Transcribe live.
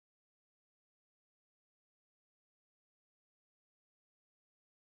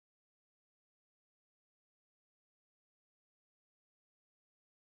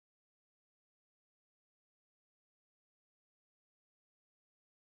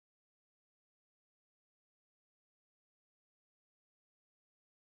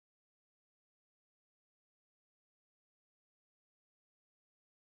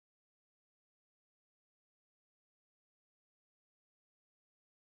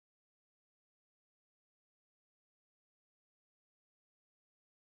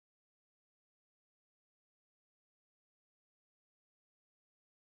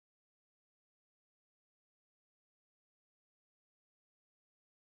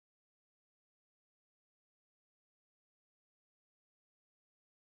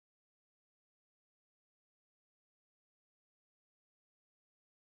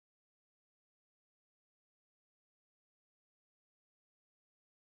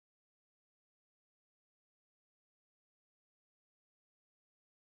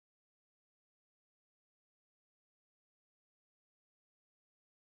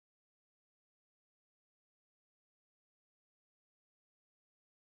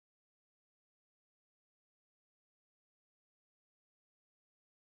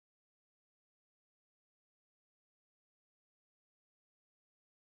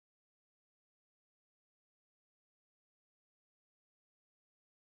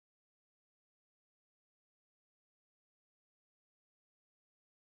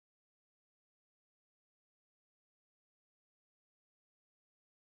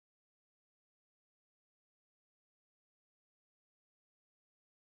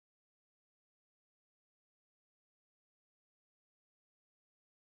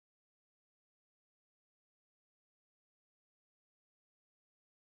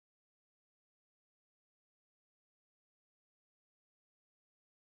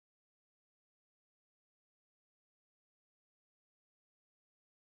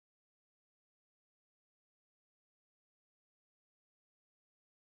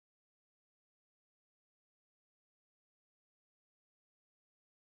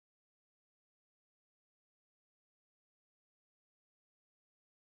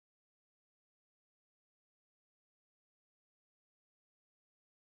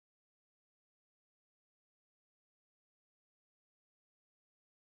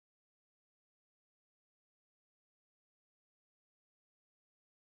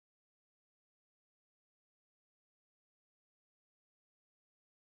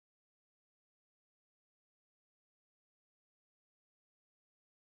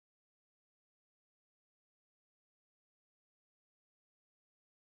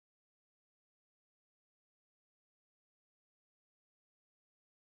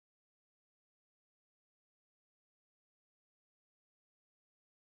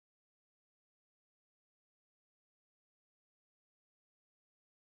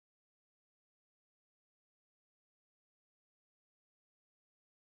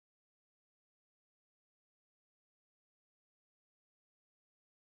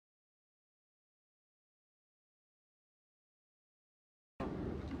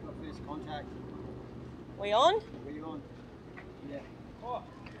We on? We on? Yeah. Oh,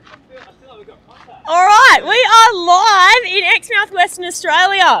 I feel like we've got contact. All right, we are live in Exmouth, Western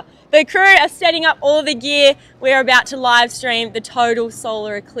Australia. The crew are setting up all the gear. We're about to live stream the total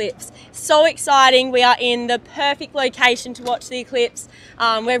solar eclipse. So exciting. We are in the perfect location to watch the eclipse.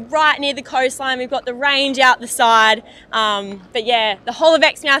 We're right near the coastline. We've got the range out the side. But yeah, the whole of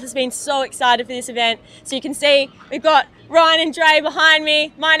Exmouth has been so excited for this event. So you can see we've got Ryan and Dre behind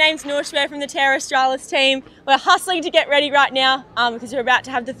me. My name's Norshbear from the Terra Australis team. We're hustling to get ready right now because we're about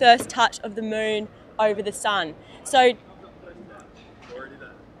to have the first touch of the moon over the sun. So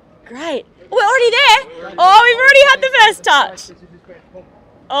great. We're already there. Oh, we've already had the first touch.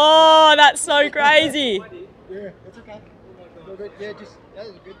 Oh, that's so crazy. Yeah, that's okay. Yeah, just that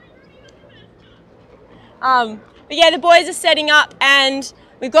is good. But yeah, the boys are setting up and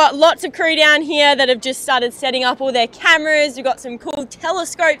we've got lots of crew down here that have just started setting up all their cameras. We've got some cool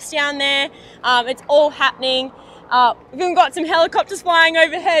telescopes down there. It's all happening. We've even got some helicopters flying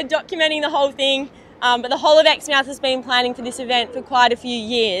overhead documenting the whole thing. But the whole of Exmouth has been planning for this event for quite a few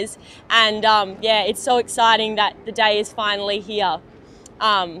years. And yeah, it's so exciting that the day is finally here.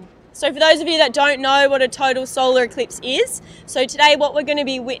 So for those of you that don't know what a total solar eclipse is, so today what we're going to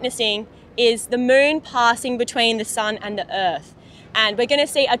be witnessing is the moon passing between the sun and the earth. And we're going to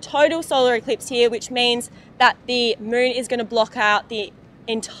see a total solar eclipse here, which means that the moon is going to block out the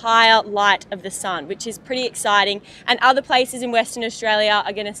entire light of the sun, which is pretty exciting. And other places in Western Australia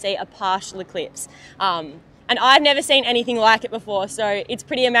are going to see a partial eclipse. And I've never seen anything like it before, so it's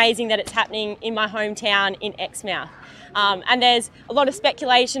pretty amazing that it's happening in my hometown in Exmouth. And there's a lot of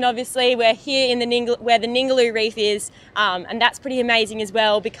speculation, obviously. We're here in where the Ningaloo Reef is, and that's pretty amazing as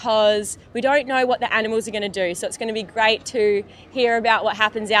well because we don't know what the animals are going to do. So it's going to be great to hear about what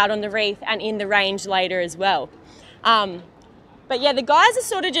happens out on the reef and in the range later as well. But yeah, the guys are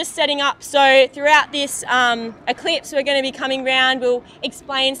sort of just setting up. So throughout this eclipse, we're going to be coming around. We'll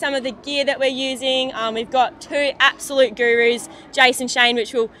explain some of the gear that we're using. We've got two absolute gurus, Jason and Shane,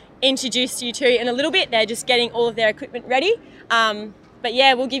 which we'll introduce you to in a little bit. They're just getting all of their equipment ready. But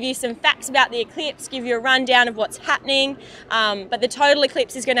yeah, we'll give you some facts about the eclipse, give you a rundown of what's happening. But the total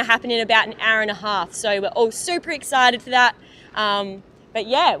eclipse is going to happen in about an hour and a half. So we're all super excited for that. But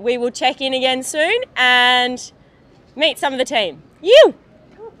yeah, we will check in again soon and meet some of the team. You!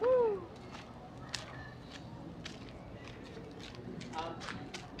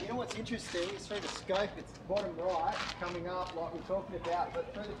 You know what's interesting is through the scope, it's bottom right, coming up like we're talking about,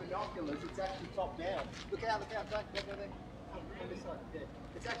 but through the binoculars, it's actually top down. Look out, go there. On this side, yeah.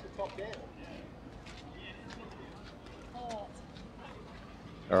 It's actually top down.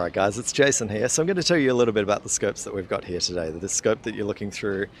 Alright guys, it's Jason here. So I'm going to tell you a little bit about the scopes that we've got here today. The scope that you're looking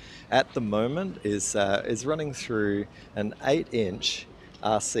through at the moment is running through an 8-inch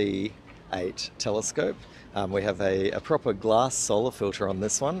RC8 telescope. We have a proper glass solar filter on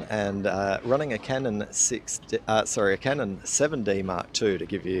this one and running a Canon 7D Mark II to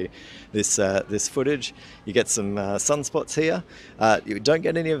give you this footage. You get some sunspots here. You don't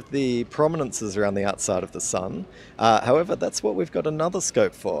get any of the prominences around the outside of the sun. However, that's what we've got another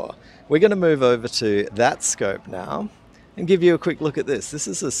scope for. We're going to move over to that scope now and give you a quick look at this. This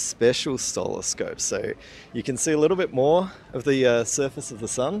is a special solar scope, so you can see a little bit more of the surface of the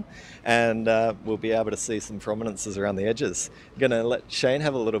sun, and we'll be able to see some prominences around the edges. I'm going to let Shane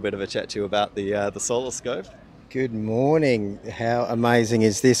have a little bit of a chat to you about the solar scope. Good morning. How amazing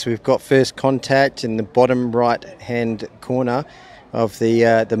is this? We've got first contact in the bottom right hand corner of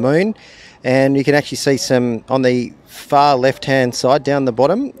the moon, and you can actually see some on the far left hand side down the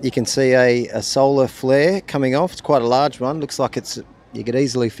bottom. You can see a solar flare coming off. It's quite a large one. Looks like you could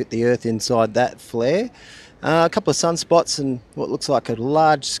easily fit the Earth inside that flare. A couple of sunspots and what looks like a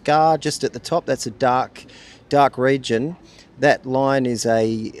large scar just at the top. That's a dark region. That line is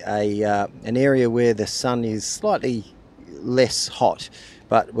an area where the sun is slightly less hot,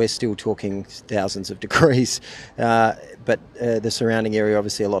 but we're still talking thousands of degrees. But the surrounding area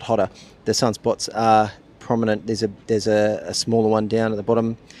obviously a lot hotter. The sunspots are prominent. There's a smaller one down at the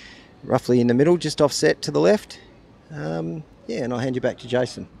bottom, roughly in the middle, just offset to the left. Yeah, and I'll hand you back to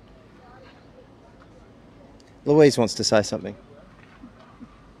Jason. Louise wants to say something.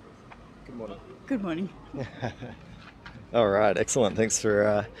 Good morning. Good morning. All right, excellent. Thanks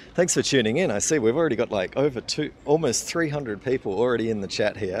for tuning in. I see we've already got like almost 300 people already in the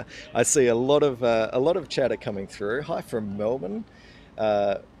chat here. I see a lot of chatter coming through. Hi from Melbourne,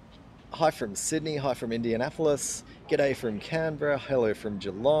 hi from Sydney, hi from Indianapolis. G'day from Canberra. Hello from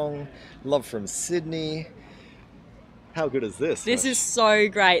Geelong. Love from Sydney. How good is this? This is so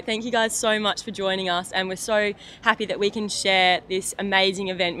great. Thank you guys so much for joining us, and we're so happy that we can share this amazing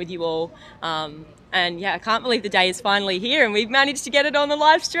event with you all. And yeah, I can't believe the day is finally here and we've managed to get it on the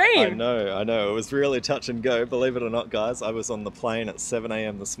live stream. I know. It was really touch and go. Believe it or not, guys, I was on the plane at 7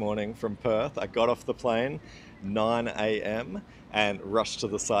 a.m. this morning from Perth. I got off the plane 9 a.m. and rushed to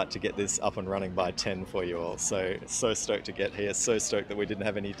the site to get this up and running by 10 for you all. So stoked to get here. So stoked that we didn't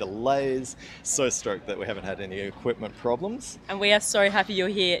have any delays. So stoked that we haven't had any equipment problems. And we are so happy you're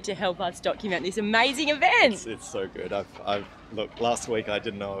here to help us document this amazing event. It's so good. Look, last week I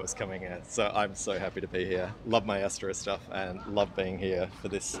didn't know it was coming in, so I'm so happy to be here. Love my Astro stuff and love being here for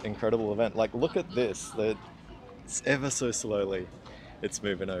this incredible event. Like, look at this. It's ever so slowly it's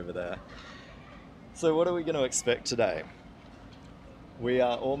moving over there. So what are we going to expect today? We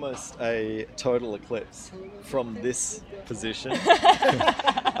are almost a total eclipse from this position.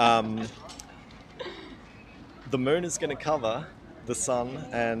 The moon is going to cover the sun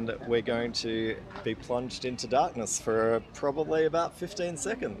and we're going to be plunged into darkness for probably about 15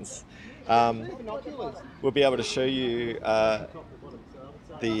 seconds. We'll be able to show you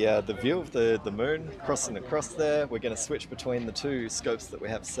the view of the moon crossing across there. We're going to switch between the two scopes that we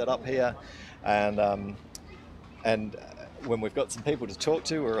have set up here, and when we've got some people to talk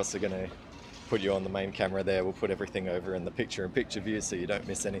to, we're also going to put you on the main camera there. We'll put everything over in the picture-in-picture view so you don't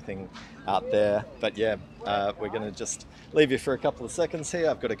miss anything out there. But yeah, we're going to just leave you for a couple of seconds here.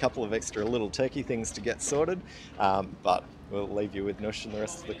 I've got a couple of extra little techie things to get sorted, but we'll leave you with Nush and the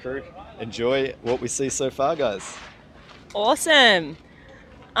rest of the crew. Enjoy what we see so far, guys. Awesome.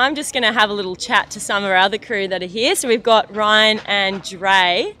 I'm just going to have a little chat to some of our other crew that are here. So we've got Ryan and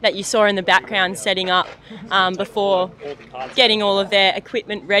Dre that you saw in the background setting up before getting all of their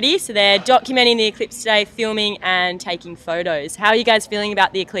equipment ready. So they're documenting the eclipse today, filming and taking photos. How are you guys feeling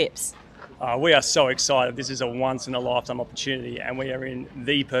about the eclipse? We are so excited. This is a once-in-a-lifetime opportunity and we are in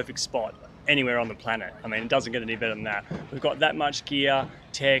the perfect spot anywhere on the planet. I mean, it doesn't get any better than that. We've got that much gear,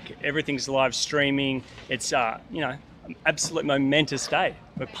 tech, everything's live streaming. It's, an absolute momentous day.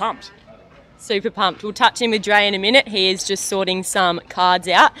 We're pumped. Super pumped. We'll touch in with Dre in a minute. He is just sorting some cards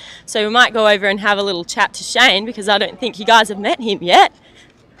out. So we might go over and have a little chat to Shane because I don't think you guys have met him yet.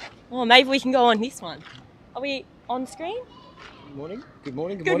 Or maybe we can go on this one. Are we on screen? Good morning. Good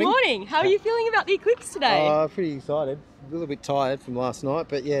morning. Good morning. How are you feeling about the eclipse today? Pretty excited. A little bit tired from last night,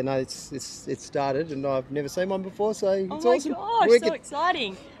 but yeah, no, it's started and I've never seen one before, so it's awesome. Oh my gosh, so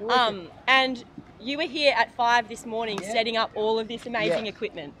exciting. And you were here at 5 this morning setting up all of this amazing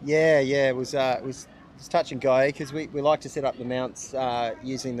equipment. Yeah, it was touch and go because we like to set up the mounts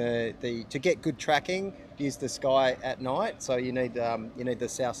using to get good tracking. Use the sky at night, so you need the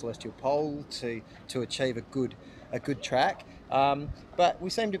South Celestial Pole to achieve a good track. But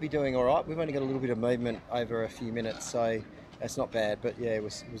we seem to be doing all right. We've only got a little bit of movement over a few minutes, so that's not bad. But yeah, it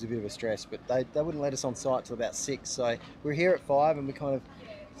was a bit of a stress. But they wouldn't let us on site till about 6, so we're here at 5 and we kind of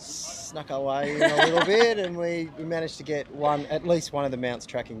snuck our way in a little bit, and we managed to get at least one of the mounts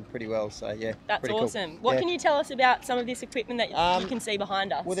tracking pretty well. So yeah, that's pretty awesome. Cool. What can you tell us about some of this equipment that you can see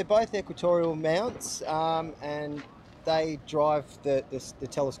behind us? Well, they're both equatorial mounts, and they drive the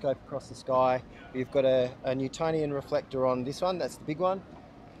telescope across the sky. We've got a Newtonian reflector on this one. That's the big one.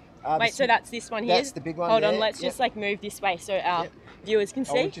 Wait, so that's this one here? That's the big one. Hold on, let's just move this way so our viewers can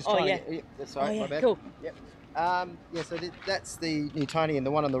see. That's right. My bad. Cool. Yep. So that's the Newtonian,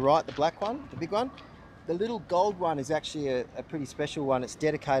 the one on the right, the black one, the big one. The little gold one is actually a pretty special one. It's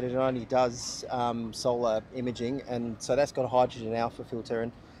dedicated and only does solar imaging, and so that's got a hydrogen alpha filter,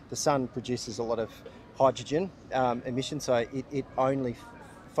 and the sun produces a lot of hydrogen emission, so it only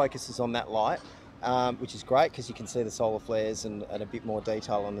focuses on that light, which is great because you can see the solar flares and a bit more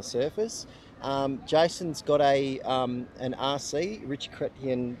detail on the surface. Jason's got an RC,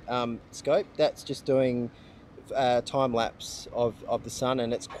 Ritchie-Chrétien scope. That's just doing time lapse of the sun,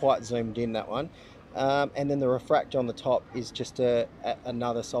 and it's quite zoomed in, that one. And then the refractor on the top is just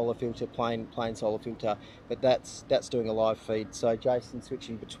another solar filter, plain solar filter, but that's doing a live feed. So Jason's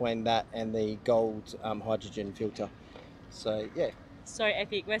switching between that and the gold hydrogen filter. So yeah. So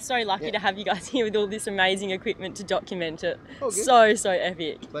epic. We're so lucky to have you guys here with all this amazing equipment to document it. Oh, good. So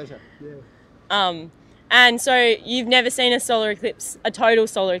epic. Pleasure. Yeah. And so you've never seen a total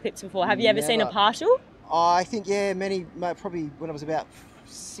solar eclipse before. Have you ever seen a partial? I think, yeah, probably when I was about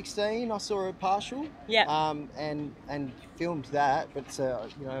 16, I saw a partial. Yeah. And filmed that, but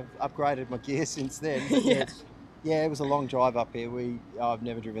I've upgraded my gear since then. Yeah, it was a long drive up here. I've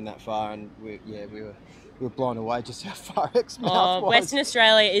never driven that far, and we were blown away just how far Exmouth was. Western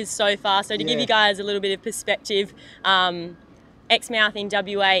Australia is so far. So to give you guys a little bit of perspective, Exmouth in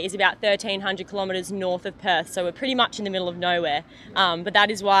WA is about 1,300 kilometres north of Perth, so we're pretty much in the middle of nowhere. But that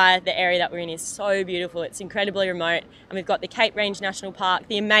is why the area that we're in is so beautiful. It's incredibly remote, and we've got the Cape Range National Park,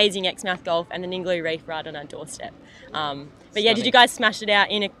 the amazing Exmouth Gulf, and the Ningaloo Reef right on our doorstep. But yeah, did you guys smash it out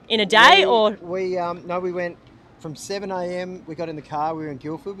in a day, or? No, we went from 7 a.m. We got in the car. We were in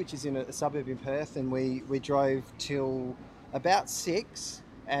Guildford, which is in a suburb in Perth, and we drove till about 6,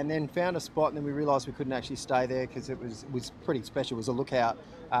 and then found a spot, and then we realised we couldn't actually stay there because it was pretty special. It was a lookout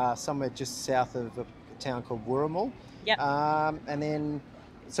somewhere just south of a town called Wurrumal. Yep. And then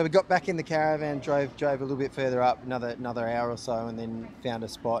so we got back in the caravan, drove a little bit further up, another hour or so, and then found a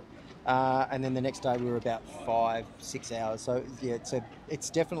spot. And then the next day we were about 5-6 hours. So yeah, it's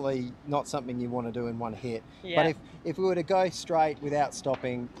definitely not something you want to do in one hit. Yeah. But if we were to go straight without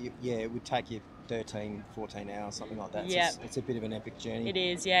stopping, it would take you 13, 14 hours, something like that. Yeah. So it's a bit of an epic journey. It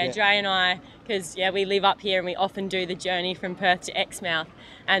is, yeah. Dre and I, because we live up here and we often do the journey from Perth to Exmouth.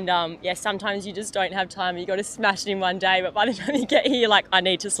 And sometimes you just don't have time. You got to smash it in one day. But by the time you get here, you're like, I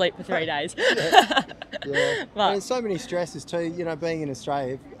need to sleep for 3 days. Yeah. But There's so many stresses too. Being in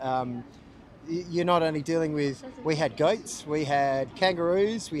Australia, you're not only dealing with. We had goats, we had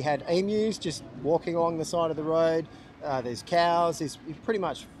kangaroos, we had emus just walking along the side of the road. There's cows. There's pretty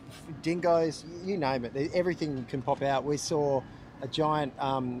much dingoes. You name it. Everything can pop out. We saw a giant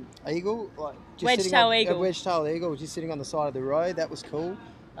eagle, wedge-tail eagle. A wedge-tail eagle just sitting on the side of the road. That was cool.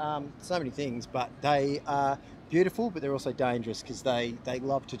 So many things, but they are beautiful, but they're also dangerous because they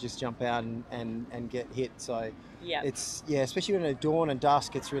love to just jump out and get hit. So yeah, it's especially when at dawn and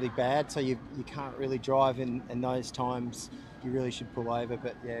dusk, it's really bad. So you can't really drive in those times. You really should pull over,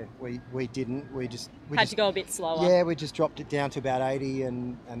 but yeah, we didn't. We had to go a bit slower. Yeah, we just dropped it down to about 80,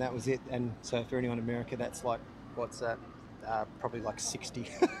 and that was it. And so for anyone in America, that's like, what's that? Probably like 60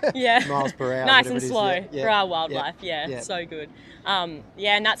 miles per hour. Nice and slow for our wildlife. Yeah, so good. And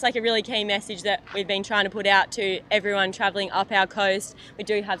that's like a really key message that we've been trying to put out to everyone travelling up our coast. We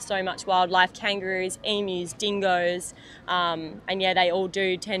do have so much wildlife: kangaroos, emus, dingoes, and they all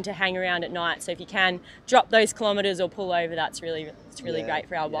do tend to hang around at night. So if you can drop those kilometres or pull over, it's really great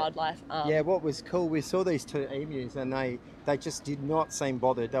for our wildlife. What was cool, we saw these 2 emus, and they just did not seem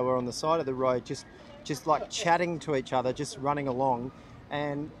bothered. They were on the side of the road, just like chatting to each other, just running along,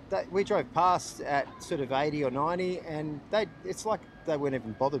 and we drove past at sort of 80 or 90, and it's like they weren't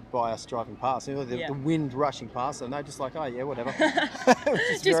even bothered by us driving past. The wind rushing past them, they're just like, oh yeah, whatever.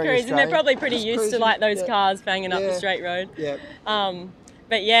 Just cruising. They're probably pretty used to like those cars banging up the straight road.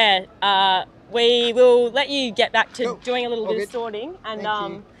 We will let you get back to doing a little bit of sorting,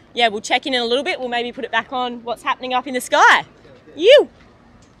 and we'll check in a little bit. We'll maybe put it back on what's happening up in the sky. You.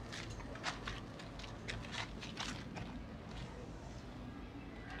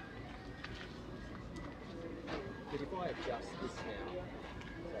 If I adjust this now,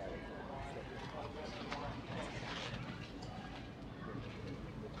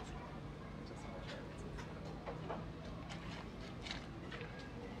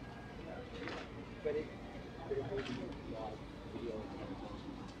 but it will be live video.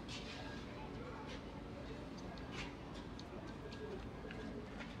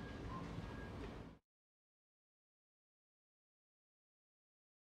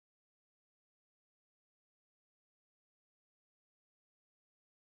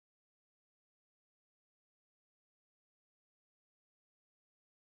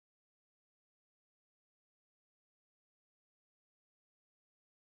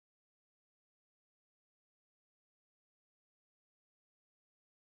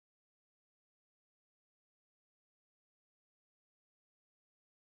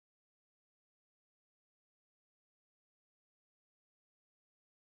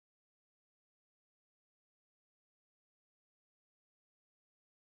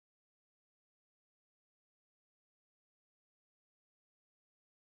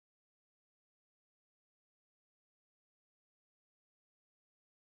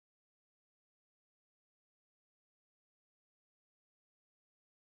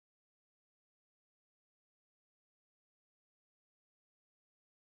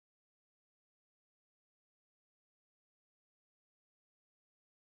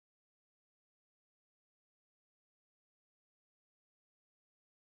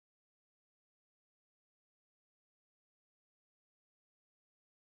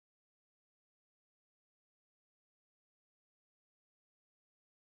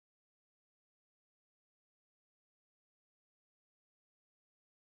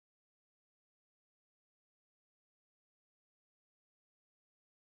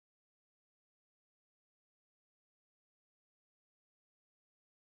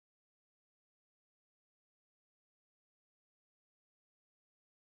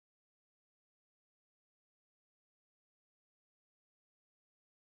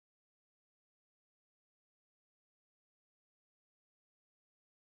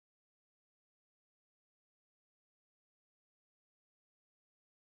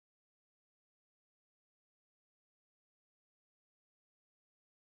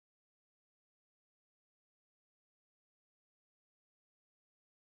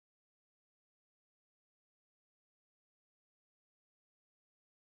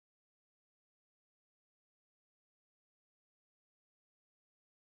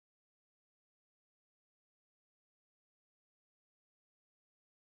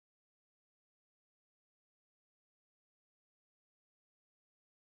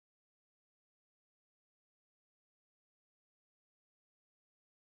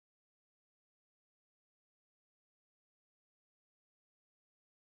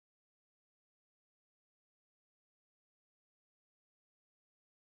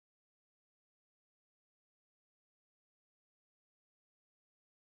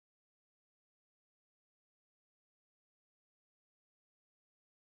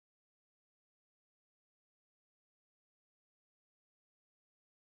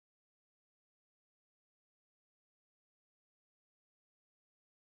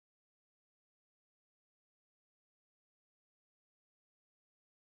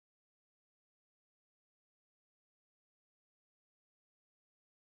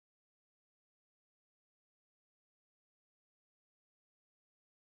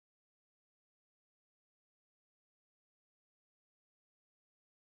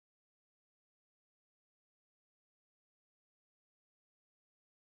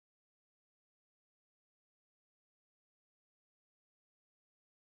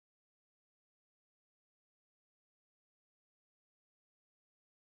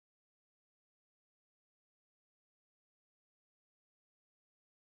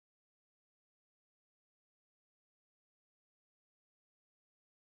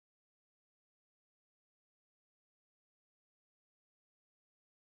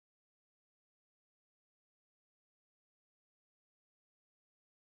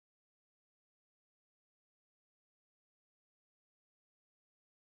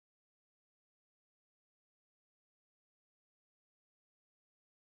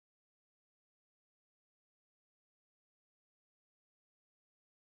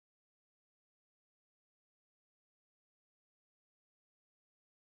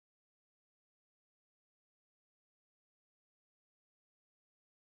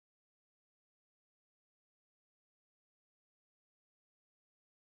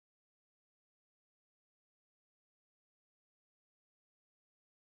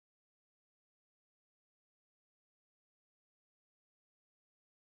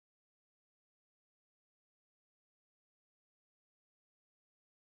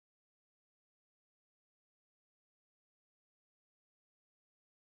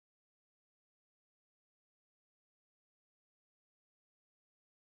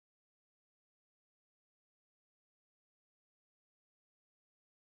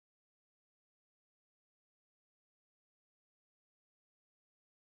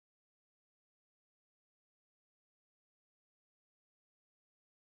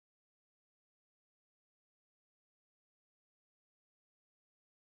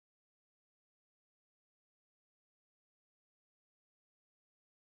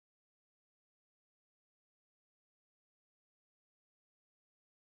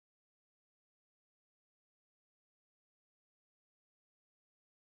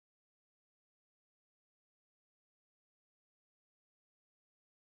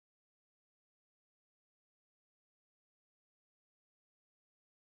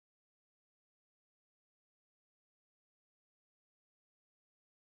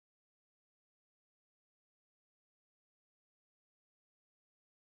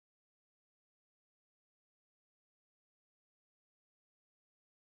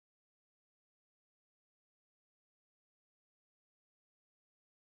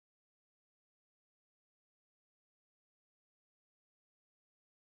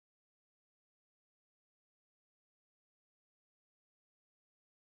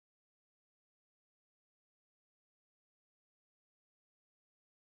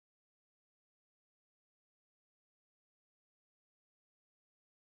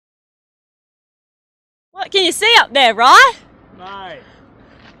 What can you see up there, right? Mate,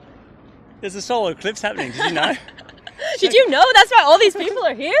 there's a solar eclipse happening. Did you know? Did you know that's why all these people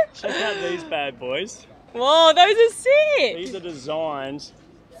are here? Check out these bad boys. Whoa, those are sick. These are designed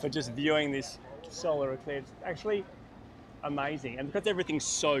for just viewing this solar eclipse. Actually, amazing. And because everything's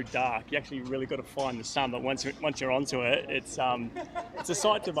so dark, you actually really got to find the sun. But once you're onto it, it's a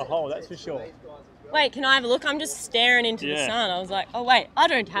sight to behold. That's for sure. Wait, can I have a look? I'm just staring into the sun. I was like, oh wait, I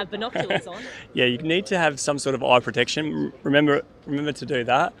don't have binoculars on. Yeah, you need to have some sort of eye protection. Remember to do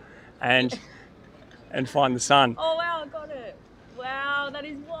that, and find the sun. Oh wow, I got it. Wow, that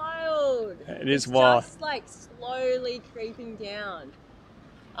is wild. It is wild. Just like slowly creeping down.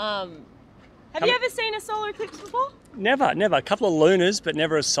 Have you ever seen a solar eclipse before? Never. A couple of lunars, but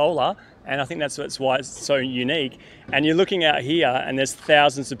never a solar. And I think that's why it's so unique. And you're looking out here and there's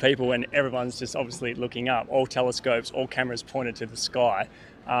thousands of people and everyone's just obviously looking up, all telescopes, all cameras pointed to the sky.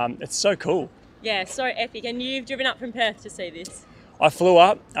 It's so cool. Yeah, so epic. And you've driven up from Perth to see this? I flew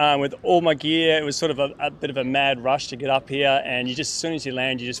up with all my gear. It was sort of a bit of a mad rush to get up here, and you just, as soon as you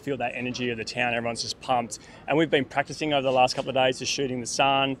land, you just feel that energy of the town. Everyone's just pumped. And we've been practicing over the last couple of days, just shooting the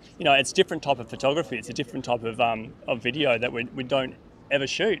sun. You know, it's a different type of photography. It's a different type of video that we don't ever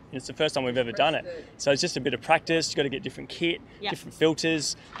shoot. It's the first time we've ever done it. So it's just a bit of practice. You've got to get different kit, different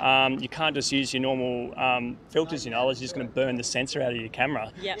filters. You can't just use your normal filters, you know, otherwise you're just going to burn the sensor out of your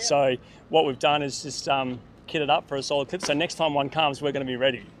camera. So what we've done is just kit it up for a solar eclipse. So next time one comes, we're going to be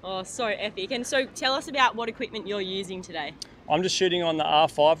ready. Oh, so epic. And so tell us about what equipment you're using today. I'm just shooting on the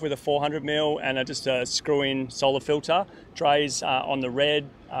R5 with a 400mm and just a screw-in solar filter. Dre's on the red.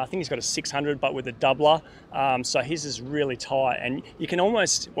 I think he's got a 600, but with a doubler. So his is really tight, and you can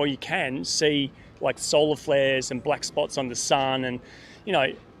almost, well, you can see like solar flares and black spots on the sun. And you know,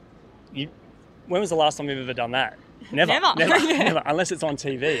 when was the last time you've ever done that? Never, unless it's on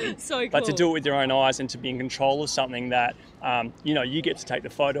TV. So cool. But to do it with your own eyes and to be in control of something that, you know, you get to take the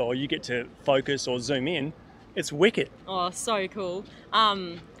photo or you get to focus or zoom in, it's wicked. Oh, so cool.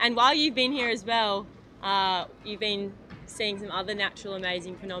 And while you've been here as well, you've been seeing some other natural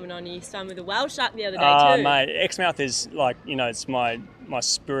amazing phenomenon. You swam with a whale shark the other day too. Mate, Exmouth is like, you know, it's my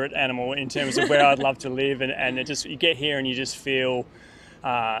spirit animal in terms of where I'd love to live, and it just, you get here and you just feel,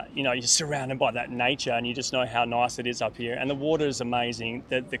 you know, you're surrounded by that nature and you just know how nice it is up here. And the water is amazing,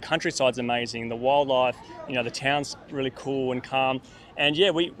 the countryside's amazing, the wildlife, you know, the town's really cool and calm. And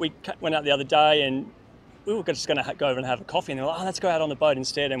yeah, we went out the other day and we were just going to go over and have a coffee, and they were like, oh, let's go out on the boat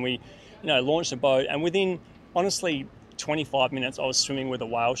instead. And we, you know, launched the boat, and within, honestly, 25 minutes, I was swimming with a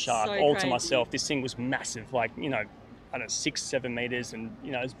whale shark all to myself. This thing was massive, like, you know, I don't know, 6-7 meters, and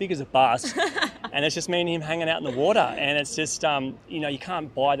you know, as big as a bus. And it's just me and him hanging out in the water, and it's just, you know, you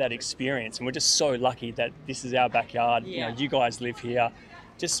can't buy that experience. And we're just so lucky that this is our backyard. You know, you guys live here.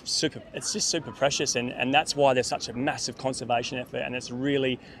 It's just super precious, and that's why there's such a massive conservation effort, and it's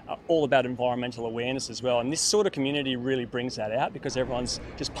really all about environmental awareness as well. And this sort of community really brings that out because everyone's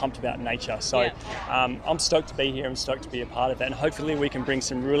just pumped about nature. So I'm stoked to be here. I'm stoked to be a part of that, and hopefully we can bring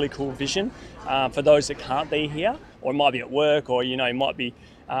some really cool vision for those that can't be here, or might be at work, or you know, might be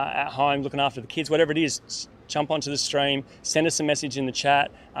at home looking after the kids, whatever it is. Jump onto the stream, send us a message in the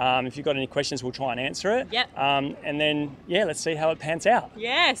chat. If you've got any questions, we'll try and answer it. And then, yeah, let's see how it pans out.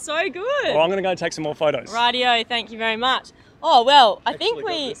 Yeah, so good. Well, I'm going to go take some more photos. Rightio, thank you very much. Oh, well, I think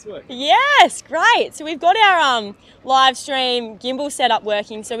we... Yes, great. So we've got our live stream gimbal setup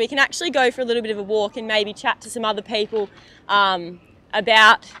working, so we can actually go for a little bit of a walk and maybe chat to some other people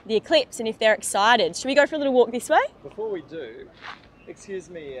about the eclipse and if they're excited. Should we go for a little walk this way? Before we do, excuse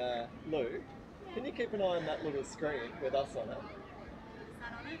me, Lou. Can you keep an eye on that little screen with us on it?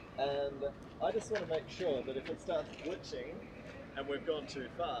 And I just want to make sure that if it starts glitching and we've gone too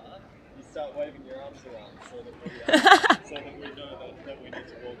far, you start waving your arms around so that we know that we need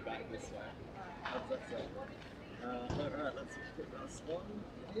to walk back this way. How's that sound? Alright, let's put this one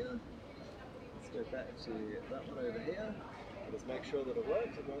here. Let's go back to that one over here. Just make sure that it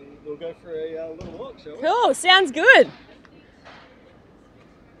works, and then we'll go for a little walk, shall we? Cool, sounds good.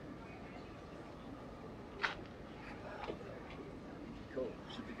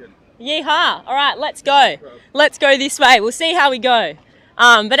 Yeehaw! All right, let's go. Let's go this way. We'll see how we go.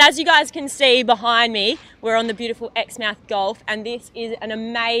 But as you guys can see behind me, we're on the beautiful Exmouth Gulf, and this is an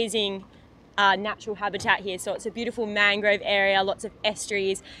amazing natural habitat here. So it's a beautiful mangrove area, lots of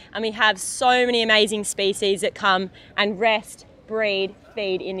estuaries, and we have so many amazing species that come and rest, breed,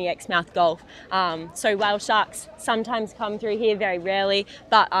 feed in the Exmouth Gulf. So whale sharks sometimes come through here, very rarely,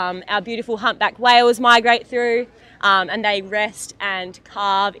 but our beautiful humpback whales migrate through. And they rest and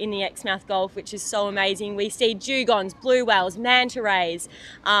carve in the Exmouth Gulf, which is so amazing. We see dugongs, blue whales, manta rays,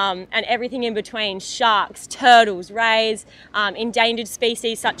 and everything in between, sharks, turtles, rays, endangered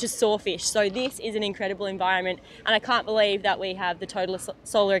species such as sawfish. So this is an incredible environment, and I can't believe that we have the total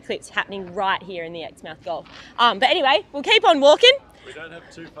solar eclipse happening right here in the Exmouth Gulf. But anyway, we'll keep on walking. We don't have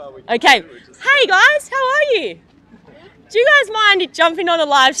too far. Okay. Hey guys, how are you? Do you guys mind jumping on a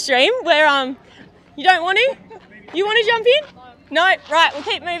live stream where you don't want to? You want to jump in? No? Right, we'll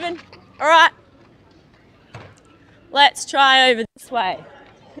keep moving. All right. Let's try over this way.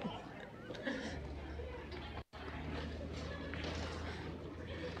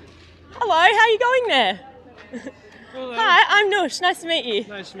 Hello, how are you going there? Hello. Hi, I'm Noosh. Nice to meet you.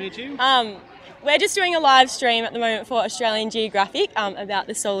 Nice to meet you. We're just doing a live stream at the moment for Australian Geographic about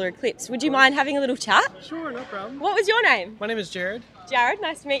the solar eclipse. Would you mind having a little chat? Sure, no problem. What was your name? My name is Jared. Jared,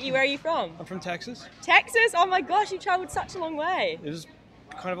 nice to meet you. Where are you from? I'm from Texas. Texas? Oh my gosh, you travelled such a long way. It was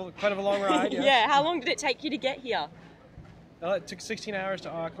kind of a long ride. Yes. Yeah, how long did it take you to get here? It took 16 hours to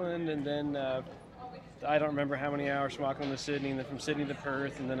Auckland, and then I don't remember how many hours from Auckland to Sydney, and then from Sydney to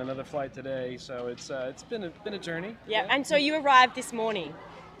Perth, and then another flight today. So it's been a journey. Yeah, and so you arrived this morning.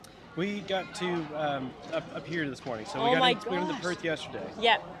 We got to up here this morning, so Oh we my went to gosh. Perth yesterday.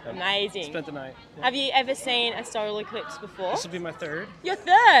 Yep, amazing. Spent the night. Yeah. Have you ever seen a solar eclipse before? This will be my third. Your third?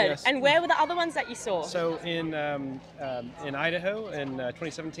 Yes. And where were the other ones that you saw? So in Idaho in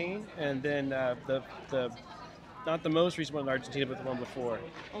 2017, and then the not the most recent one in Argentina, but the one before.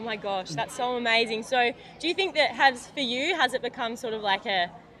 Oh my gosh, that's so amazing. So do you think that has it become sort of like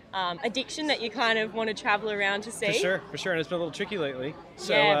a addiction that you kind of want to travel around to see? For sure, and it's been a little tricky lately.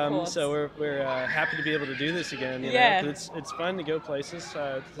 So, Yeah, of course. so we're happy to be able to do this again. You Yeah. know, 'cause it's fun to go places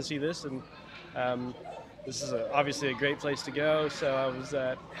to see this, and this is obviously a great place to go. So I was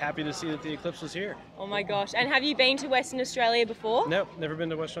happy to see that the eclipse was here. Oh my gosh, and have you been to Western Australia before? Nope, never been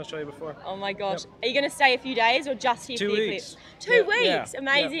to Western Australia before. Oh my gosh. Yep. Are you going to stay a few days or just here 2 for the weeks. eclipse? 2 Yeah, weeks, yeah.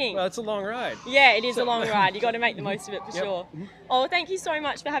 amazing. Well, it's a long ride. Yeah, it is a long ride. You got to make the most of it for Yep. sure. Oh, thank you so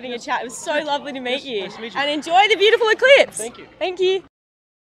much for having a chat. It was so lovely to meet you. nice to meet you. And enjoy the beautiful eclipse. Thank you. Thank you.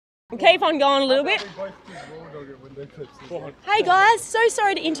 We'll keep on going a little bit. Hey guys, so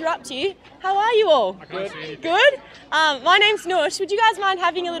sorry to interrupt you. How are you all? Good? My name's Noosh. Would you guys mind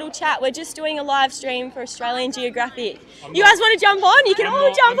having a little chat? We're just doing a live stream for Australian Geographic. You guys want to jump on? You can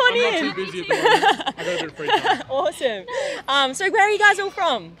all jump on in. I'm not too busy at the moment. I got a bit of free time. Awesome. So where are you guys all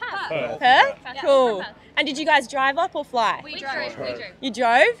from? Perth. Perth? Cool. And did you guys drive up or fly? We drove. You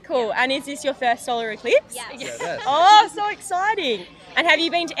drove? Cool. And is this your first solar eclipse? Yes. Oh, so exciting. And have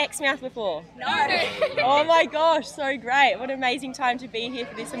you been to Exmouth before? No. Oh my gosh, so great. What an amazing time to be here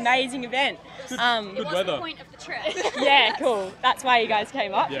for this amazing event. It Good was weather. the point of the trip. Yeah, cool. That's why you guys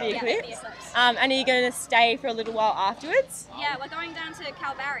came up for the Yeah. eclipse. the eclipse. And are you going to stay for a little while afterwards? Yeah, we're going down to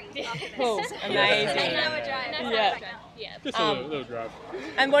Calgary after this. Cool, amazing. 8-hour drive. Yeah. Just a little drive.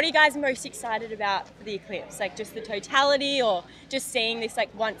 And what are you guys most excited about for the eclipse? Like just the totality or just seeing this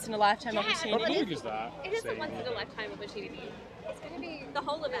like once in a lifetime Probably opportunity? just that. It is a once in a lifetime opportunity. It's going to be the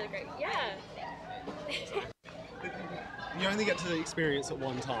whole event. Yeah. You only get to experience it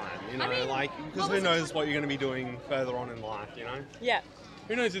one time, you know, I mean, because who knows what you're going to be doing further on in life, you know? Yeah.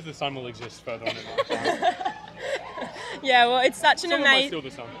 Who knows if the sun will exist further on in life? Yeah, well, it's such an Someone might amazing... steal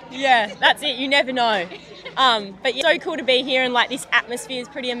the sun. Yeah, that's it. You never know. But yeah, so cool to be here, and like this atmosphere is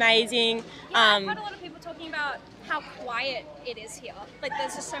pretty amazing. I've heard a lot of people talking about how quiet it is here. Like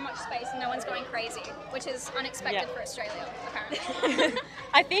there's just so much space and no one's going crazy, which is unexpected for Australia, apparently.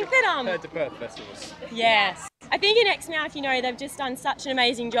 I think that To Perth festivals. yes, I think in Exmouth, you know, they've just done such an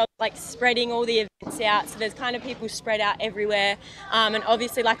amazing job, like spreading all the events out. So there's kind of people spread out everywhere, and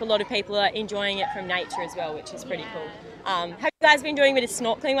obviously, like a lot of people are enjoying it from nature as well, which is pretty cool. Have you guys been doing a bit of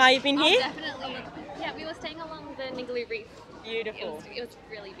snorkeling while you've been here? Definitely. Yeah, we were staying along the Ningaloo Reef. Beautiful. It was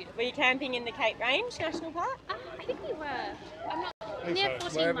really beautiful. Were you camping in the Cape Range National Park? I think we were. I'm not think near so.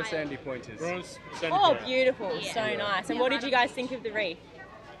 14 miles. Point is. We're on Sandy Oh, Point. beautiful. Yeah. So nice. And what did you guys think of the reef?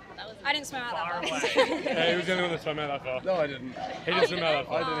 That was I didn't swim out that far. Yeah, he was the only one that swam out that far. No, I didn't. He didn't swim out that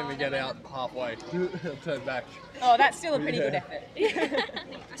far. I didn't even get out halfway. Turned back. Oh, that's still a pretty good effort.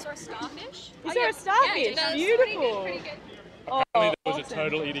 I saw a starfish. You saw a starfish? Yeah, Beautiful. Pretty good. Oh, Apparently there was a awesome.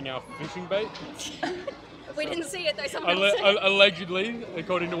 turtle eating our fishing bait. We didn't see it though. Someone else did. Allegedly,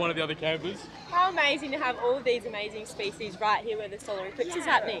 according to one of the other campers. How amazing to have all of these amazing species right here where the solar eclipse is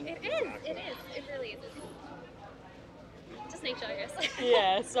happening. It is. It is. It really is. Just snake joggers.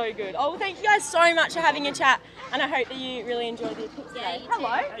 Yeah, so good. Oh, well, thank you guys so much for having a chat, and I hope that you really enjoyed the eclipse today. Hello.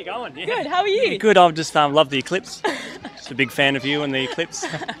 How you going? Yeah. Good. How are you? Good. I've just loved the eclipse. Just a big fan of you and the eclipse.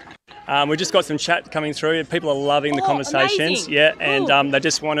 We've just got some chat coming through. People are loving the conversations. Amazing. Yeah, and they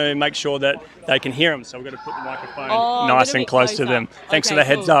just want to make sure that they can hear them. So we've got to put the microphone nice and close to them. Thanks for the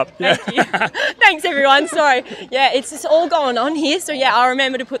heads up. Thank you. Thanks, everyone. Sorry. Yeah, it's just all going on here. So, yeah, I'll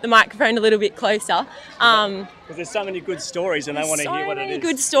remember to put the microphone a little bit closer. Because there's so many good stories and they want to hear what it is. So many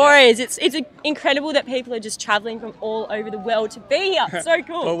good stories. Yeah. It's incredible that people are just travelling from all over the world to be here. So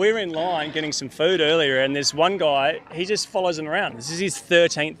cool. Well, we were in line getting some food earlier, and there's one guy, he just follows them around. This is his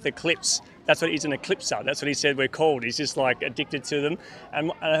 13th eclipse. That's what he's an eclipser. That's what he said we're called. He's just like addicted to them.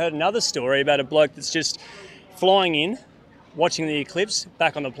 And I heard another story about a bloke that's just flying in, watching the eclipse,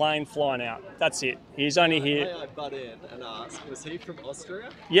 back on the plane, flying out. That's it. He's only here. May I butt in and ask, was he from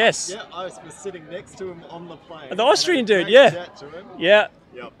Austria? Yes. Yeah, I was sitting next to him on the plane. The Austrian dude, Great yeah. chat to him. Yeah.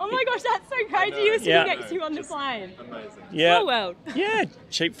 Yep. Oh my gosh, that's so crazy. You were sitting next to you on the plane. Amazing. Yeah. Small world. Yeah.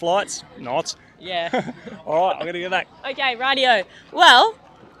 Cheap flights? Not. Yeah. All right, I'm going to go back. Okay, rightio. Well,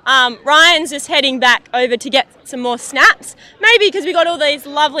 Ryan's just heading back over to get some more snaps. Maybe because we got all these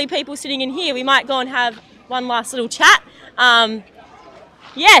lovely people sitting in here, we might go and have one last little chat.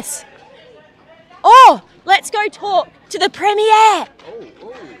 Yes. Oh, let's go talk to the premiere.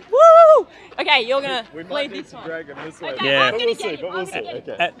 Woo! Okay, you're gonna lead this one. Drag him this way. Okay, Yeah. I'm gonna get him. We'll see.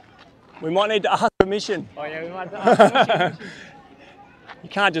 Okay. We might need to ask permission. Oh yeah, we might have to ask permission. You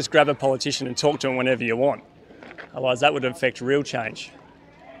can't just grab a politician and talk to him whenever you want. Otherwise, that would affect real change.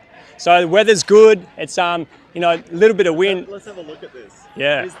 So the weather's good. It's a little bit of wind. Let's have a look at this.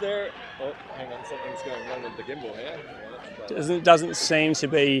 Yeah. Is there? Oh, hang on, something's going wrong with the gimbal here. Doesn't seem to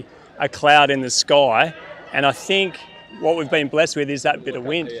be a cloud in the sky, and I think what we've been blessed with is that bit of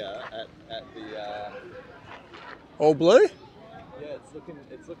wind. Yeah, at the. All blue? Yeah, it's looking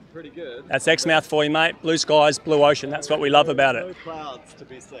pretty good. That's Exmouth for you, mate. Blue skies, blue ocean. That's what we love about it. No clouds to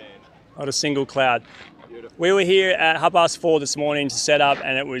be seen. Not a single cloud. Beautiful. We were here at 4:30 this morning to set up,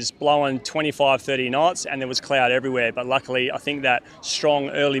 and it was blowing 25, 30 knots, and there was cloud everywhere. But luckily, I think that strong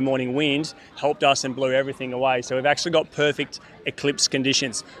early morning wind helped us and blew everything away. So we've actually got perfect eclipse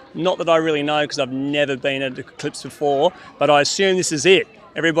conditions. Not that I really know because I've never been at an eclipse before, but I assume this is it.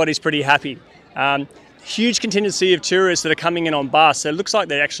 Everybody's pretty happy. Huge contingency of tourists that are coming in on bus. So it looks like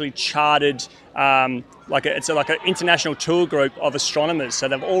they're actually chartered, it's like an international tour group of astronomers. So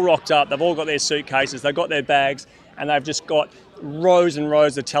they've all rocked up, they've all got their suitcases, they've got their bags, and they've just got rows and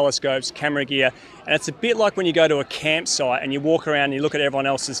rows of telescopes, camera gear. And it's a bit like when you go to a campsite and you walk around and you look at everyone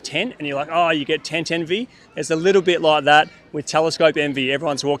else's tent and you're like, oh, you get tent envy. It's a little bit like that with telescope envy.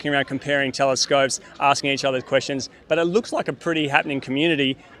 Everyone's walking around comparing telescopes, asking each other questions, but it looks like a pretty happening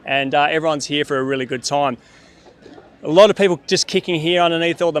community, and everyone's here for a really good time. A lot of people just kicking here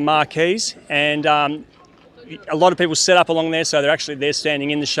underneath all the marquees, and a lot of people set up along there, so they're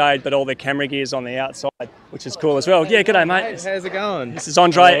standing in the shade, but all their camera gear's on the outside, which is cool as well. Yeah, g'day, mate. How's it going? This is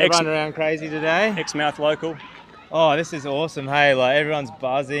Andre, running around crazy today. Exmouth local. Oh, this is awesome. Hey, like everyone's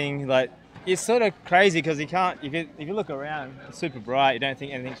buzzing. Like it's sort of crazy because if you look around, it's super bright. You don't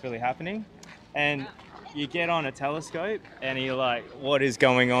think anything's really happening, and you get on a telescope and you're like, what is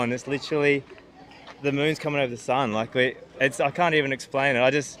going on? It's literally the moon's coming over the sun. Like I can't even explain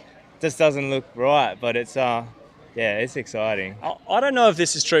it. Just doesn't look right, but it's it's exciting. I don't know if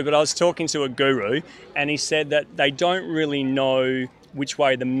this is true, but I was talking to a guru, and he said that they don't really know which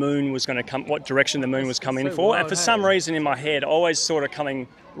way the moon was going to come, what direction the moon was coming for, wild, and for some reason in my head, always sort of coming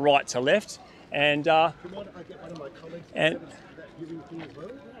right to left, and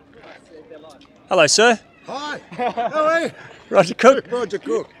hello, sir. Hi. How are you? Roger Cook. Roger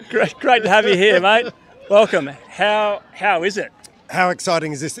Cook. Great to have you here, mate. Welcome. How is it? How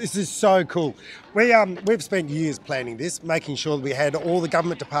exciting is this? This is so cool. We've spent years planning this, making sure that we had all the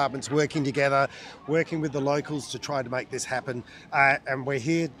government departments working together, working with the locals to try to make this happen. And we're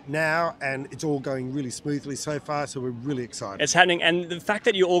here now, and it's all going really smoothly so far, so we're really excited. It's happening, and the fact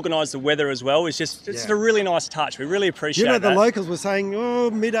that you organise the weather as well is just a really nice touch. We really appreciate that. The locals were saying,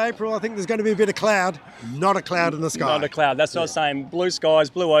 mid-April, I think there's going to be a bit of cloud. Not a cloud in the sky. Not a cloud. That's what I was saying. Blue skies,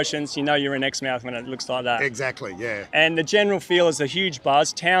 blue oceans, you know you're in Exmouth when it looks like that. Exactly, yeah. And the general feel is a huge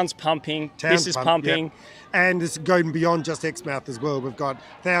buzz. Town's pumping. This is pumping. Yep. And it's going beyond just Exmouth as well. We've got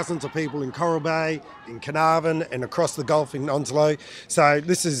thousands of people in Coral Bay, in Carnarvon, and across the Gulf in Onslow. So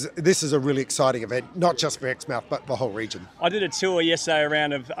this is a really exciting event, not just for Exmouth, but the whole region. I did a tour yesterday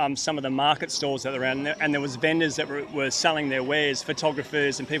around of some of the market stalls that are around, and there was vendors that were selling their wares,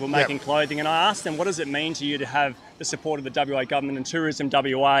 photographers and people making clothing. And I asked them, what does it mean to you to have the support of the WA government and Tourism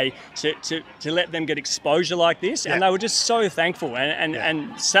WA to let them get exposure like this? And they were just so thankful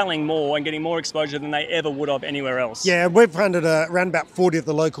and selling more and getting more exposure than they ever would have anywhere else. Yeah, we've funded around about 40 of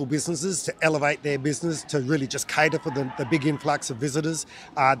the local businesses to elevate their business, to really just cater for the big influx of visitors.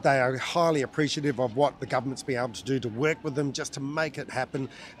 They are highly appreciative of what the government's been able to do to work with them just to make it happen.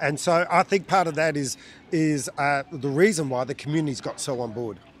 And so I think part of that is the reason why the community's got so on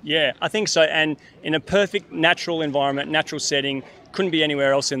board. Yeah, I think so. And in a perfect natural environment, natural setting, couldn't be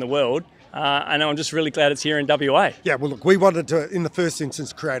anywhere else in the world. And I'm just really glad it's here in WA. Yeah, well, look, we wanted to, in the first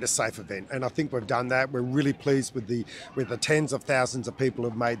instance, create a safe event, and I think we've done that. We're really pleased with the tens of thousands of people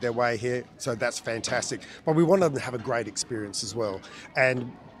who've made their way here, so that's fantastic. But we want them to have a great experience as well,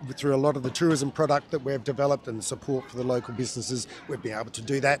 and through a lot of the tourism product that we've developed and the support for the local businesses, we've been able to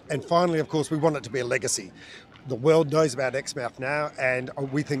do that. And finally, of course, we want it to be a legacy. The world knows about Exmouth now, and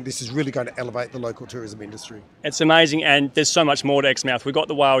we think this is really going to elevate the local tourism industry. It's amazing, and there's so much more to Exmouth. We've got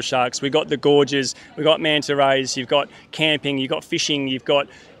the whale sharks, we've got the gorges, we've got manta rays, you've got camping, you've got fishing, you've got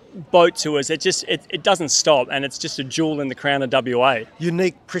boat tours. It doesn't stop, and it's just a jewel in the crown of WA.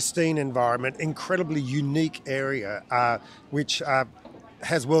 Unique, pristine environment, incredibly unique area, which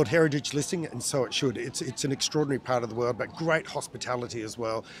has World Heritage listing, and so it should. It's an extraordinary part of the world, but great hospitality as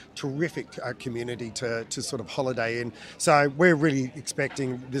well. Terrific community to sort of holiday in. So we're really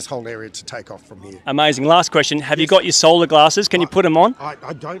expecting this whole area to take off from here. Amazing. Last question. Have you got your solar glasses? Can you put them on?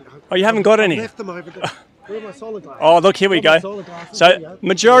 I don't. Oh, you haven't got any? I left them over there. Where are my solar glasses? Oh, look, here we go. So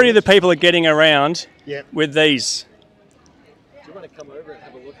majority of the people are getting around with these. Do you want to come over and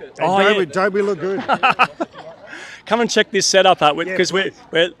have a look at? Don't we look good? Come and check this setup out because we're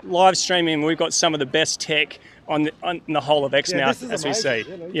live streaming. We've got some of the best tech on the whole of Exmouth, as we see.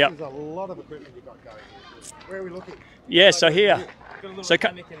 Yeah, there's a lot of equipment you've got going. Where are we looking? Yeah, so here. So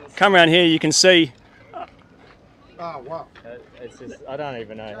come around here, you can see. Oh, wow. It's just, I don't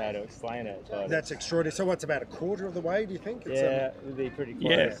even know how to explain it. That's extraordinary. So what's about a quarter of the way, do you think? Yeah, it would be pretty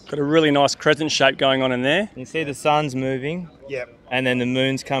close. Yeah, got a really nice crescent shape going on in there. You can see the sun's moving. Yep. And then the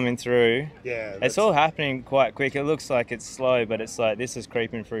moon's coming through. Yeah. It's all happening quite quick. It looks like it's slow, but it's like this is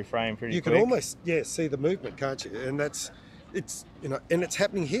creeping through frame pretty quick. You can almost, see the movement, can't you? And and it's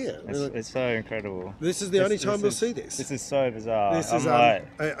happening here. It's so incredible. This is the only time we'll see this. This is so bizarre. This is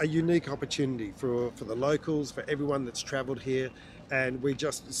a unique opportunity for the locals, for everyone that's travelled here, and we're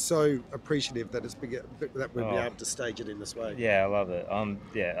just so appreciative that that we'll be able to stage it in this way. Yeah, I love it. I'm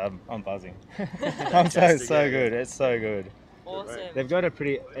buzzing. I'm so good. It's so good. Awesome. They've got a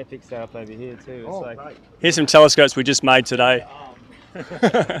pretty epic setup over here too. It's great. Here's some telescopes we just made today. Can you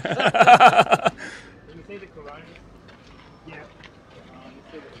see the corona? Yeah. You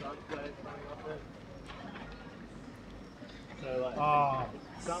see the sun flares coming off it.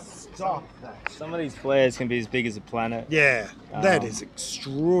 So Stop that. Some of these flares can be as big as a planet. Yeah, that is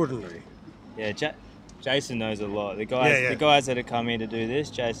extraordinary. Yeah, Jason knows a lot. The guys that have come here to do this,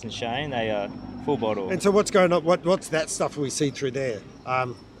 Jason, Shane, they are full bottle. And so what's going on? What's that stuff we see through there?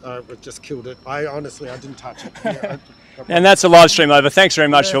 We've just killed it. I didn't touch it. And that's a live stream over. Thanks very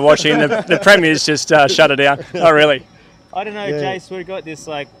much for watching. The Premier's just shut it down. Oh, really? I don't know, Jace, we've got this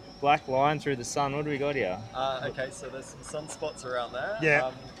like black line through the sun. What do we got here? Okay, so there's some sunspots around there.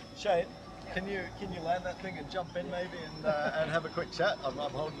 Yeah. Shane, can you land that thing and jump in maybe and have a quick chat? I'm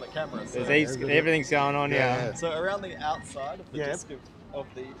holding the camera. So Everything's going on here. So around the outside of the disk of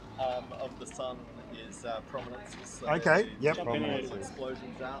the sun is prominences. So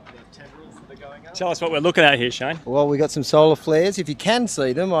explosions out, the tendrils that are going up. Tell us what we're looking at here, Shane. Well, we got some solar flares. If you can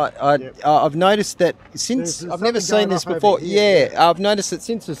see them, I've noticed that since I've never seen this before. I've noticed that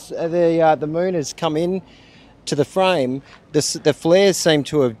since the moon has come in to the frame, the flares seem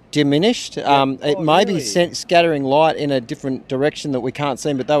to have diminished. It may be scattering light in a different direction that we can't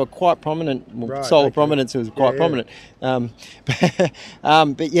see, but they were quite prominent. Solar prominence was quite prominent.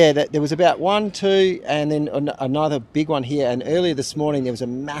 But yeah, there was about 1, 2, and then another big one here. And earlier this morning there was a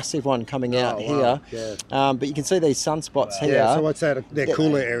massive one coming out here. But you can see these sunspots here. Yeah. So what's that? They're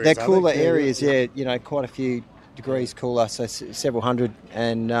cooler areas. They're cooler areas. Yeah. Quite a few degrees cooler, so several hundred.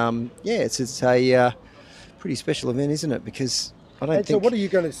 And it's a pretty special event, isn't it? Because I don't think... So what are you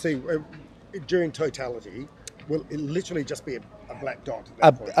going to see during totality? will it literally just be a black dot at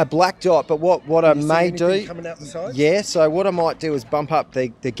that point? A black dot, but what I you see may anything do, coming out the side? yeah. So what I might do is bump up the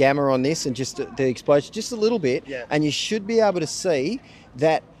gamma on this and just the exposure just a little bit, Yeah. and you should be able to see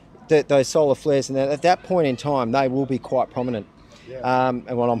that those solar flares, and at that point in time they will be quite prominent. Yeah.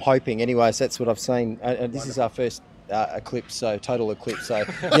 And what I'm hoping, anyways, that's what I've seen. And this is our first eclipse, so total eclipse. So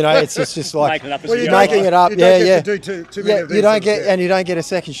it's just like Making it up as well, we you're go, making right? it up. You don't Yeah, get to do too many of these you don't things, get, yeah. and you don't get a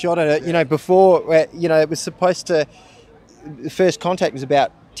second shot at it. You know, before it was supposed to. The first contact was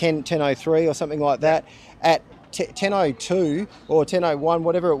about 10:03 or something like that. At 10:02 or 10:01,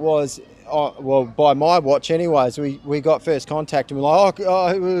 whatever it was. Well, by my watch, anyways, we got first contact and we're like, oh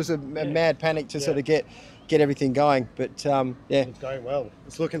it was a mad panic to sort of get everything going. But yeah, It's going well.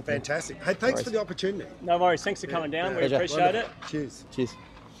 It's looking fantastic. Hey, thanks for the opportunity. No worries. Thanks for coming down. We Pleasure. appreciate it. Cheers. cheers.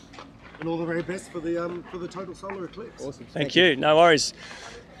 And all the very best for the total solar eclipse. Awesome. Thank you. No worries.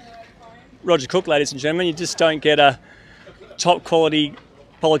 Roger Cook, ladies and gentlemen. You just don't get a top quality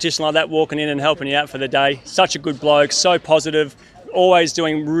politician like that walking in and helping you out for the day. Such a good bloke, so positive, always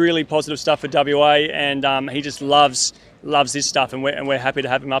doing really positive stuff for WA, and he just loves this stuff, and we're happy to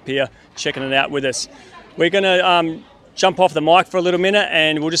have him up here checking it out with us. We're going to jump off the mic for a little minute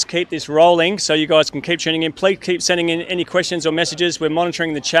and we'll just keep this rolling so you guys can keep tuning in. Please keep sending in any questions or messages. We're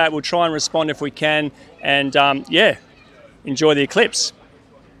monitoring the chat. We'll try and respond if we can, and yeah, enjoy the eclipse.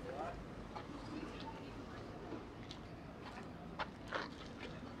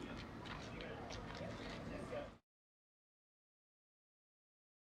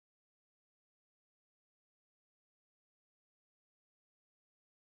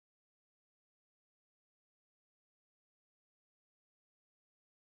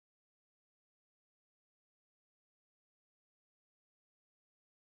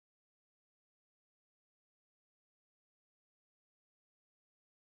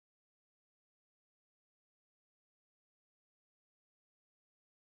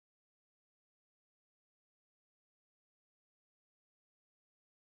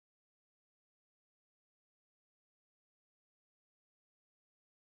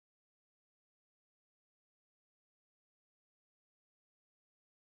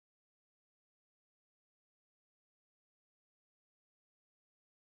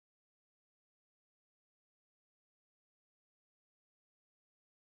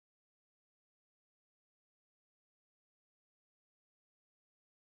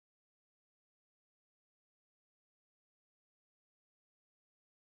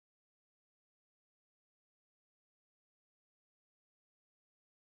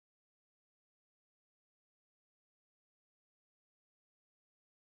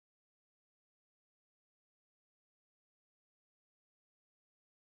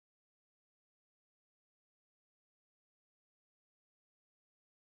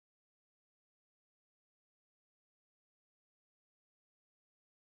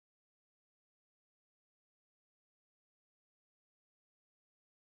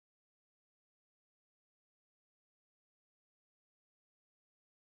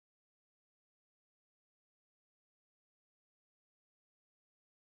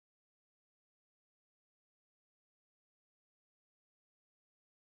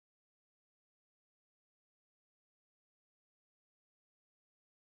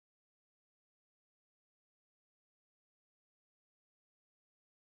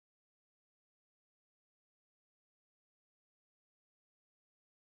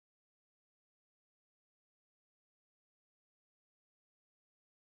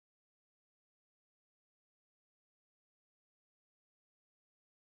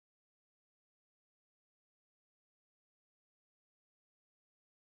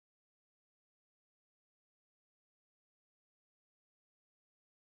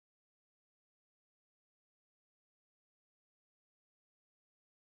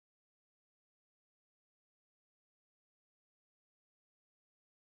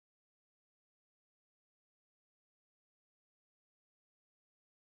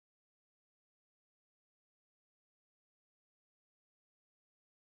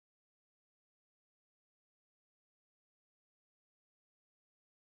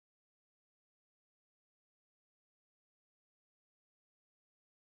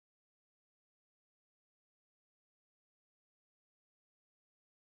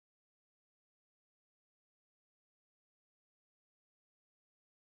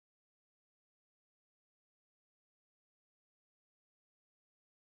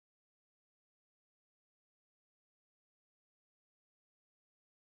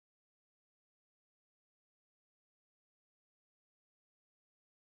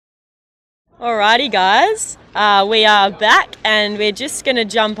 Alrighty guys, we are back and we're just going to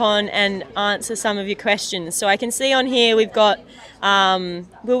jump on and answer some of your questions. So I can see on here we've got,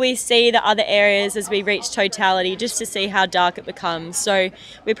 will we see the other areas as we reach totality, just to see how dark it becomes. So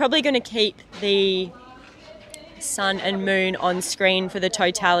we're probably going to keep the sun and moon on screen for the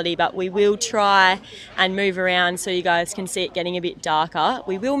totality, but we will try and move around so you guys can see it getting a bit darker.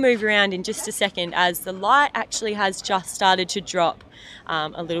 We will move around in just a second as the light actually has just started to drop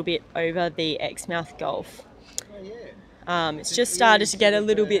a little bit over the Exmouth Gulf. It's just started to get a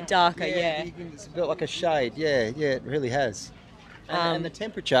little bit darker, yeah. It's built like a shade, yeah, it really has. And the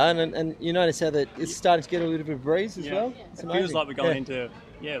temperature, and you notice how that it's starting to get a little bit of breeze as well. It's It feels like we're going into,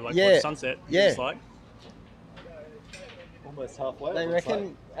 what sunset feels like. Almost halfway. They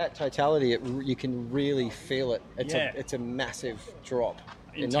reckon at totality you can really feel it. It's a massive drop.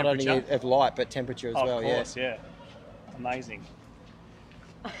 In not only of light but temperature as well. Of course, yeah. Amazing.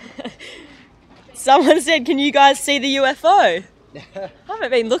 Someone said, can you guys see the UFO? I haven't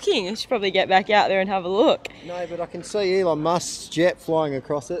been looking. I should probably get back out there and have a look. No, but I can see Elon Musk's jet flying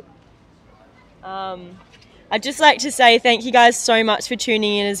across it. I'd just like to say thank you guys so much for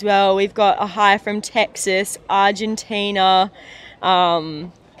tuning in as well. We've got a hi from Texas, Argentina,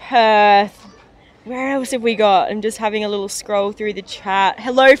 Perth. Where else have we got? I'm just having a little scroll through the chat.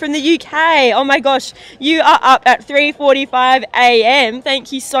 Hello from the UK. Oh my gosh, you are up at 3:45 a.m.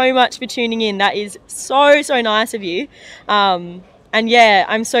 Thank you so much for tuning in. That is so nice of you. And yeah,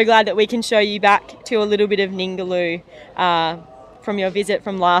 I'm so glad that we can show you back to a little bit of Ningaloo from your visit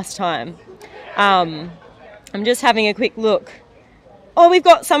from last time. I'm just having a quick look. Oh, we've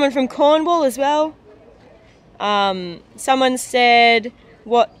got someone from Cornwall as well. Someone said,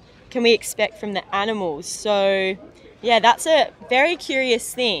 what can we expect from the animals? So yeah, that's a very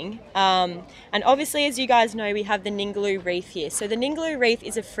curious thing. And obviously, as you guys know, we have the Ningaloo Reef here. So the Ningaloo Reef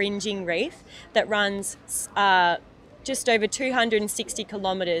is a fringing reef that runs just over 260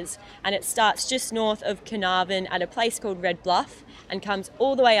 kilometres, and it starts just north of Carnarvon at a place called Red Bluff and comes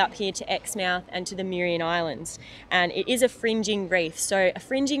all the way up here to Exmouth and to the Murrian Islands. And it is a fringing reef. So a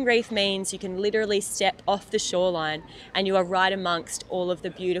fringing reef means you can literally step off the shoreline and you are right amongst all of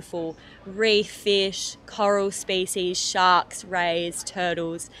the beautiful reef fish, coral species, sharks, rays,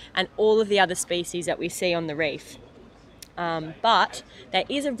 turtles, and all of the other species that we see on the reef. But there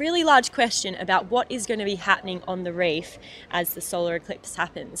is a really large question about what is going to be happening on the reef as the solar eclipse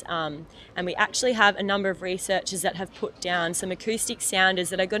happens. And we actually have a number of researchers that have put down some acoustic sounders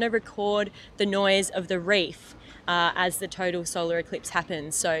that are going to record the noise of the reef as the total solar eclipse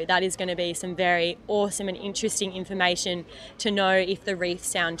happens. So that is going to be some very awesome and interesting information to know if the reef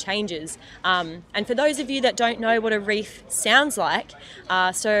sound changes. And for those of you that don't know what a reef sounds like,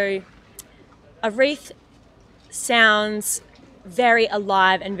 so a reef sounds very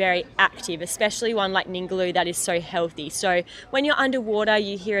alive and very active, especially one like Ningaloo that is so healthy. So when you're underwater,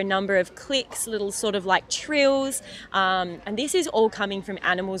 you hear a number of clicks, little sort of like trills, and this is all coming from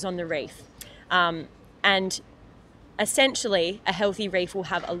animals on the reef. And essentially, a healthy reef will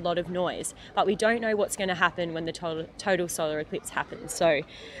have a lot of noise, but we don't know what's going to happen when the total solar eclipse happens. So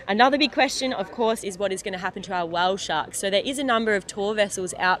another big question, of course, is what is going to happen to our whale sharks. So there is a number of tour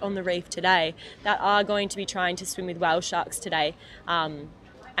vessels out on the reef today that are going to be trying to swim with whale sharks today.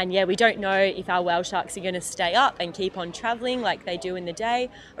 And yeah, we don't know if our whale sharks are going to stay up and keep on traveling like they do in the day,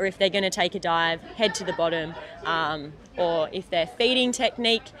 or if they're going to take a dive, head to the bottom, or if their feeding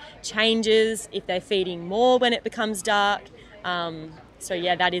technique changes, if they're feeding more when it becomes dark. So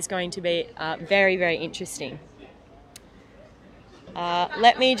yeah, that is going to be very, very interesting.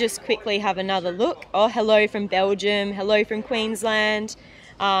 Let me just quickly have another look. Oh, hello from Belgium, hello from Queensland.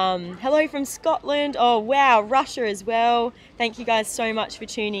 Hello from Scotland. Oh wow, Russia as well. Thank you guys so much for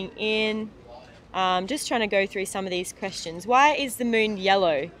tuning in. Just trying to go through some of these questions. Why is the moon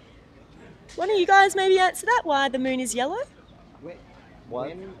yellow? One of you guys maybe answer that, why the moon is yellow?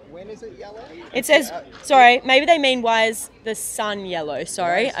 When is it yellow? It says, sorry, maybe they mean why is the sun yellow?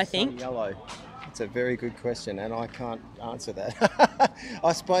 Sorry, I think. Yellow. It's a very good question and I can't answer that.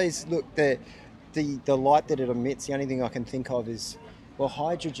 I suppose, look, the light that it emits, the only thing I can think of is, well,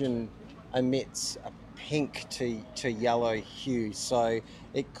 hydrogen emits a pink to yellow hue, so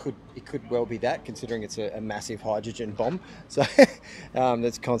it could well be that, considering it's a massive hydrogen bomb, so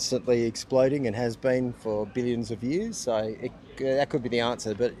that's constantly exploding and has been for billions of years. So that could be the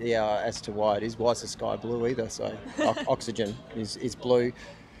answer. But yeah, as to why is the sky blue either? So oxygen is blue.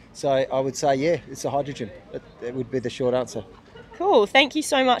 So I would say yeah, it's a hydrogen. That would be the short answer. Cool. Thank you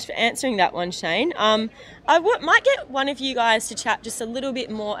so much for answering that one, Shane. Might get one of you guys to chat just a little bit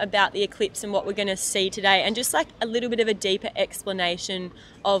more about the eclipse and what we're going to see today, and just like a little bit of a deeper explanation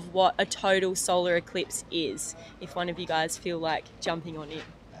of what a total solar eclipse is, if one of you guys feel like jumping on in.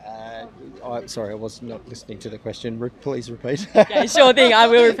 Sorry, I was not listening to the question. Please repeat. Okay, sure thing, I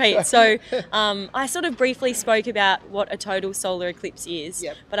will repeat. So I sort of briefly spoke about what a total solar eclipse is,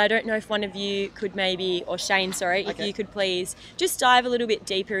 but I don't know if one of you could maybe, or Shane, sorry, if you could please just dive a little bit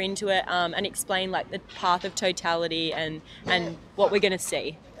deeper into it and explain like the path of totality and what we're going to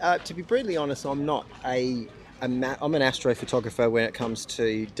see. To be brutally honest, I'm not I'm an astrophotographer when it comes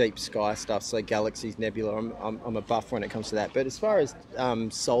to deep sky stuff, so galaxies, nebula. I'm a buff when it comes to that. But as far as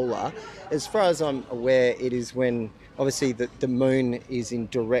solar, as far as I'm aware, it is when obviously the moon is in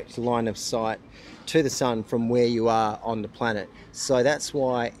direct line of sight to the sun from where you are on the planet. So that's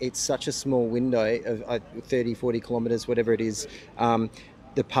why it's such a small window of 30, 40 kilometres, whatever it is.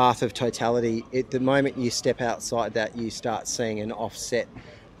 The path of totality, the moment you step outside that, you start seeing an offset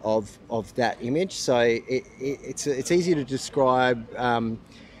of that image. So it's easy to describe on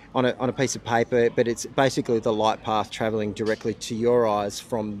a piece of paper, but it's basically the light path travelling directly to your eyes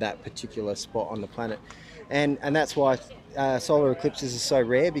from that particular spot on the planet. And that's why solar eclipses are so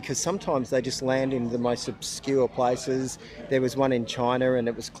rare, because sometimes they just land in the most obscure places. There was one in China and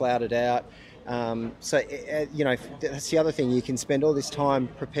it was clouded out. You know, that's the other thing. You can spend all this time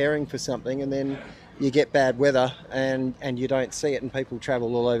preparing for something and then you get bad weather and you don't see it, and people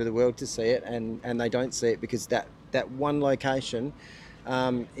travel all over the world to see it and they don't see it because that one location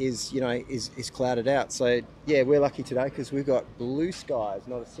is clouded out. So yeah, we're lucky today because we've got blue skies,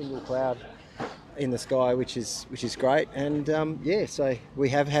 not a single cloud in the sky, which is great. And yeah, so we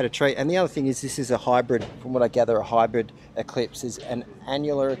have had a treat. And the other thing is, this is a hybrid, from what I gather, a hybrid eclipse is an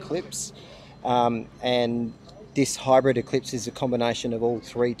annular eclipse, and this hybrid eclipse is a combination of all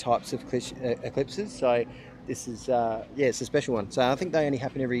three types of eclipses. So this is, yeah, it's a special one. So I think they only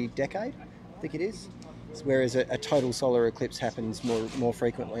happen every decade, I think it is. Whereas a total solar eclipse happens more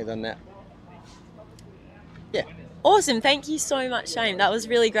frequently than that. Yeah. Awesome, thank you so much, Shane. That was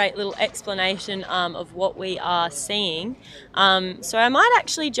really great little explanation of what we are seeing. So I might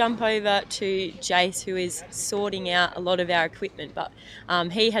actually jump over to Jace, who is sorting out a lot of our equipment, but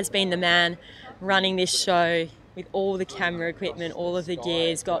he has been the man running this show with all the camera equipment, all of the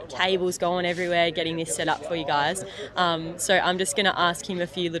gears, got cables going everywhere, getting this set up for you guys. So I'm just going to ask him a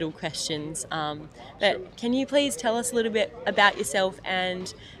few little questions. But can you please tell us a little bit about yourself,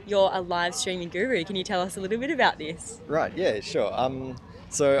 and you're a live streaming guru. Can you tell us a little bit about this? Right, yeah, sure.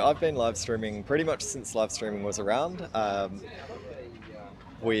 So I've been live streaming pretty much since live streaming was around.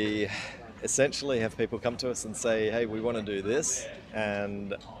 We essentially have people come to us and say, hey, we want to do this,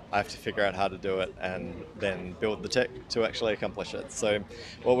 and I have to figure out how to do it and then build the tech to actually accomplish it. So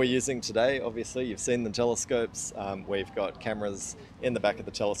what we're using today, obviously, you've seen the telescopes. We've got cameras in the back of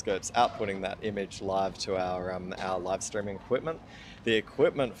the telescopes outputting that image live to our live streaming equipment. The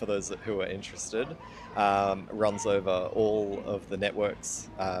equipment, for those who are interested, runs over all of the networks,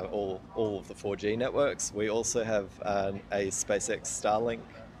 all of the 4G networks. We also have a SpaceX Starlink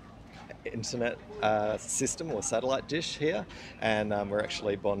internet system or satellite dish here, and we're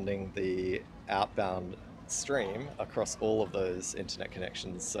actually bonding the outbound stream across all of those internet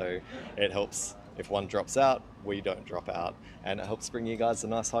connections, so it helps if one drops out, we don't drop out, and it helps bring you guys a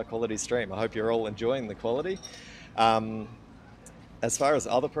nice high quality stream. I hope you're all enjoying the quality. As far as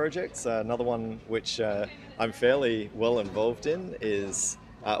other projects, another one which I'm fairly well involved in is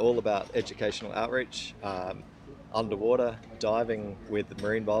all about educational outreach. Underwater diving with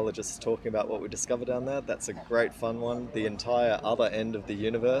marine biologists talking about what we discovered down there. That's a great fun one. The entire other end of the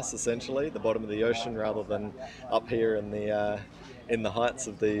universe, essentially, the bottom of the ocean rather than up here in the heights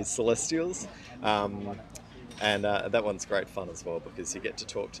of the celestials. And that one's great fun as well, because you get to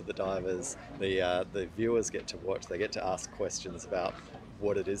talk to the divers, the viewers get to watch, they get to ask questions about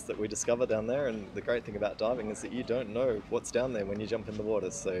what it is that we discover down there. And the great thing about diving is that you don't know what's down there when you jump in the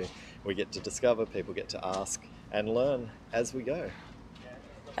water, so we get to discover, people get to ask and learn as we go.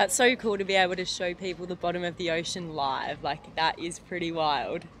 That's so cool to be able to show people the bottom of the ocean live. Like, that is pretty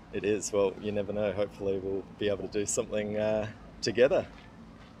wild. It is. Well, you never know, hopefully we'll be able to do something together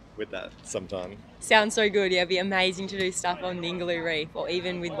with that sometime. Sounds so good. Yeah, it'd be amazing to do stuff on Ningaloo Reef or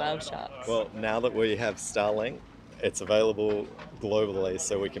even with whale sharks. Well, now that we have Starlink, it's available globally,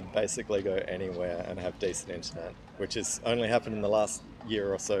 so we can basically go anywhere and have decent internet, which has only happened in the last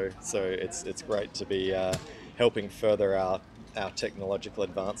year or so. So it's great to be helping further our technological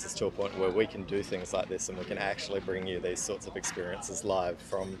advances to a point where we can do things like this and we can actually bring you these sorts of experiences live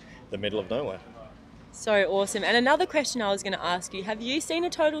from the middle of nowhere. So awesome. And another question I was going to ask you, have you seen a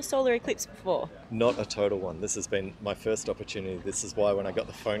total solar eclipse before? Not a total one. This has been my first opportunity. This is why when I got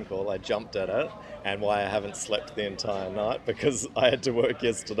the phone call, I jumped at it, and why I haven't slept the entire night, because I had to work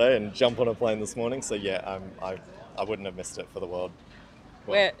yesterday and jump on a plane this morning. So yeah, I wouldn't have missed it for the world.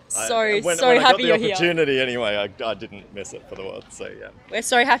 We're so when happy I got you're the here. opportunity anyway, I didn't miss it for the world. So yeah. We're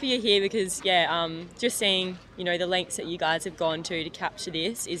so happy you're here because just seeing the lengths that you guys have gone to capture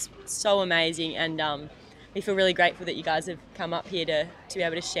this is so amazing, and we feel really grateful that you guys have come up here to be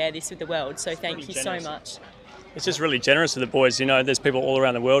able to share this with the world. So thank you so much. It's just really generous of the boys. There's people all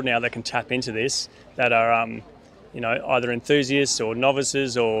around the world now that can tap into this, that are either enthusiasts or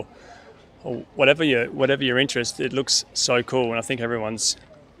novices or whatever your interest. It looks so cool, and I think everyone's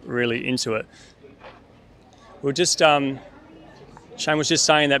really into it. We'll just Shane was just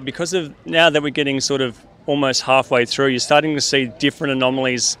saying that because of now that we're getting sort of almost halfway through, you're starting to see different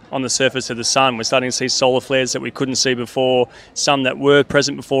anomalies on the surface of the sun. We're starting to see solar flares that we couldn't see before. Some that were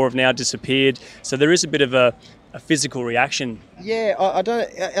present before have now disappeared. So there is a bit of a physical reaction. Yeah,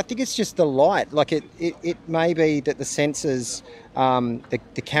 I think it's just the light. Like it may be that the sensors,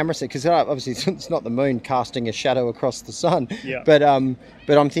 the camera, because obviously it's not the moon casting a shadow across the sun. Yeah. But I'm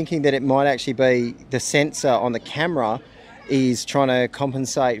thinking that it might actually be the sensor on the camera is trying to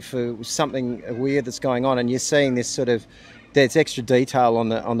compensate for something weird that's going on, and you're seeing this sort of, there's extra detail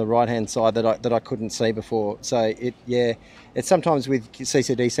on the right hand side that I couldn't see before. So it's sometimes with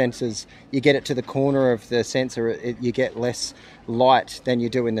CCD sensors, you get it to the corner of the sensor, you get less light than you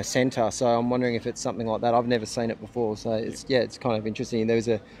do in the center. So I'm wondering if it's something like that. I've never seen it before, so it's kind of interesting. There's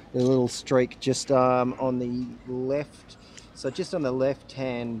a little streak just on the left, so just on the left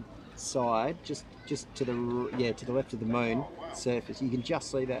hand side, just to the left of the moon surface, you can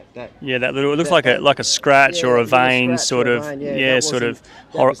just see that that little, it looks like a scratch or a vein, sort of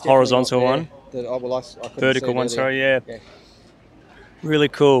horizontal one, vertical one. Sorry, yeah. Really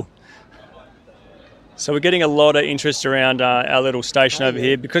cool. So we're getting a lot of interest around our little station over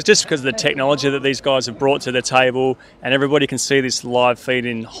here because of the technology that these guys have brought to the table, and everybody can see this live feed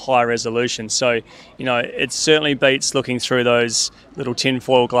in high resolution. So, it certainly beats looking through those little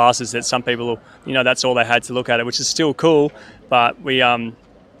tinfoil glasses that some people, that's all they had to look at it, which is still cool. But we,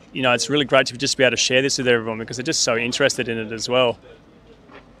 it's really great to just be able to share this with everyone because they're just so interested in it as well.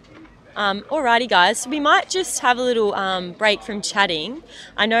 Alrighty guys, so we might just have a little break from chatting.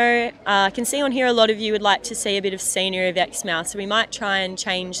 I know I can see on here a lot of you would like to see a bit of scenery of Exmouth, so we might try and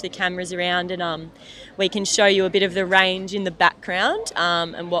change the cameras around, and we can show you a bit of the range in the background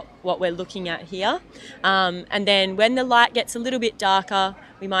and what we're looking at here. And then when the light gets a little bit darker,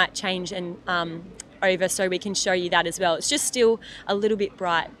 we might change and over so we can show you that as well. It's just still a little bit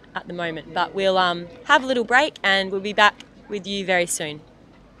bright at the moment, but we'll have a little break and we'll be back with you very soon.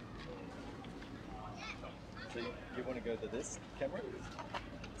 You want to go to this camera?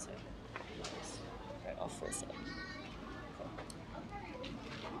 Go off for a second.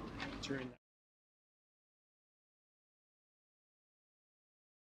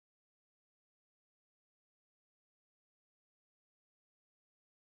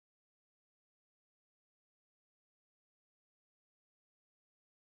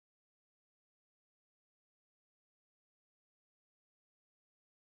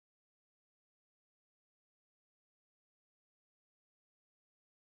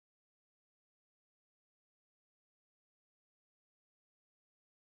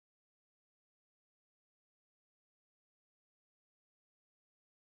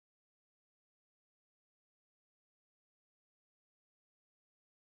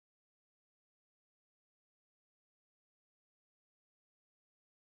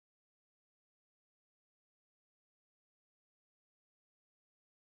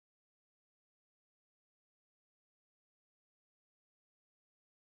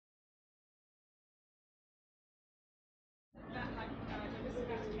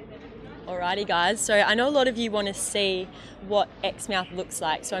 Alrighty guys, so I know a lot of you want to see what Exmouth looks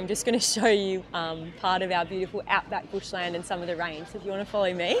like, so I'm just going to show you part of our beautiful outback bushland and some of the range. So if you want to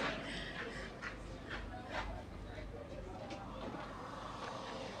follow me.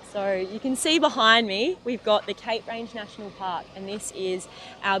 So you can see behind me, we've got the Cape Range National Park, and this is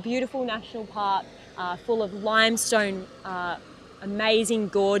our beautiful national park full of limestone amazing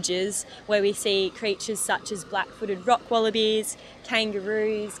gorges where we see creatures such as black-footed rock wallabies,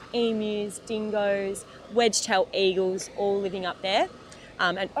 kangaroos, emus, dingoes, wedge-tailed eagles, all living up there.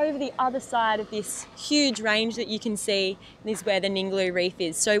 And over the other side of this huge range that you can see is where the Ningaloo Reef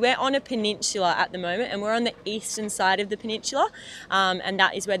is. So we're on a peninsula at the moment, and we're on the eastern side of the peninsula, and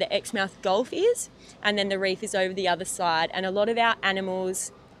that is where the Exmouth Gulf is, and then the reef is over the other side. And a lot of our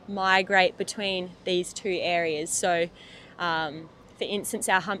animals migrate between these two areas. So for instance,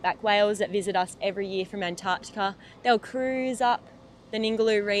 our humpback whales that visit us every year from Antarctica, they'll cruise up the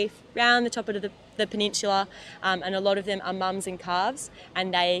Ningaloo Reef, round the top of the peninsula, and a lot of them are mums and calves,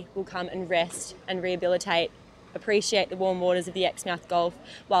 and they will come and rest and rehabilitate, appreciate the warm waters of the Exmouth Gulf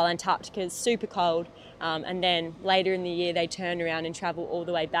while Antarctica is super cold, and then later in the year they turn around and travel all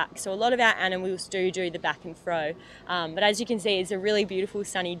the way back. So a lot of our animals do the back and fro, but as you can see, it's a really beautiful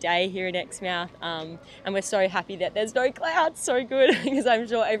sunny day here in Exmouth, and we're so happy that there's no clouds. So good, because I'm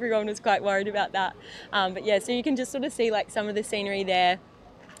sure everyone was quite worried about that. But yeah, so you can just sort of see like some of the scenery there.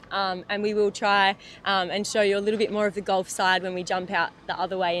 And we will try and show you a little bit more of the Gulf side when we jump out the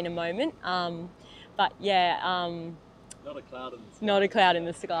other way in a moment. But yeah, not a cloud in the sky. Not a cloud in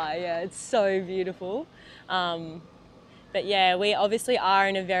the sky. Yeah, it's so beautiful. But yeah, we obviously are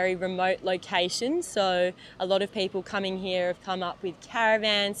in a very remote location, so a lot of people coming here have come up with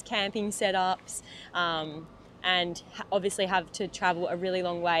caravans, camping setups, and obviously have to travel a really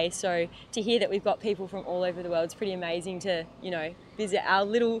long way. So to hear that we've got people from all over the world, it's pretty amazing to, you know, visit our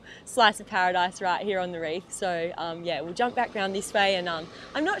little slice of paradise right here on the reef. So yeah, we'll jump back around this way, and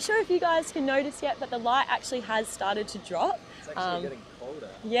I'm not sure if you guys can notice yet, but the light actually has started to drop. It's actually getting colder.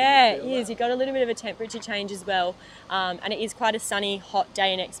 Yeah, it is. You've got a little bit of a temperature change as well, and it is quite a sunny, hot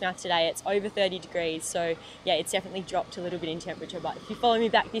day in Exmouth today. It's over 30 degrees, so yeah, it's definitely dropped a little bit in temperature. But if you follow me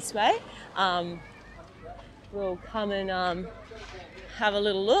back this way, we'll come and have a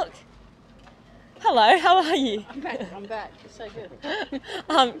little look. Hello, how are you? I'm back. It's so good.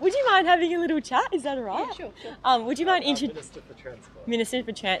 Would you mind having a little chat? Is that all right? Yeah, sure. Would you mind Minister for Transport. Minister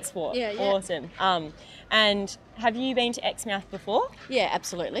for Transport. Yeah. Awesome. And have you been to Exmouth before? Yeah,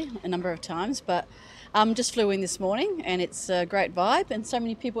 absolutely. A number of times, but just flew in this morning, and it's a great vibe, and so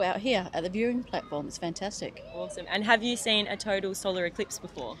many people out here at the viewing platform. It's fantastic. Awesome. And have you seen a total solar eclipse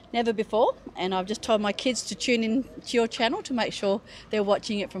before? Never before, and I've just told my kids to tune in to your channel to make sure they're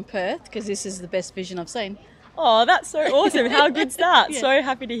watching it from Perth, because this is the best vision I've seen. Oh, that's so awesome. How good's that? Yeah. So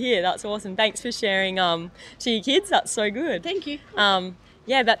happy to hear. That's awesome. Thanks for sharing to your kids. That's so good. Thank you.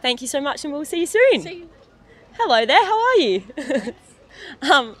 Yeah, but thank you so much, and we'll see you soon. See you. Hello there, how are you?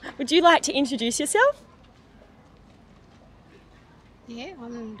 Would you like to introduce yourself? Yeah,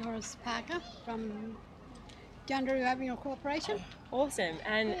 I'm Doris Parker from Ningaloo Avenue Corporation. Awesome.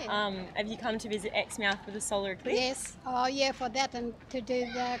 And have you come to visit Exmouth for the solar eclipse? Yes. Oh, yeah, for that and to do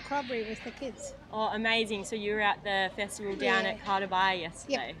the crobbery with the kids. Oh, amazing. So you were at the festival down at Carter Bay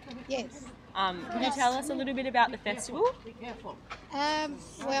yesterday? Yep. Yes. Can you tell us a little bit about the festival? Be careful.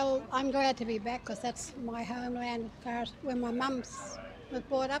 Well, I'm glad to be back, because that's my homeland, as far as where my mum's was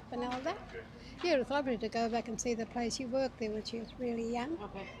brought up and all that. Yeah, it was lovely to go back and see the place you worked there when she was really young.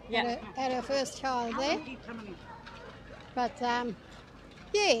 Okay. Yeah. Had her first child there. But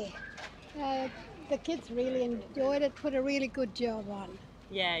yeah, the kids really enjoyed it, put a really good job on.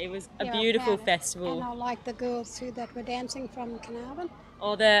 Yeah, it was a Yeah, beautiful proud. festival. And I like the girls too that were dancing from Carnarvon.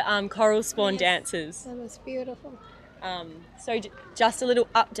 Or the coral spawn Yes, dancers. That was beautiful. So just a little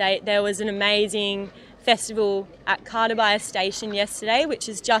update, there was an amazing festival at Carter Bay Station yesterday, which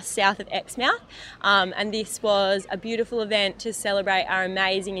is just south of Exmouth, and this was a beautiful event to celebrate our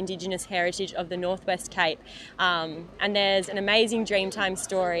amazing Indigenous heritage of the Northwest Cape, and there's an amazing Dreamtime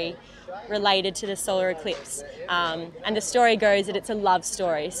story related to the solar eclipse, and the story goes that it's a love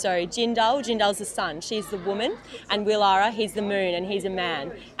story. So Jindal's the sun, she's the woman, and Willara, he's the moon and he's a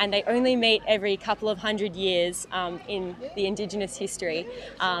man, and they only meet every couple of 100 years in the Indigenous history,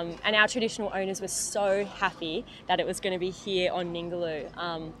 and our traditional owners were so happy that it was going to be here on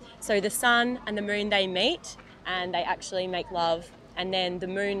Ningaloo. So the sun and the moon, they meet and they actually make love, and then the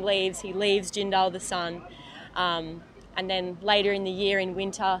moon leaves, he leaves Jindal the sun, and then later in the year in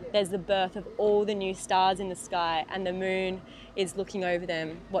winter there's the birth of all the new stars in the sky, and the moon is looking over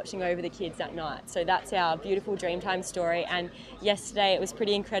them, watching over the kids at night. So that's our beautiful Dreamtime story, and yesterday it was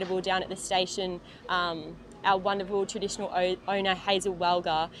pretty incredible down at the station. Our wonderful traditional owner Hazel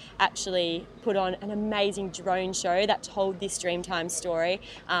Welgar actually put on an amazing drone show that told this Dreamtime story,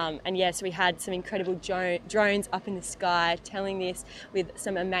 and yes, we had some incredible drones up in the sky telling this with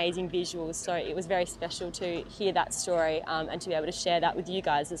some amazing visuals, so it was very special to hear that story and to be able to share that with you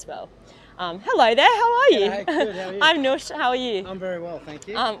guys as well. Hello there, how are you? Hey, good, how are you? I'm Nush, how are you? I'm very well, thank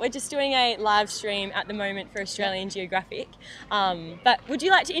you. We're just doing a live stream at the moment for Australian Geographic, but would you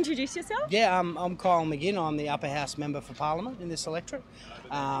like to introduce yourself? Yeah, I'm Kyle McGinn. I'm the Upper House Member for Parliament in this electorate.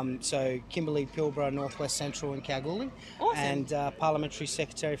 So Kimberley, Pilbara, Northwest Central and Kalgoorlie. Awesome. And Parliamentary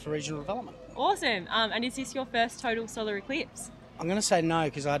Secretary for Regional Development. Awesome. And is this your first total solar eclipse? I'm going to say no,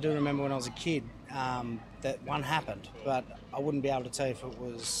 because I do remember when I was a kid that one happened, but I wouldn't be able to tell you if it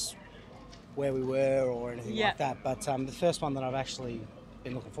was where we were or anything like that. But the first one that I've actually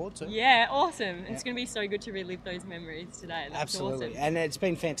been looking forward to. Yeah, awesome. It's going to be so good to relive those memories today. That's Absolutely. awesome. And it's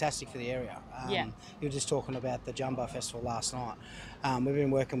been fantastic for the area. Yeah. You were just talking about the Jumbo Festival last night. We've been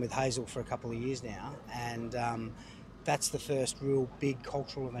working with Hazel for a couple of years now, and that's the first real big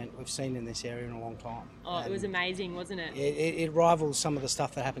cultural event we've seen in this area in a long time. Oh, it was amazing, wasn't it? It rivals some of the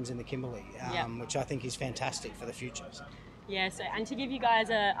stuff that happens in the Kimberley, Yeah. which I think is fantastic for the future. Yeah, so, and to give you guys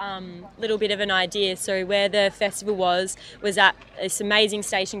a little bit of an idea, so where the festival was at this amazing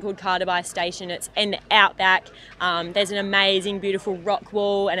station called Carterby Station. It's in the outback. There's an amazing, beautiful rock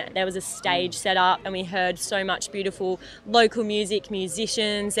wall, and there was a stage set up, and we heard so much beautiful local music,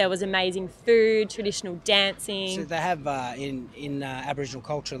 musicians. There was amazing food, traditional dancing. So they have in Aboriginal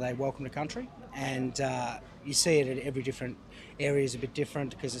culture, they welcome to country, and you see it at every different area is a bit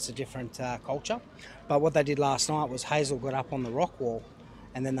different because it's a different culture. But what they did last night was Hazel got up on the rock wall,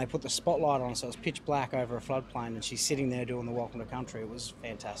 and then they put the spotlight on, so it was pitch black over a floodplain, and she's sitting there doing the welcome to country. It was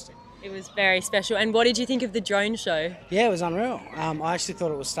fantastic. It was very special. And what did you think of the drone show? Yeah, it was unreal. I actually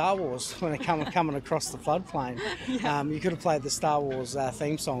thought it was Star Wars when it coming across the floodplain. You could have played the Star Wars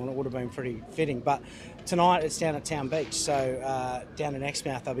theme song and it would have been pretty fitting. But tonight it's down at Town Beach, so down in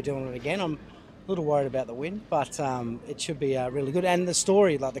Exmouth they'll be doing it again. I'm a little worried about the wind, but it should be really good. And the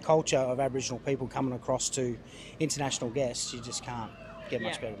story, like the culture of Aboriginal people coming across to international guests, you just can't get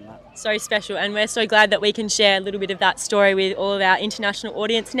much better than that. So special, and we're so glad that we can share a little bit of that story with all of our international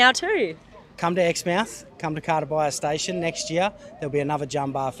audience now too. Come to Exmouth, come to Carterby Station. Next year there'll be another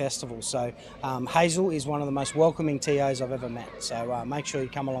Jumbar Festival. So Hazel is one of the most welcoming TOs I've ever met. So make sure you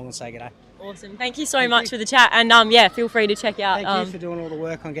come along and say g'day. Awesome. Thank you so much for the chat, and yeah, feel free to check out. Thank you for doing all the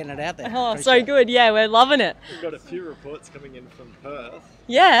work on getting it out there. Oh, so good. Yeah, we're loving it. We've got a few reports coming in from Perth.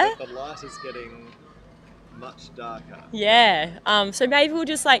 Yeah. The light is getting much darker. Yeah. So maybe we'll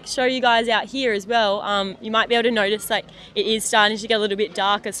just like show you guys out here as well. You might be able to notice like it is starting to get a little bit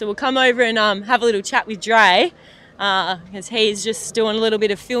darker. So we'll come over and have a little chat with Dre, because he's just doing a little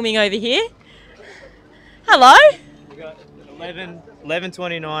bit of filming over here. Hello. We got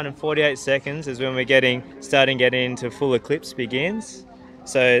 11:29 and 48 seconds is when we're starting getting into full eclipse begins.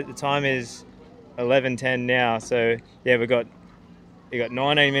 So the time is 11:10 now. So yeah, you got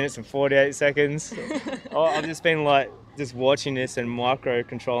 19 minutes and 48 seconds. I've just been just watching this and micro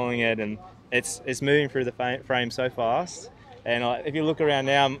controlling it, and it's moving through the frame so fast. And if you look around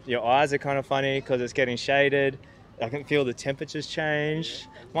now, your eyes are kind of funny because it's getting shaded. I can feel the temperatures change.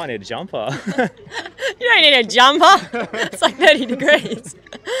 Might need a jumper. You don't need a jumper. It's like 30 degrees.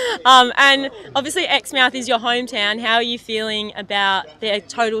 And obviously Exmouth is your hometown. How are you feeling about the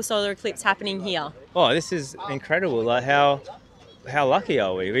total solar eclipse happening here? Oh, this is incredible. Like how lucky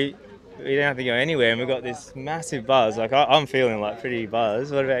are we? We don't have to go anywhere, and we've got this massive buzz. Like I'm feeling like pretty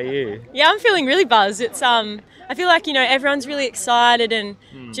buzzed. What about you? Yeah, I'm feeling really buzzed. It's I feel like everyone's really excited and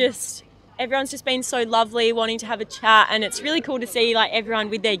everyone's just been so lovely, wanting to have a chat, and it's really cool to see like everyone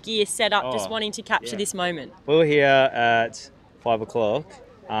with their gear set up, just wanting to capture this moment. We were here at 5 o'clock,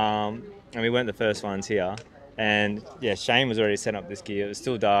 and we weren't the first ones here. And yeah, Shane was already setting up this gear. It was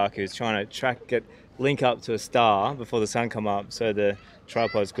still dark. He was trying to link up to a star before the sun come up, so the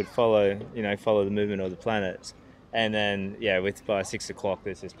tripods could follow the movement of the planets. And then by 6 o'clock,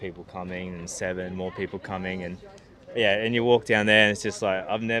 there's just people coming, and 7 more people coming, and and you walk down there and it's just like,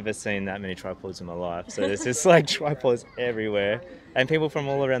 I've never seen that many tripods in my life. So there's just like tripods everywhere, and people from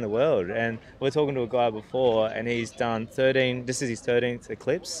all around the world. And we were talking to a guy before, and he's done 13, this is his 13th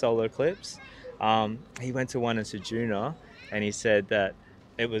eclipse, solar eclipse. He went to one in Sejuna, and he said that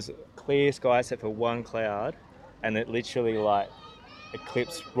it was clear sky except for one cloud, and it literally like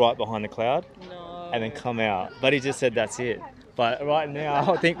eclipsed right behind the cloud and then come out. But he just said that's it. But right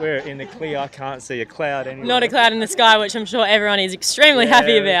now, I think we're in the clear. I can't see a cloud anywhere. Not a cloud in the sky, which I'm sure everyone is extremely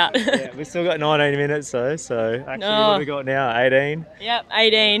happy about. Yeah, we've still got 19 minutes though. So actually, what have we got now? 18. Yep,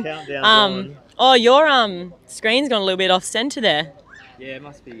 18. Countdown. Oh, your screen's gone a little bit off centre there. Yeah, it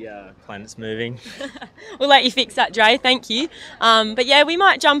must be planets moving. We'll let you fix that, Dre. Thank you. But yeah, we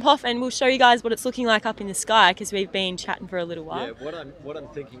might jump off and we'll show you guys what it's looking like up in the sky, because we've been chatting for a little while. Yeah, what I'm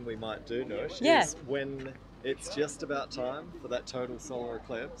thinking we might do, Nush, is when it's just about time for that total solar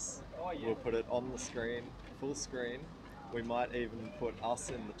eclipse, we'll put it on the screen, full screen. We might even put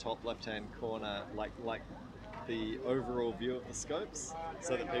us in the top left-hand corner, like the overall view of the scopes,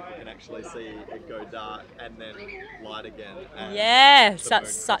 so that people can actually see it go dark and then light again. Yes,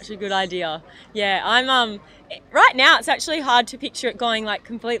 that's such a good idea. Yeah, I'm right now it's actually hard to picture it going like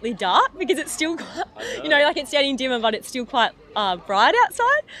completely dark, because it's still like it's getting dimmer, but it's still quite bright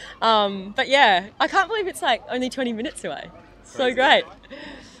outside. But yeah, I can't believe it's like only 20 minutes away. So great.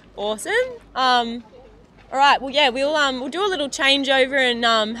 Awesome. All right, well, yeah, we'll do a little changeover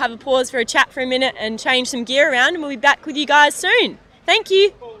and have a pause for a chat for a minute and change some gear around, and we'll be back with you guys soon. Thank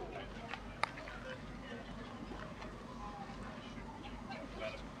you.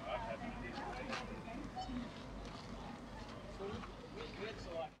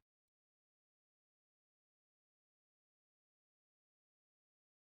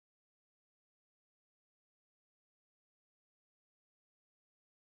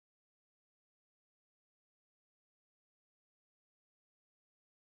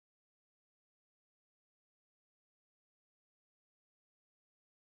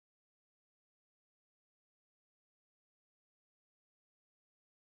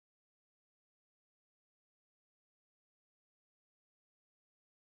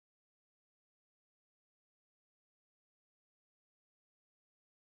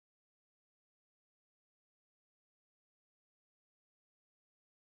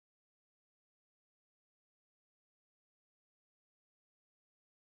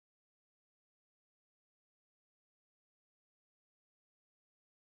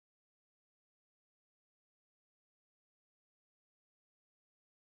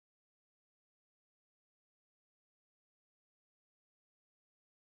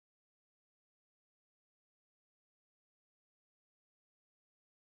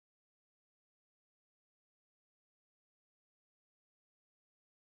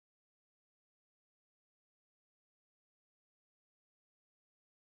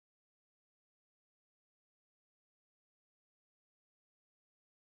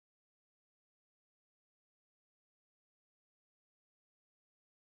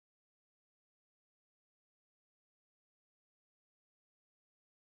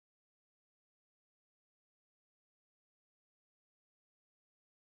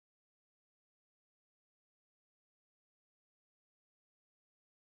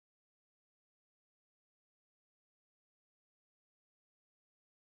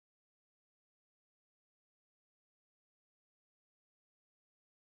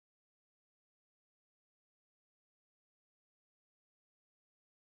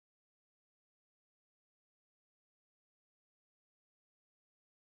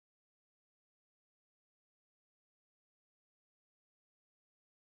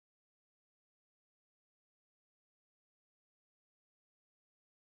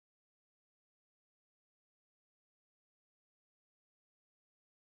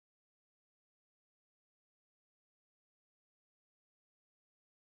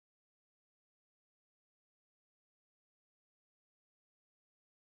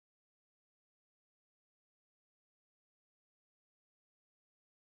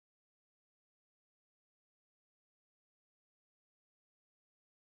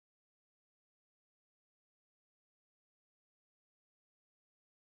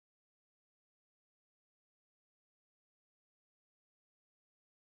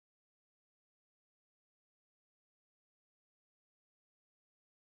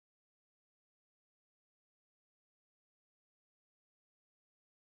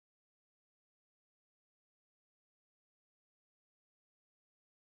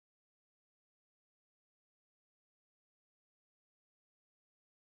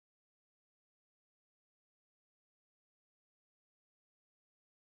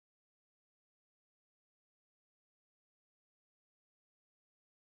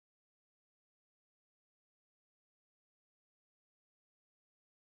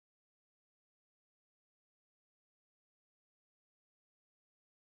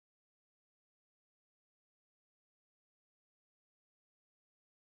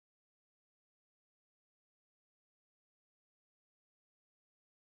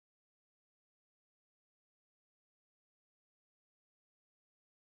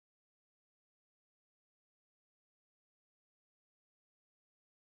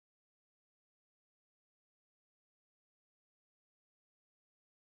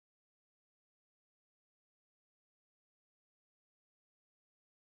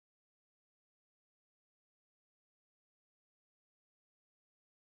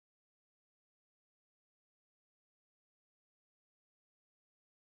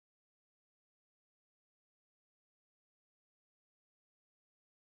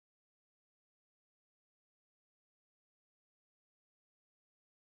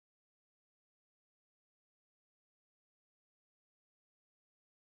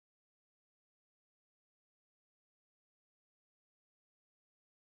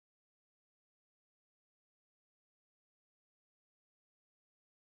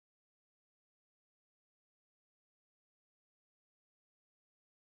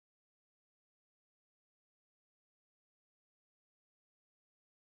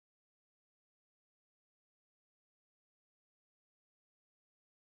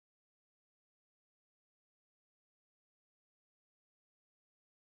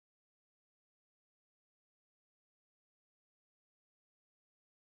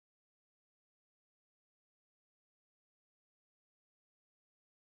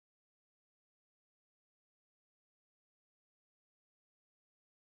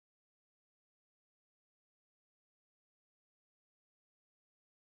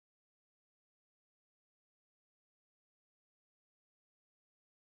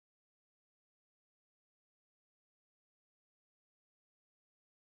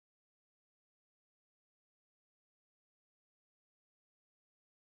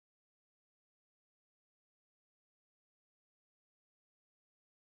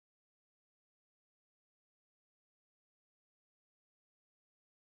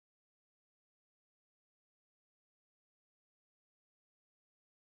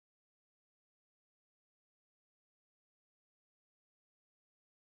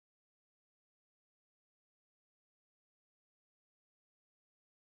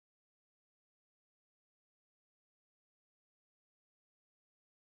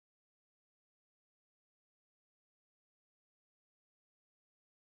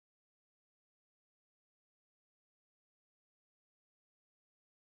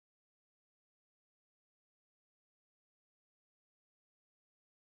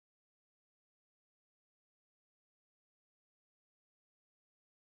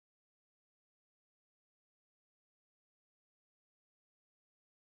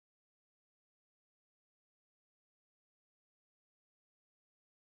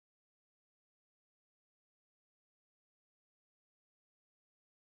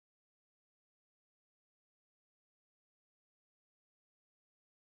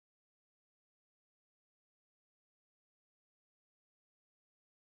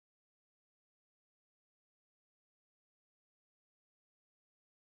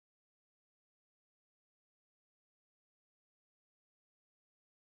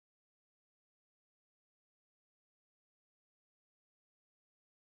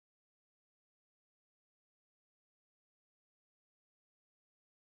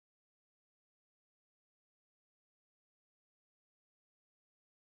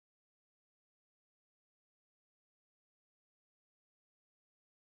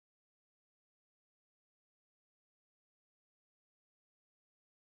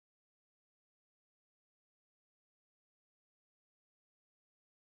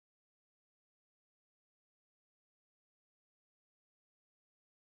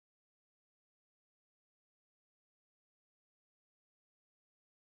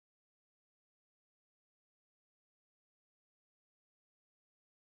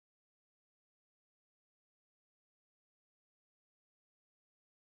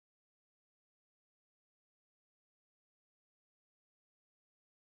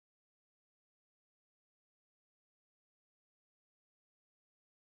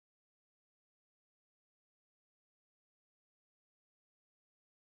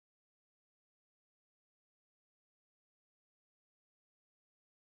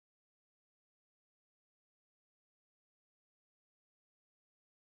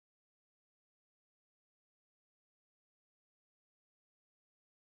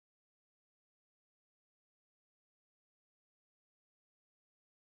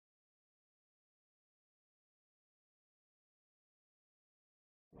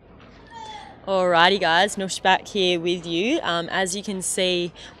 Alrighty guys, Noosh back here with you. As you can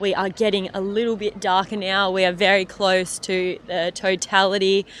see, we are getting a little bit darker now. We are very close to the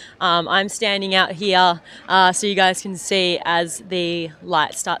totality. I'm standing out here so you guys can see as the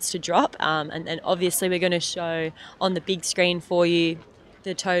light starts to drop. And then obviously we're going to show on the big screen for you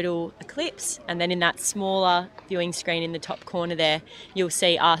the total eclipse, and then in that smaller viewing screen in the top corner there you'll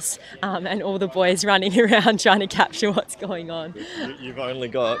see us and all the boys running around trying to capture what's going on. You've only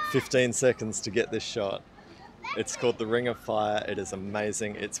got 15 seconds to get this shot. It's called the Ring of Fire. It is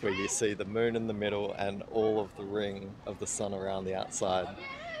amazing. It's where you see the moon in the middle and all of the ring of the sun around the outside,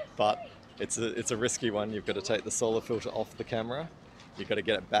 but it's a risky one. You've got to take the solar filter off the camera. You've got to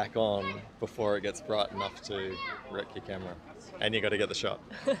get it back on before it gets bright enough to wreck your camera. And you got to get the shot.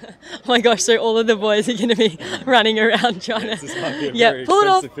 Oh my gosh, so all of the boys are going to be running around trying to... This might be a very pull it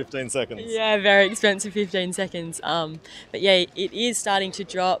off. expensive 15 seconds. Yeah, very expensive 15 seconds. But yeah, it is starting to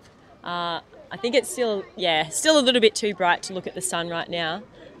drop. I think it's still a little bit too bright to look at the sun right now.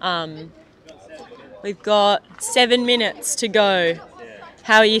 We've got 7 minutes to go.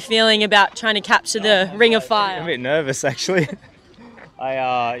 How are you feeling about trying to capture the Ring of Fire? I'm a bit nervous actually.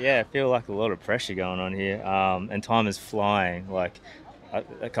 I feel like a lot of pressure going on here, and time is flying. Like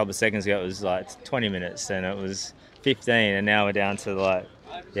a couple of seconds ago it was like 20 minutes, and it was 15, and now we're down to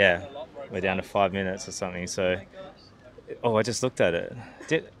we're down to 5 minutes or something. So, I just looked at it.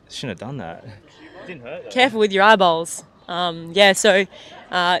 Shouldn't have done that. It didn't hurt though. Careful with your eyeballs. So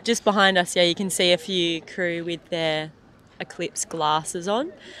just behind us, you can see a few crew with their Eclipse glasses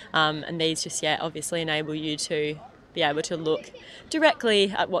on, and these just obviously enable you to be able to look directly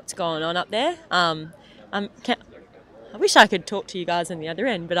at what's going on up there. I wish I could talk to you guys on the other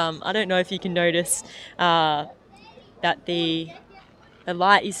end, but I don't know if you can notice that the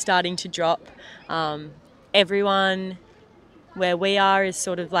light is starting to drop. Everyone where we are is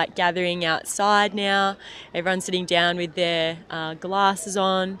sort of like gathering outside now. Everyone's sitting down with their glasses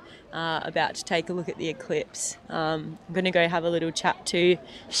on, about to take a look at the eclipse. I'm going to go have a little chat to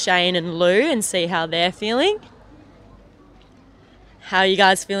Shane and Lou and see how they're feeling. How are you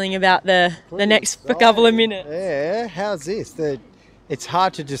guys feeling about the next couple of minutes? Yeah, how's this? It's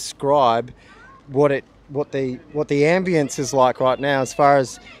hard to describe what the ambience is like right now as far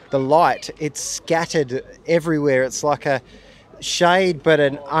as the light. It's scattered everywhere. It's like a shade, but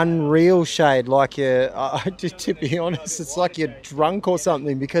an unreal shade. Like to be honest, it's like you're drunk or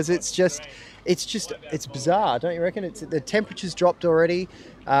something, because it's bizarre, don't you reckon? The temperature's dropped already.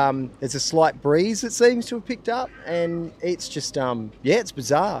 There's a slight breeze that seems to have picked up, and it's just it's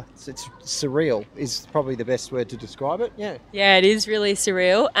bizarre. It's surreal is probably the best word to describe it. Yeah, it is really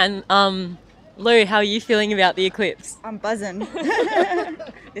surreal. And Lou, how are you feeling about the eclipse? I'm buzzing.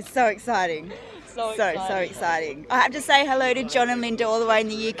 It's so exciting. So exciting. I have to say hello to John and Linda all the way in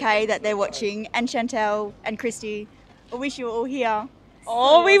the UK that they're watching, and Chantel and Christy. I wish you were all here.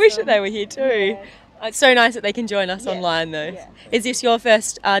 Oh, we wish that they were here too. Yeah. It's so nice that they can join us online though. Yeah. Is this your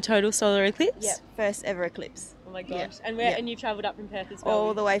first total solar eclipse? Yeah, first ever eclipse. Oh my gosh. Yeah. And you've travelled up from Perth as well?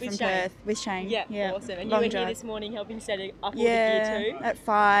 All the way from Perth with Shane. Yeah, awesome. And Long you were drive. here this morning helping set up all the gear too? At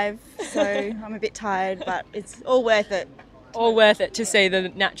 5, so I'm a bit tired, but it's all worth it. All worth it to see the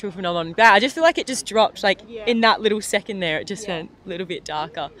natural phenomenon. I just feel like it just dropped, in that little second there, it just went a little bit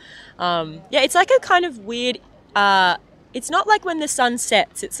darker. It's like a kind of weird, it's not like when the sun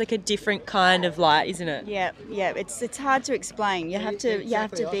sets, it's like a different kind of light, isn't it? Yeah, it's hard to explain. You have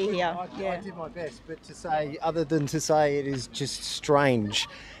to be here. I did my best, but other than to say it is just strange.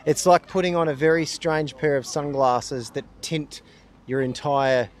 It's like putting on a very strange pair of sunglasses that tint your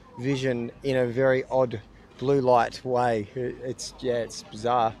entire vision in a very odd blue light way. It's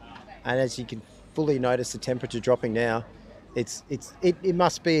bizarre, and as you can fully notice the temperature dropping now, it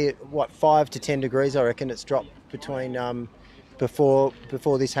must be 5 to 10 degrees, I reckon. It's dropped between before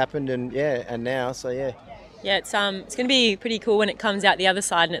this happened and now, so yeah. Yeah, it's going to be pretty cool when it comes out the other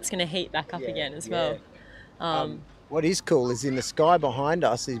side, and it's going to heat back up again as well. What is cool is in the sky behind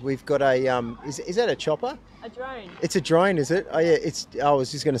us we've got a is that a chopper? A drone. It's a drone, is it? Oh yeah, I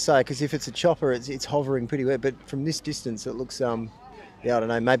was just going to say, because if it's a chopper, it's hovering pretty well, but from this distance it looks I don't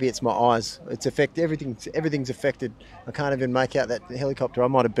know, maybe it's my eyes. It's affected. Everything's affected. I can't even make out that helicopter. I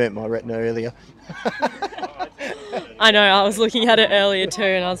might have burnt my retina earlier. I know, I was looking at it earlier too,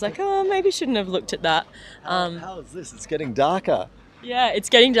 and I was like, maybe shouldn't have looked at that. How is this? It's getting darker. Yeah, it's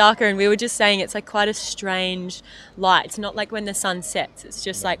getting darker, and we were just saying it's like quite a strange light. It's not like when the sun sets. It's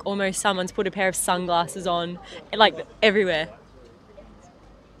just like almost someone's put a pair of sunglasses on, like everywhere.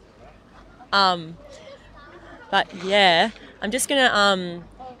 But yeah, I'm just gonna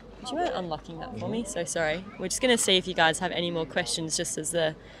would you mind unlocking that for me? So sorry. We're just gonna see if you guys have any more questions just as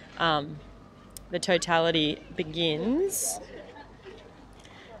the the totality begins.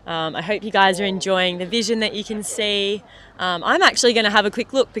 I hope you guys are enjoying the vision that you can see. I'm actually going to have a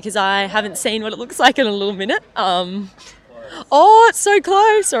quick look because I haven't seen what it looks like in a little minute. Oh, it's so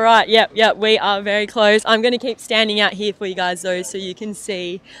close. All right, yep, we are very close. I'm going to keep standing out here for you guys though so you can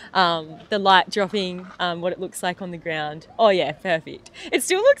see the light dropping, what it looks like on the ground. Oh yeah, perfect. It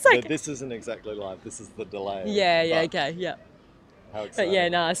still looks like... But this isn't exactly live, this is the delay. Yeah, okay, yeah. How exciting. But yeah,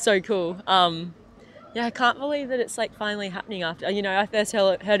 no, so cool. Yeah, I can't believe that it's like finally happening after, you know, I first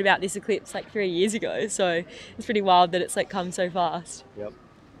heard about this eclipse like 3 years ago, so it's pretty wild that it's like come so fast. Yep,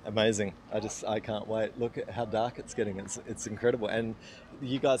 amazing. I can't wait. Look at how dark it's getting. It's incredible. And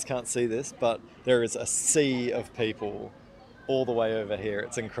you guys can't see this, but there is a sea of people all the way over here.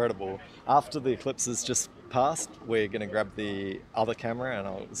 It's incredible. After the eclipse has just passed, we're going to grab the other camera and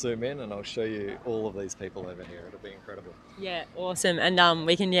I'll zoom in and I'll show you all of these people over here. It'll be incredible. Yeah, awesome. And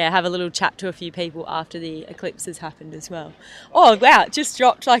we can have a little chat to a few people after the eclipse has happened as well. Oh wow, it just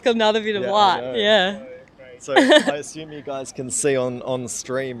dropped like another bit of light. Yeah. So I assume you guys can see on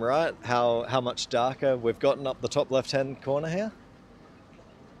stream, right, how much darker we've gotten up the top left-hand corner here.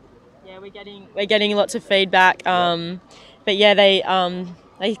 Yeah, we're getting lots of feedback. But yeah, they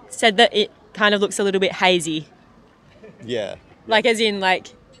said that it kind of looks a little bit hazy. Yeah. Like as in like,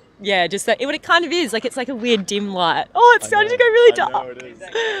 yeah, just that it kind of is like it's like a weird dim light. Oh, it's starting to go really dark. I know it is.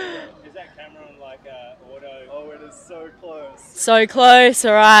 Is that camera on like auto? Oh, it is so close. So close.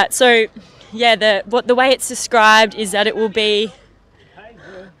 All right. So yeah, the way it's described is that it'll be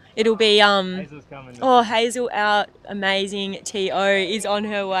Hazel's coming. Oh, Hazel, our amazing TO, is on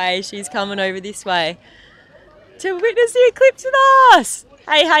her way. She's coming over this way to witness the eclipse with us.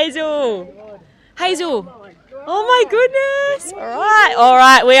 Hey, Hazel. Hazel. Oh my goodness. All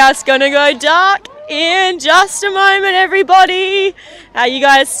right, we are going to go dark in just a moment, everybody. How are you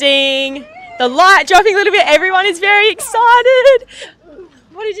guys seeing the light dropping a little bit? Everyone is very excited.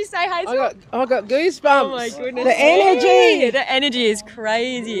 What did you say, Hazel? I got goosebumps. Oh my goodness. The energy. The energy is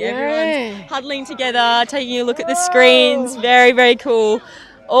crazy. Yeah. Everyone's huddling together, taking a look at the screens. Very, very cool.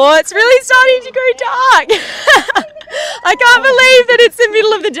 Oh, it's really starting to go dark. I can't believe that it's the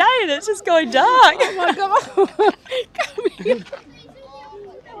middle of the day and it's just going dark. Oh my God. Come here.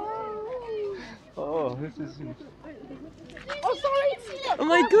 Oh, this is... Oh, sorry. Oh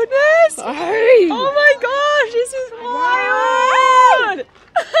my goodness. Sorry. Oh my gosh, this is wild.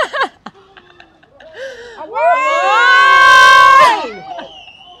 Oh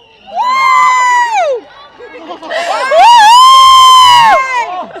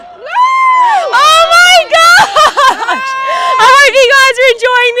my gosh! I hope you guys are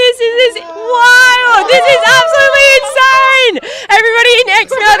enjoying this. This is wild. This is absolutely insane. Everybody in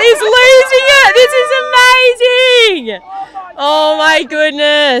Exmouth is losing it. This is amazing. Oh my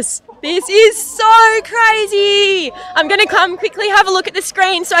goodness. This is so crazy. I'm going to come quickly have a look at the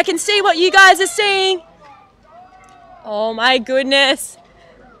screen so I can see what you guys are seeing. Oh my goodness.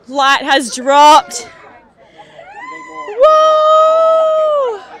 Light has dropped.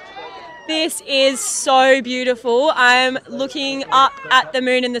 Whoa! This is so beautiful. I'm looking up at the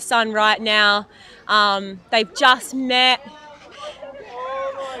moon and the sun right now. They've just met.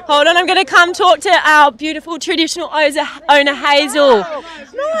 Hold on, I'm going to come talk to our beautiful traditional owner, Hazel.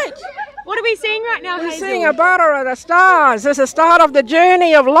 Right. What are we seeing right now, We're Hazel? seeing a border of the stars. It's the start of the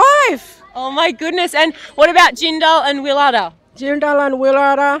journey of life. Oh my goodness. And what about Jindal and Willada? Jindal and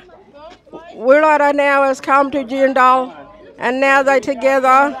Willada. Willada now has come to Jindal, and now they're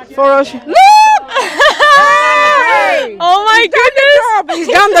together for us. Look! Oh my goodness! He's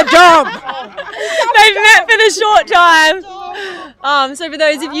done the job. They've met for the short time. So for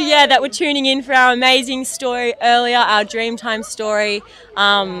those of you, that were tuning in for our amazing story earlier, our Dreamtime story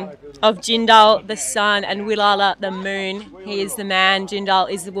of Jindal, the sun, and Willala, the moon. He is the man,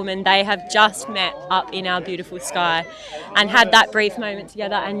 Jindal is the woman. They have just met up in our beautiful sky and had that brief moment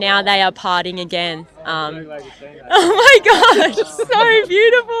together, and now they are parting again. Oh my gosh, so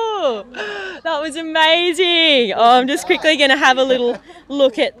beautiful. That was amazing. Oh, I'm just quickly going to have a little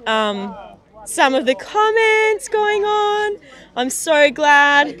look at some of the comments going on. I'm so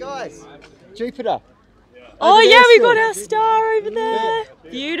glad. Hey guys, Jupiter. Oh yeah, we got our star over there.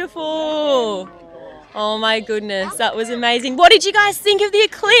 Beautiful. Oh my goodness, that was amazing. What did you guys think of the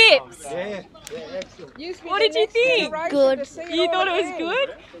eclipse? Yeah, excellent. What did you think? Good. You thought it was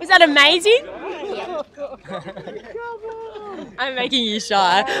good? Was that amazing? I'm making you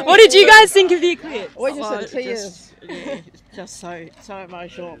shy. What did you guys think of the eclipse? We're just in tears. Just so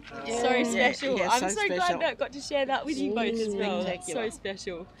emotional. So special. Yeah, I'm so so special. glad that I got to share that with you both as well. Spectacular. So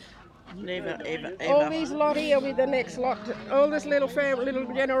special. Never, ever, All ever. these lot here with the next lot, all this little family, little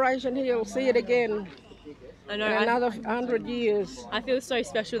generation here will see it again. I know. In another 100 years. I feel so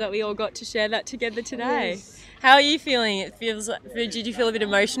special that we all got to share that together today. Yes. How are you feeling? It feels. Did you feel a bit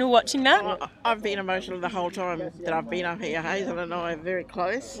emotional watching that? I've been emotional the whole time that I've been up here. Hazel and I are very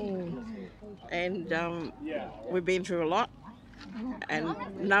close, and we've been through a lot. And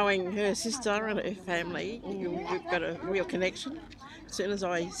knowing her sister and her family, we've got a real connection. As soon as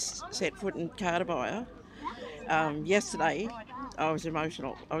I set foot in Carterby, yesterday, I was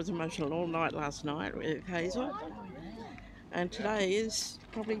emotional. I was emotional all night last night with Hazel. And today is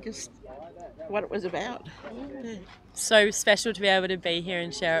probably just what it was about. Yeah. So special to be able to be here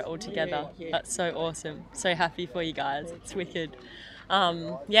and share it all together. Yeah. That's so awesome. So happy for you guys. It's wicked.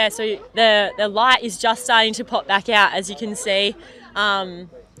 Yeah, so the light is just starting to pop back out, as you can see.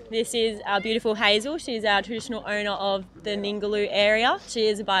 This is our beautiful Hazel. She's our traditional owner of the Ningaloo area. She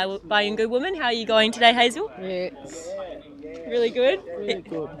is a Bayungu woman. How are you going today, Hazel? Yes. Really good? Really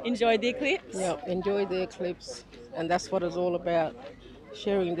good. Enjoyed the eclipse? Yeah, enjoyed the eclipse. And that's what it's all about,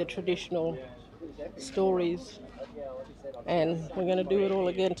 sharing the traditional stories. And we're going to do it all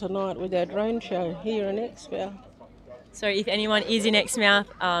again tonight with our drone show here in Exmouth. So if anyone is in Exmouth,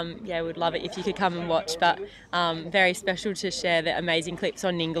 yeah, we'd love it if you could come and watch. But very special to share the amazing clips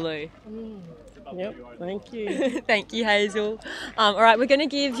on Ningaloo. Yep, thank you. Thank you, Hazel. All right, we're going to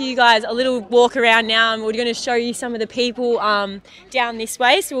give you guys a little walk around now, and we're going to show you some of the people down this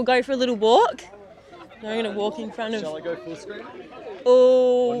way. So we'll go for a little walk. I'm going to walk in front of... Shall I go full screen?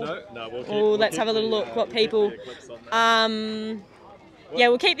 Oh, no, let's have a little look. What people... Yeah,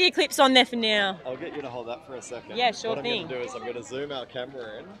 we'll keep the eclipse on there for now. I'll get you to hold that for a second. Yeah, sure what thing. What I'm going to do is I'm going to zoom our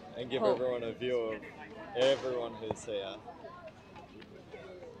camera in and give Cool. everyone a view of everyone who's here.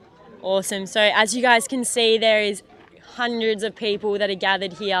 Awesome. So as you guys can see, there is hundreds of people that are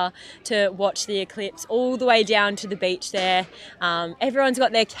gathered here to watch the eclipse all the way down to the beach there. Everyone's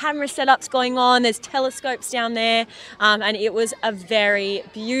got their camera setups going on. There's telescopes down there. And it was a very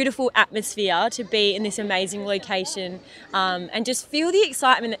beautiful atmosphere to be in this amazing location and just feel the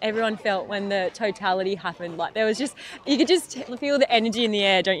excitement that everyone felt when the totality happened. Like there was just, you could just feel the energy in the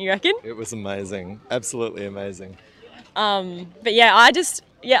air, don't you reckon? It was amazing. Absolutely amazing. But yeah,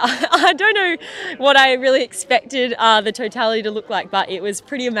 I don't know what I really expected the totality to look like, but it was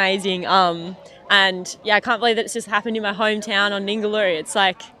pretty amazing. And yeah, I can't believe that it's just happened in my hometown on Ningaloo. It's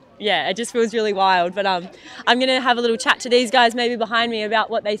like, yeah, it just feels really wild. But I'm going to have a little chat to these guys maybe behind me about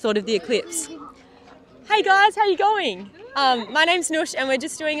what they thought of the eclipse. Hey guys, how you going? My name's Noosh and we're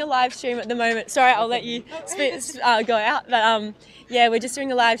just doing a live stream at the moment. Sorry, I'll let you go out. But yeah, we're just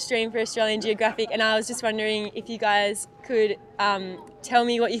doing a live stream for Australian Geographic, and I was just wondering if you guys could tell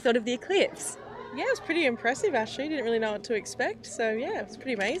me what you thought of the eclipse. Yeah, it was pretty impressive actually. Didn't really know what to expect. So yeah, it was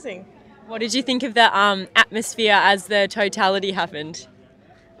pretty amazing. What did you think of the atmosphere as the totality happened?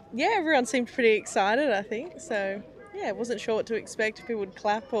 Yeah, everyone seemed pretty excited, I think. So yeah, wasn't sure what to expect, if people would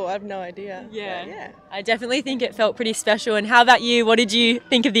clap or I have no idea. Yeah. But, yeah. I definitely think it felt pretty special. And how about you? What did you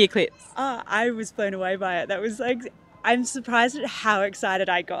think of the eclipse? I was blown away by it. That was like, I'm surprised at how excited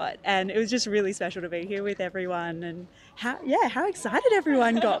I got, and it was just really special to be here with everyone, and how excited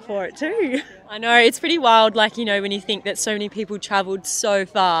everyone got for it too. I know, it's pretty wild, like, you know, when you think that so many people travelled so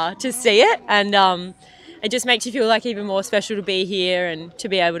far to see it, and it just makes you feel like even more special to be here and to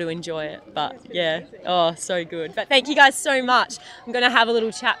be able to enjoy it. But yeah, oh, so good. But thank you guys so much. I'm going to have a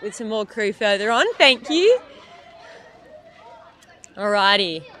little chat with some more crew further on. Thank you.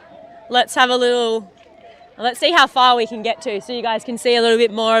 Alrighty, let's see how far we can get to so you guys can see a little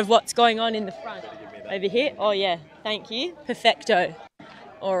bit more of what's going on in the front. Over here? Oh yeah, thank you. Perfecto.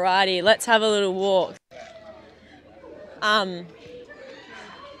 Alrighty, let's have a little walk.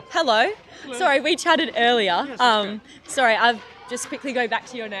 Hello. Sorry, we chatted earlier. Sorry, I've just quickly go back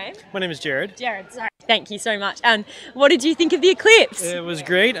to your name. My name is Jared. Jared, sorry. Thank you so much. And what did you think of the eclipse? It was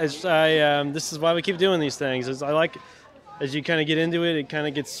great. This is why we keep doing these things. I like, as you kind of get into it, it kind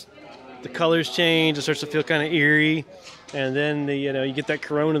of gets, the colors change, it starts to feel kind of eerie, and then you get that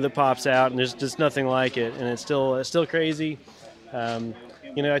corona that pops out, and there's just nothing like it, and it's still crazy. I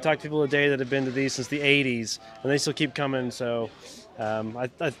talk to people today that have been to these since the 80s, and they still keep coming, so I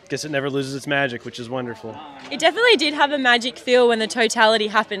guess it never loses its magic, which is wonderful. It definitely did have a magic feel when the totality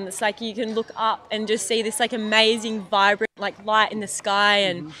happened. It's like you can look up and just see this like amazing, vibrant like light in the sky,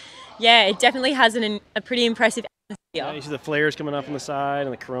 and yeah, it definitely has a pretty impressive atmosphere. Yeah, you see the flares coming up on the side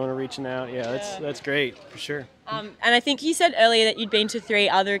and the corona reaching out. Yeah, that's great for sure. And I think you said earlier that you'd been to 3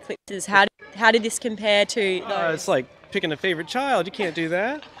 other eclipses. How did this compare to those? It's like picking a favorite child. You can't do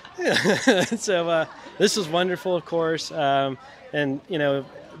that. Yeah. So this was wonderful, of course. And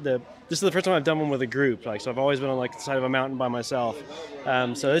this is the first time I've done one with a group. Like, so I've always been on like the side of a mountain by myself.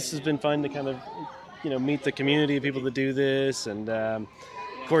 So this has been fun to kind of, meet the community of people that do this, and of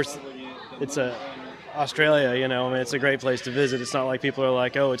course, it's Australia. I mean, it's a great place to visit. It's not like people are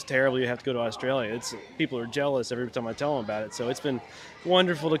like, oh, it's terrible, you have to go to Australia. People are jealous every time I tell them about it. So it's been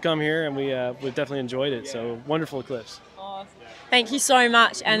wonderful to come here, and we've definitely enjoyed it. So wonderful eclipse. Thank you so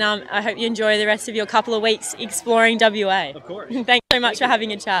much, and I hope you enjoy the rest of your couple of weeks exploring WA. Of course. Thanks so much for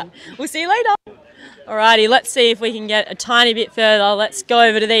having a chat. We'll see you later. Alrighty, let's see if we can get a tiny bit further. Let's go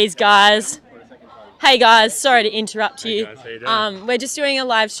over to these guys. Hey guys, sorry to interrupt you. Hey guys, how you doing? We're just doing a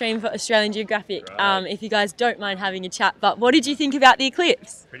live stream for Australian Geographic. If you guys don't mind having a chat, but what did you think about the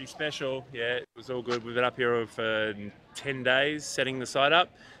eclipse? Pretty special, yeah, it was all good. We've been up here for 10 days setting the site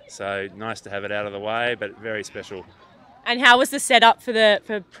up, so nice to have it out of the way, but very special. And how was the setup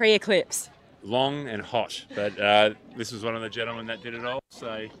for pre-eclipse? Long and hot, but this was one of the gentlemen that did it all,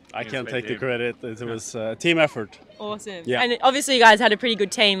 so I can't take the credit. It was a team effort. Awesome. Yeah. And obviously you guys had a pretty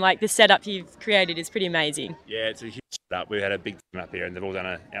good team. Like, the setup you've created is pretty amazing. Yeah, it's a huge setup. We had a big team up here and they've all done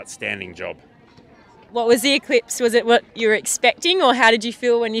an outstanding job. What was the eclipse? Was it what you were expecting, or how did you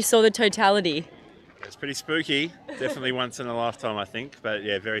feel when you saw the totality? It's pretty spooky, definitely once in a lifetime I think, but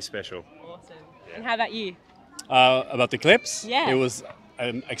yeah, very special. Awesome. And how about you? About the eclipse? Yeah. It was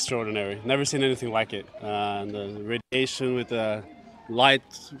extraordinary. Never seen anything like it. And the radiation with the light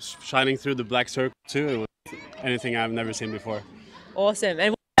shining through the black circle too. It was anything I've never seen before. Awesome.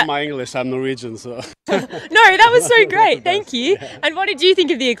 And my English, I'm Norwegian, so. No, that was so great. Thank you. Yeah. And what did you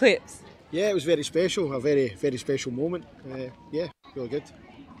think of the eclipse? Yeah, it was very special. A very, very special moment. Yeah, really good.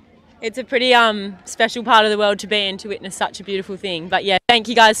 It's a pretty special part of the world to be in, to witness such a beautiful thing. But yeah, thank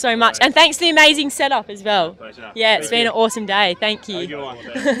you guys so much. And thanks for the amazing setup as well. Pleasure. Yeah, it's been an awesome day. Thank you.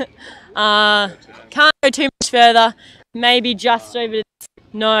 Have Can't go too much further. Maybe just over to...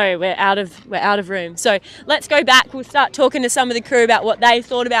 No, we're out of room. So let's go back. We'll start talking to some of the crew about what they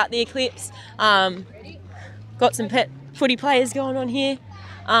thought about the eclipse. Got some pet footy players going on here.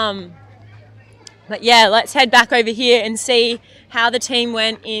 But yeah, let's head back over here and see how the team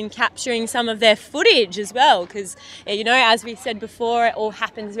went in capturing some of their footage as well, because as we said before, it all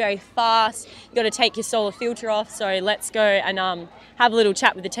happens very fast. You've got to take your solar filter off. So let's go and have a little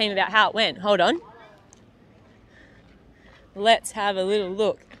chat with the team about how it went. Hold on. Let's have a little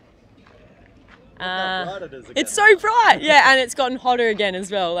look. It's so bright, yeah, and it's gotten hotter again as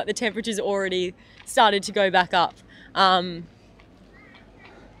well. Like, the temperature's already started to go back up.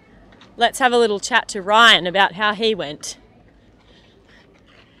 Let's have a little chat to Ryan about how he went.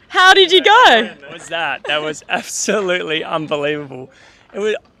 How did you go? That was absolutely unbelievable.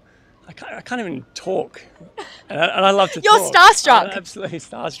 I can't even talk, and I love to You're talk. starstruck. I'm absolutely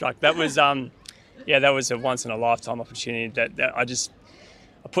starstruck. That was that was a once in a lifetime opportunity that I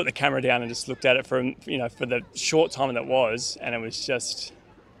put the camera down and just looked at it for the short time that was, and it was just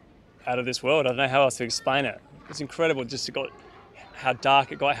out of this world. I don't know how else to explain it. It's incredible just to got how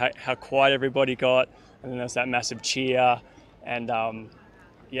dark it got, how quiet everybody got, and then there was that massive cheer, and that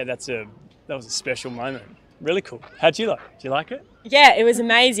was a special moment. Really cool. How'd you like? Did you like it? Yeah, it was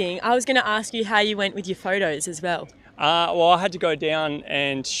amazing. I was going to ask you how you went with your photos as well. Well, I had to go down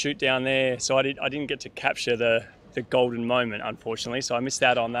and shoot down there, so I didn't get to capture the golden moment, unfortunately. So I missed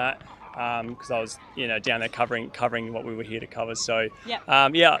out on that because I was down there covering what we were here to cover. So yep.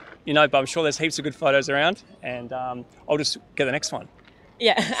 But I'm sure there's heaps of good photos around, and I'll just get the next one.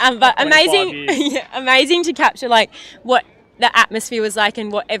 Yeah, but amazing, yeah, amazing to capture like what the atmosphere was like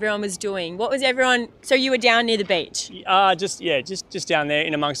and what everyone was doing. What was everyone? So you were down near the beach? Just down there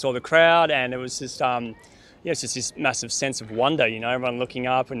in amongst all the crowd, and it was just it's just this massive sense of wonder. Everyone looking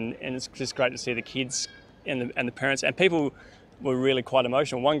up, and it's just great to see the kids and the parents, and people were really quite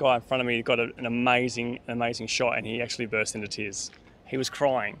emotional. One guy in front of me got an amazing shot, and he actually burst into tears. He was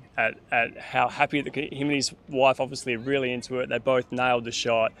crying at how happy him and his wife, obviously really into it. They both nailed the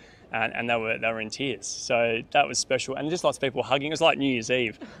shot, and they were in tears. So that was special, and just lots of people hugging. It was like New Year's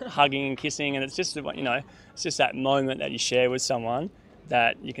Eve, hugging and kissing, and it's just it's just that moment that you share with someone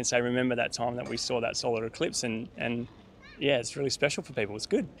that you can say, remember that time that we saw that solar eclipse, and yeah, it's really special for people. It's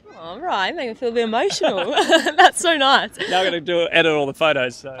good. All right, making me feel a bit emotional. That's so nice. Now I'm going to edit all the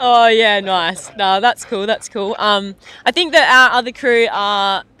photos. So. Oh yeah, nice. No, that's cool. That's cool. I think that our other crew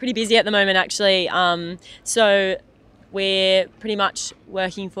are pretty busy at the moment, actually. So we're pretty much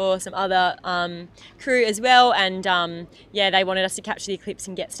working for some other crew as well, and they wanted us to capture the eclipse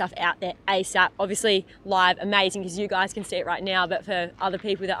and get stuff out there ASAP. Obviously live, amazing because you guys can see it right now, but for other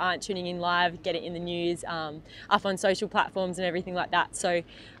people that aren't tuning in live, get it in the news, up on social platforms and everything like that. So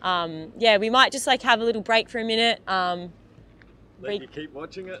we might just have a little break for a minute, Let you keep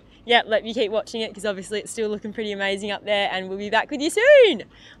watching it. Yeah, let me keep watching it because obviously it's still looking pretty amazing up there, and we'll be back with you soon.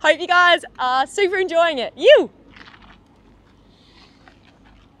 Hope you guys are super enjoying it. You!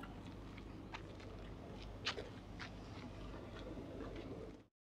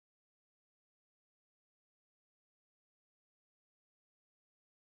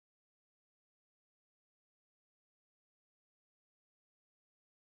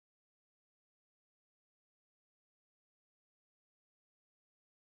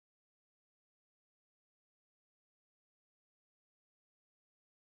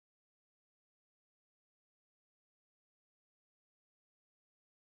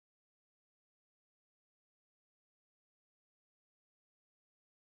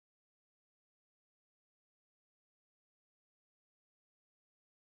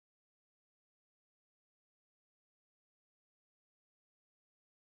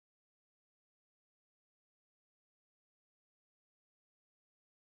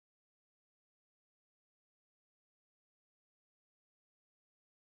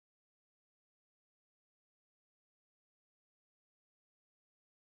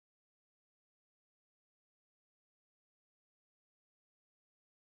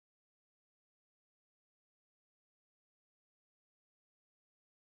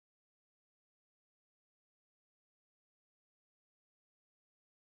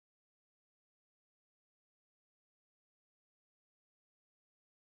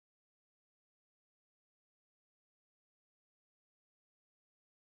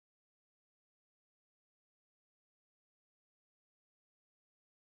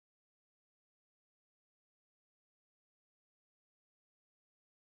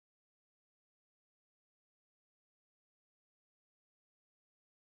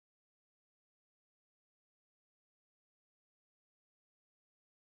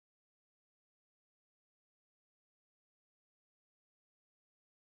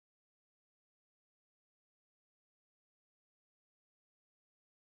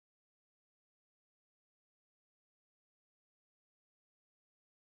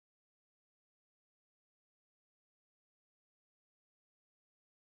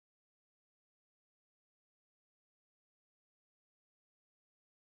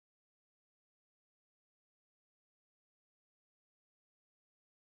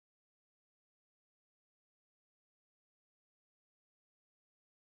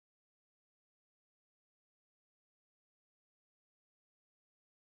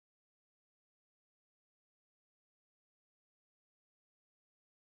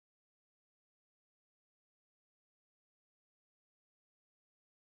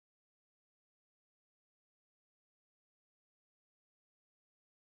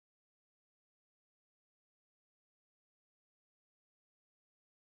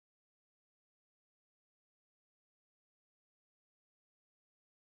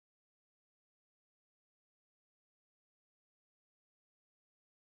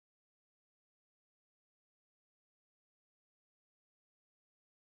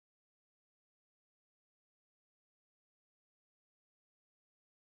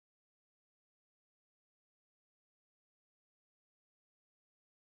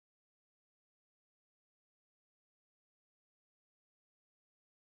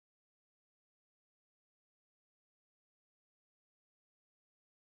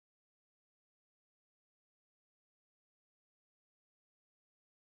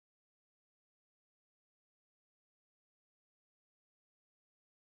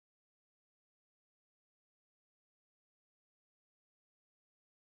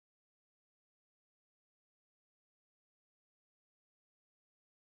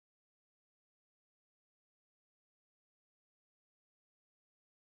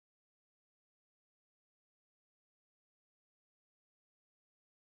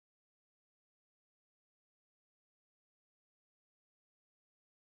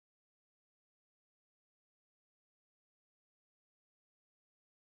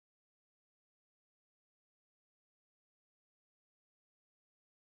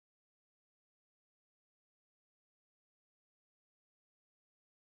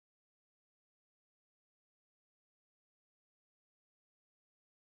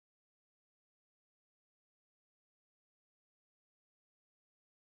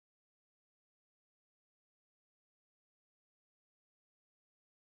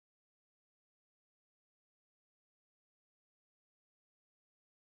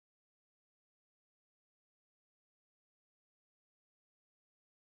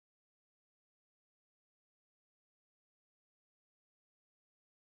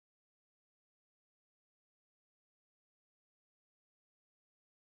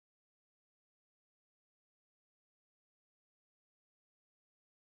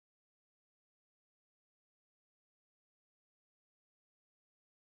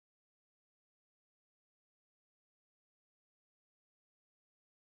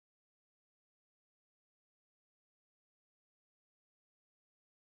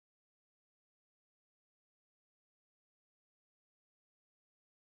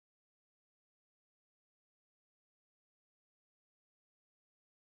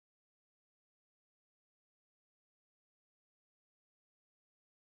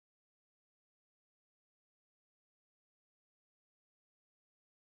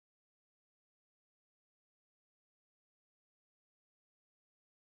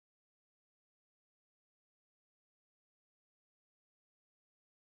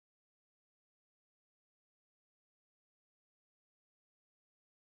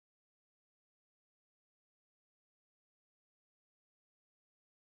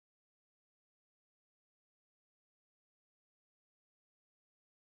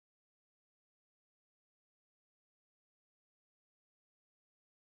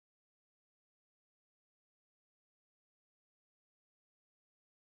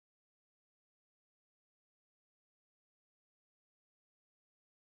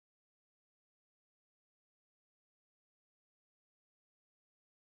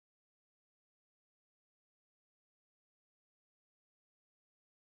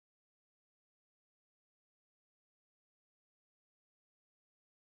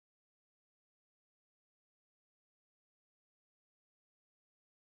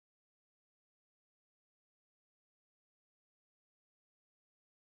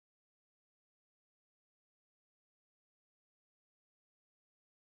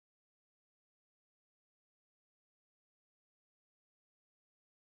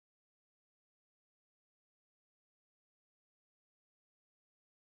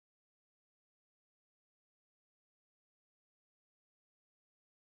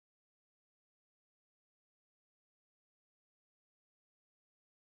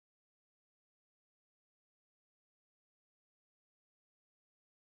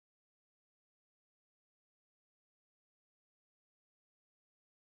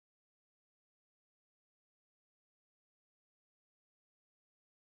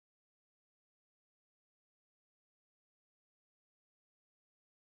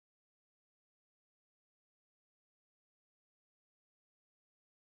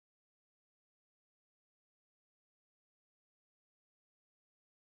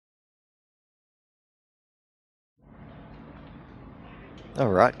 All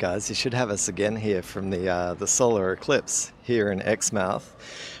right, guys, you should have us again here from the solar eclipse here in Exmouth.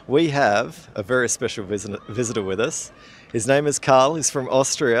 We have a very special visitor with us. His name is Carl. He's from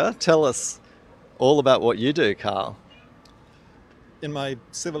Austria. Tell us all about what you do, Carl. In my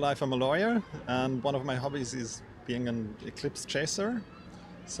civil life, I'm a lawyer, and one of my hobbies is being an eclipse chaser.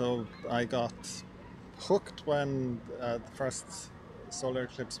 So I got hooked when the first solar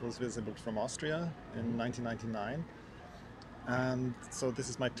eclipse was visible from Austria in 1999. And so this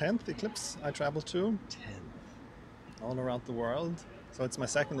is my 10th eclipse I traveled to. 10. All around the world. So it's my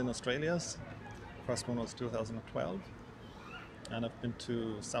second in Australia. First one was 2012. And I've been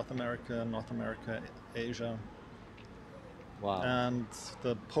to South America, North America, Asia. Wow. And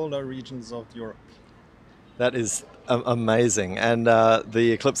the polar regions of Europe. That is amazing. And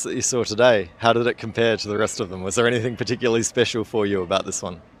the eclipse that you saw today, how did it compare to the rest of them? Was there anything particularly special for you about this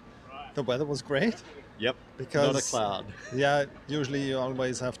one? The weather was great. Yep, because not a cloud. Yeah, usually you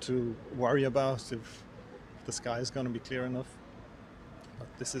always have to worry about if the sky is going to be clear enough. But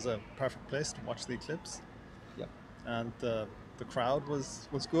this is a perfect place to watch the eclipse. Yep. And the crowd was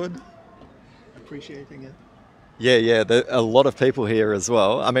good, appreciating it. Yeah, there are a lot of people here as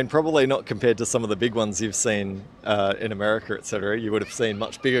well. I mean, probably not compared to some of the big ones you've seen in America, etc. You would have seen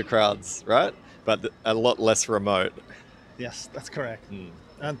much bigger crowds, right? But a lot less remote. Yes, that's correct.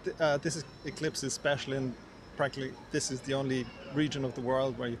 And this eclipse is special in practically this is the only region of the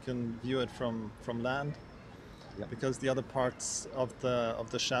world where you can view it from land. Yep. Because the other parts of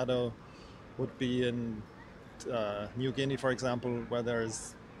the shadow would be in New Guinea, for example, where there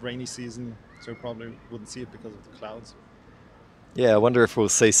is rainy season, so you probably wouldn't see it because of the clouds. Yeah, I wonder if we'll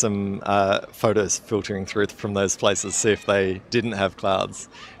see some photos filtering through from those places, see if they didn't have clouds.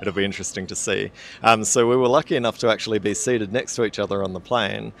 It'll be interesting to see. So we were lucky enough to actually be seated next to each other on the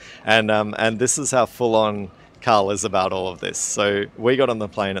plane, and this is how full-on Carl is about all of this. So we got on the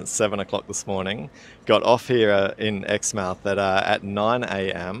plane at 7 o'clock this morning, got off here in Exmouth at 9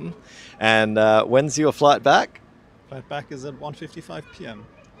 a.m. And when's your flight back? Flight back is at 1:55 p.m.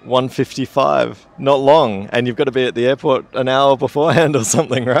 1:55, not long, and you've got to be at the airport an hour beforehand or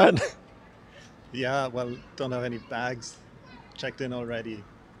something, right? Yeah, well, don't have any bags. Checked in already.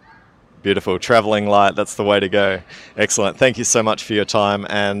 Beautiful, traveling light, that's the way to go. Excellent, thank you so much for your time.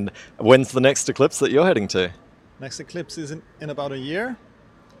 And when's the next eclipse that you're heading to? Next eclipse is in about a year,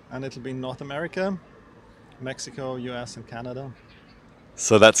 and it'll be in North America, Mexico, US, and Canada.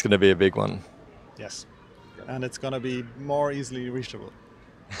 So that's going to be a big one. Yes, and it's going to be more easily reachable.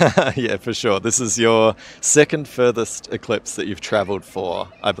 Yeah, for sure. This is your second furthest eclipse that you've travelled for,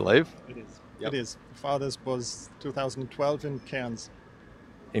 I believe. It is. Yep. It is. The farthest was 2012 in Cairns.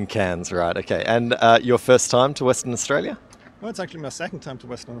 In Cairns, right, okay. And your first time to Western Australia? Well, it's actually my second time to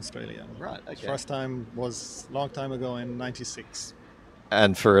Western Australia. Right, okay. First time was a long time ago in '96.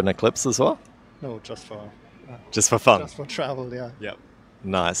 And for an eclipse as well? No, just for... just for fun? Just for travel, yeah. Yep.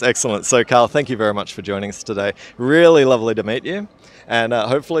 Nice, excellent. So Carl, thank you very much for joining us today. Really lovely to meet you, and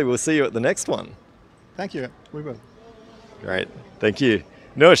hopefully we'll see you at the next one. Thank you, we will. Great, thank you.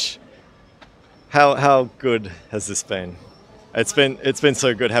 Nush, how good has this been? It's been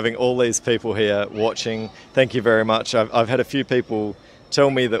so good having all these people here watching. Thank you very much. I've had a few people tell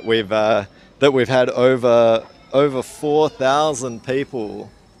me that we've had over 4,000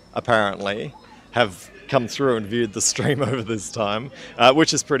 people apparently have come through and viewed the stream over this time,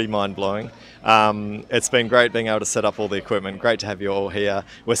 which is pretty mind-blowing. It's been great being able to set up all the equipment. Great to have you all here.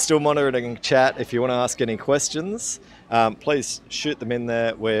 We're still monitoring chat. If you want to ask any questions, please shoot them in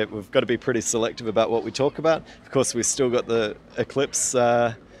there. We've got to be pretty selective about what we talk about. Of course, we've still got the eclipse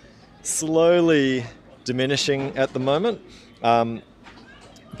slowly diminishing at the moment.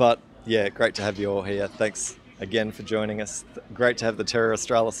 But yeah, great to have you all here. Thanks again for joining us. Great to have the Terra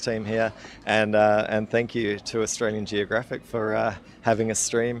Australis team here, and thank you to Australian Geographic for having us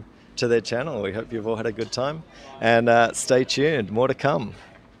stream to their channel. We hope you've all had a good time, and stay tuned, more to come.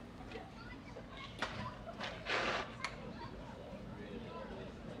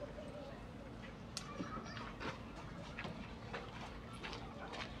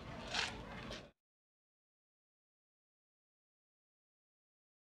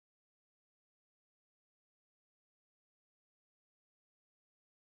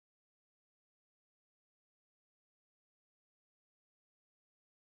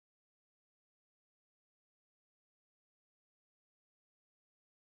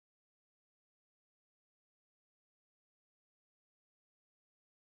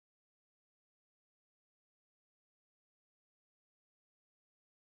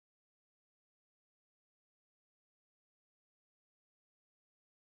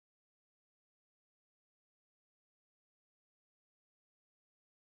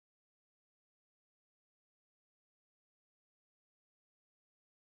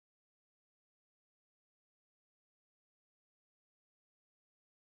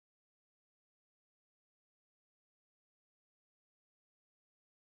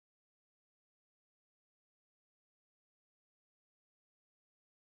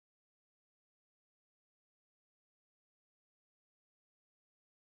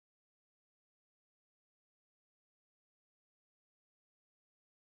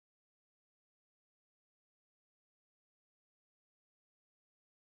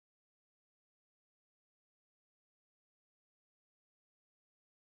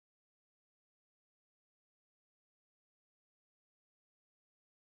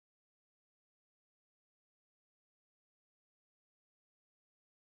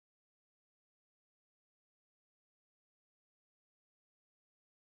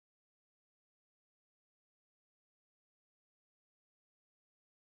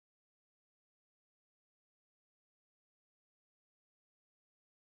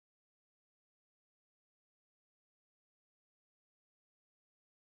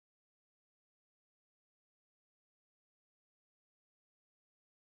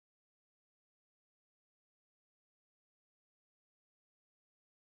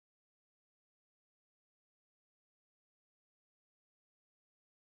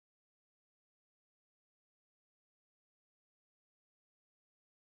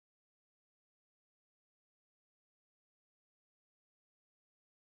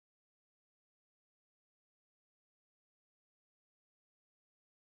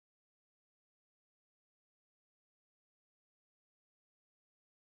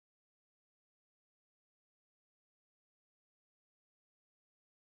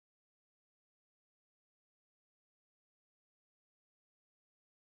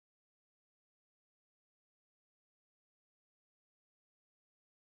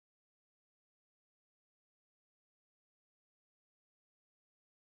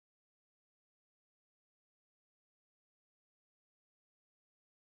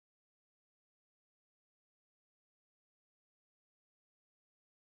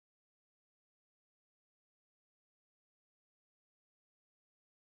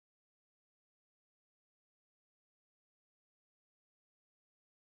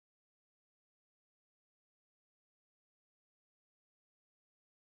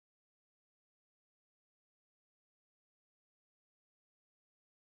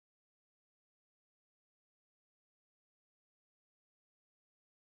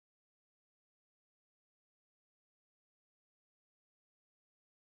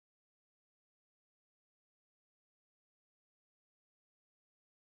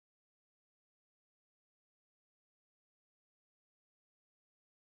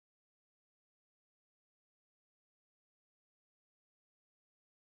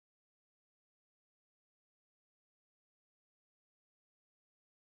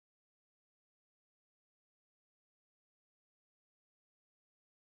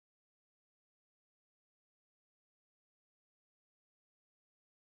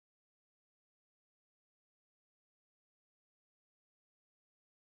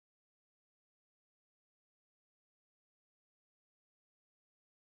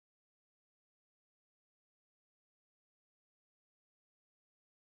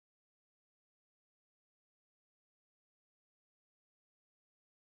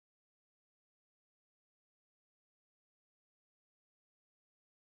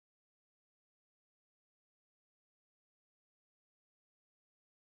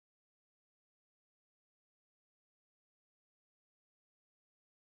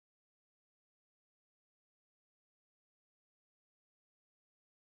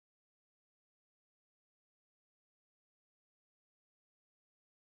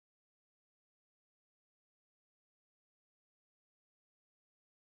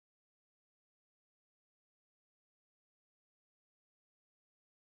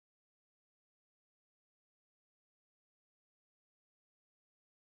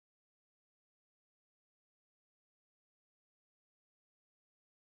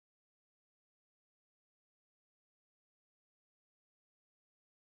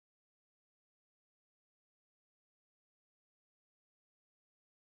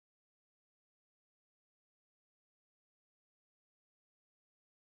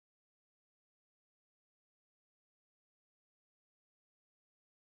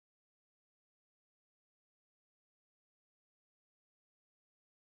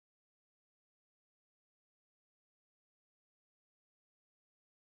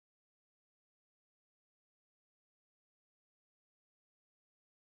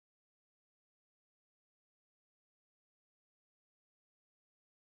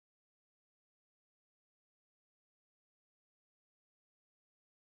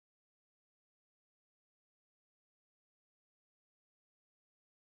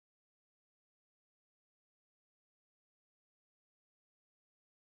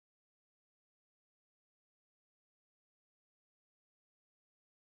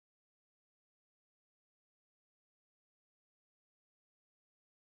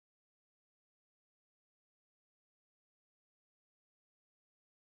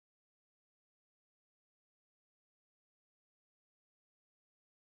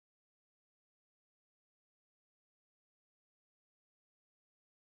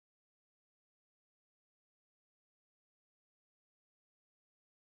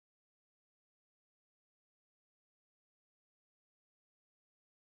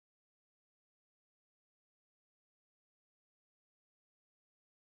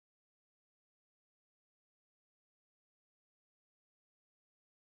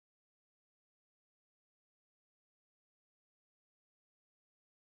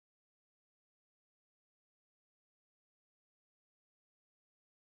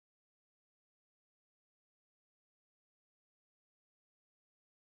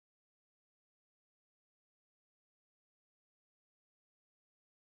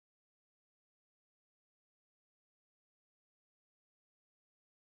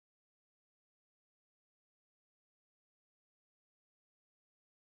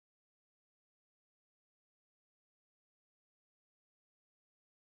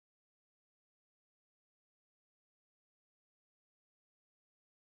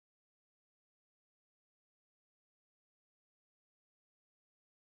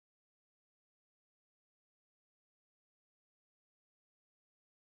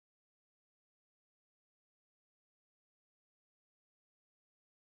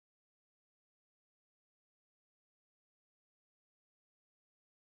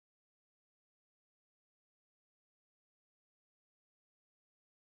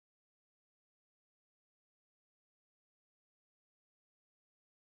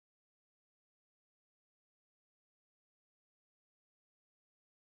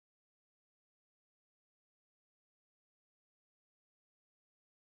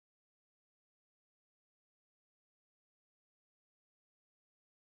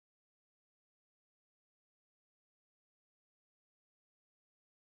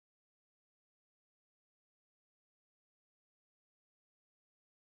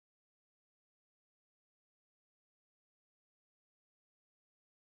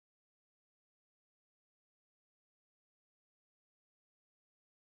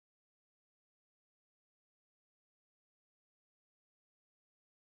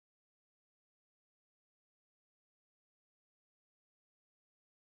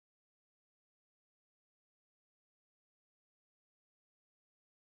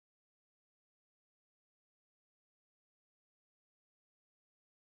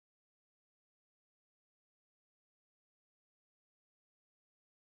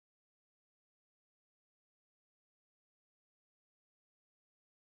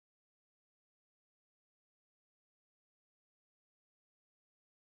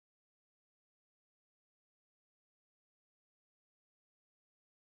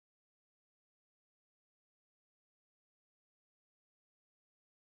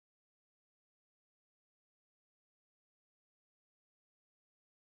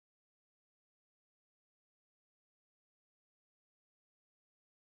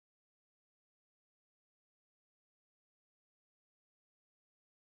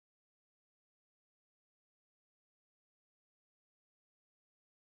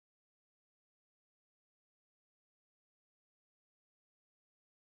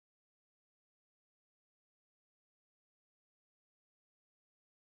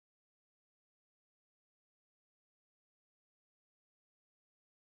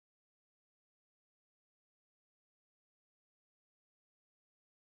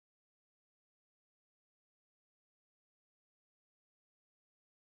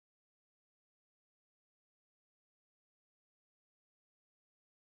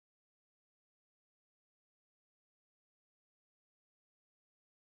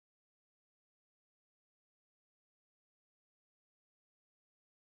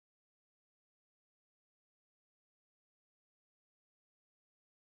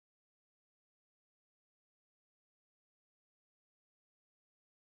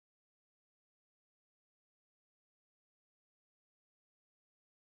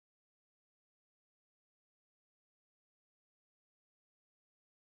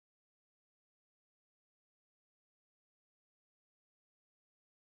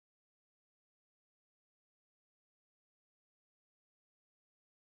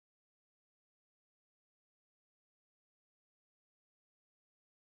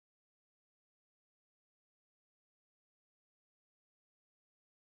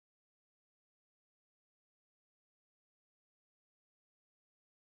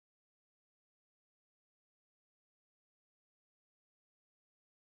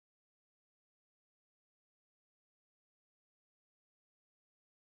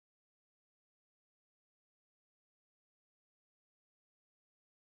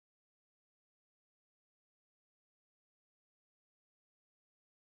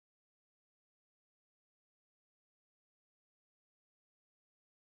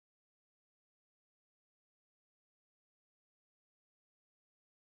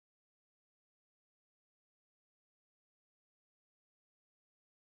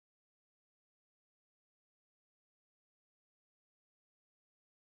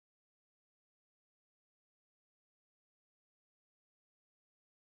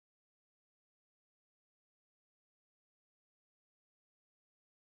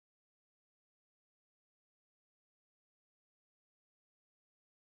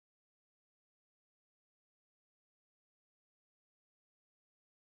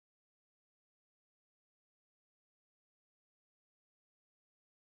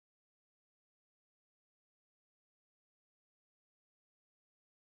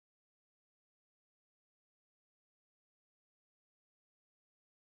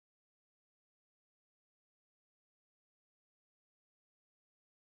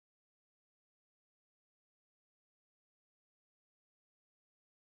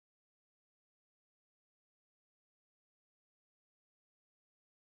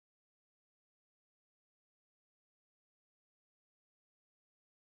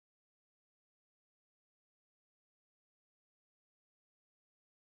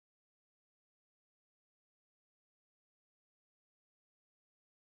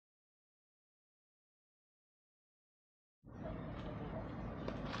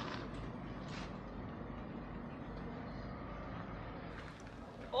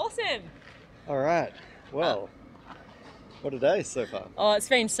 Awesome. All right. Well, what a day so far. Oh, it's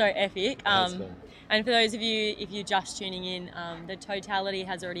been so epic. It has been. And for those of you, if you're just tuning in, the totality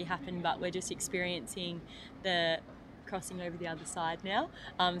has already happened, but we're just experiencing the crossing over the other side now.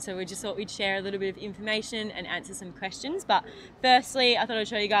 So we just thought we'd share a little bit of information and answer some questions. But firstly, I thought I'd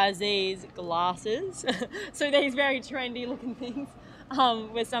show you guys these glasses. So these very trendy looking things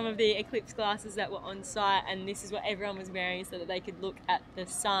were some of the eclipse glasses that were on site, and this is what everyone was wearing so that they could look at the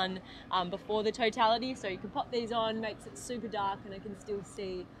sun before the totality. So you can pop these on, makes it super dark, and I can still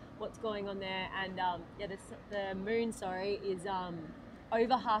see what's going on there. And yeah, the moon, is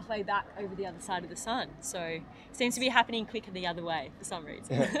over halfway back over the other side of the sun. So it seems to be happening quicker the other way for some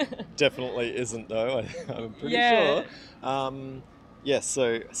reason. Definitely isn't though, I'm pretty Yeah. sure. Yes,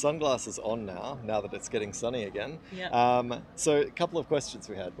 so sunglasses on now that it's getting sunny again. Yep. So a couple of questions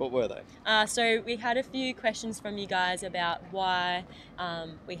we had. What were they? So we had a few questions from you guys about why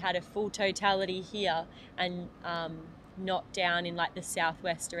we had a full totality here and not down in like the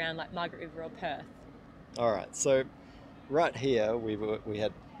southwest around like Margaret River or Perth. All right, so right here we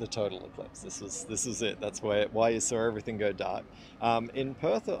had the total eclipse. This was it. That's why you saw everything go dark. In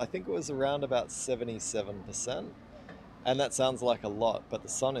Perth, I think it was around about 77%. And that sounds like a lot, but the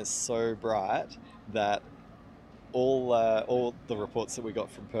sun is so bright that all the reports that we got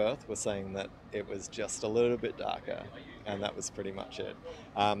from Perth were saying that it was just a little bit darker, and that was pretty much it.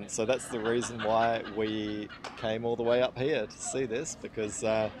 So that's the reason why we came all the way up here to see this, because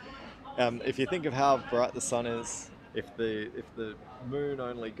if you think of how bright the sun is, if the moon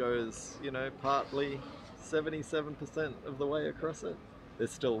only goes, partly 77% of the way across it, there's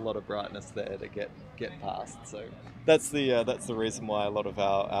still a lot of brightness there to get past. So that's the reason why a lot of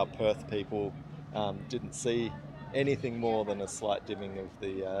our Perth people didn't see anything more than a slight dimming of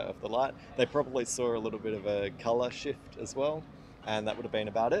the light. They probably saw a little bit of a colour shift as well, and that would have been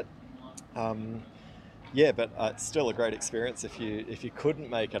about it. Yeah, but it's still a great experience if you couldn't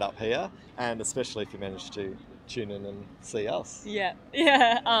make it up here, and especially if you managed to tune in and see us. Yeah.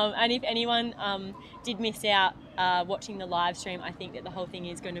 And if anyone did miss out watching the live stream, I think that the whole thing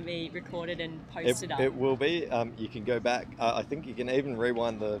is going to be recorded and posted up. It will be. You can go back. I think you can even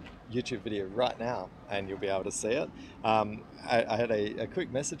rewind the YouTube video right now and you'll be able to see it. I had a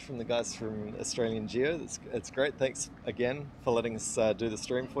quick message from the guys from Australian Geo. It's great. Thanks again for letting us do the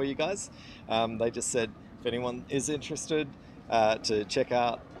stream for you guys. They just said if anyone is interested to check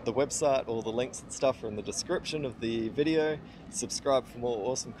out the website, all the links and stuff are in the description of the video. Subscribe for more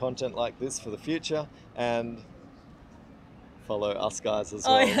awesome content like this for the future, and follow us guys as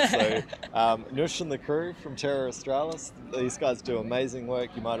well. Yeah. So Nush and the crew from Terra Australis, these guys do amazing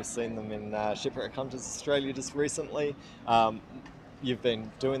work. You might have seen them in Shipwreck Hunters Australia just recently. You've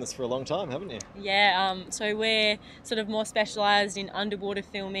been doing this for a long time, haven't you? Yeah, so we're sort of more specialised in underwater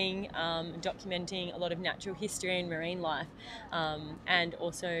filming, documenting a lot of natural history and marine life, and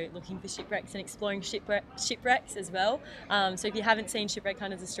also looking for shipwrecks and exploring shipwrecks as well. So if you haven't seen Shipwreck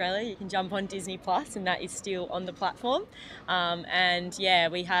Hunters Australia, you can jump on Disney Plus, and that is still on the platform. And yeah,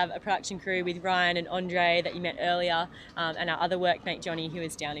 we have a production crew with Ryan and Andre that you met earlier, and our other workmate Johnny, who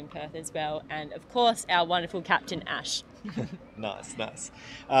is down in Perth as well, and of course our wonderful captain Ash. Nice.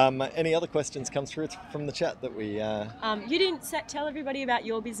 Any other questions come through from the chat that we... You didn't tell everybody about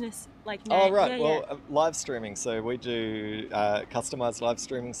your business, like... Oh, right. Yeah, well, live streaming. So we do customized live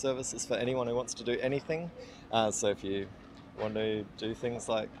streaming services for anyone who wants to do anything. So if you want to do things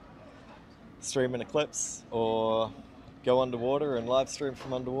like stream an eclipse or go underwater and live stream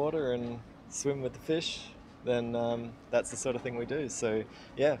from underwater and swim with the fish, then that's the sort of thing we do. So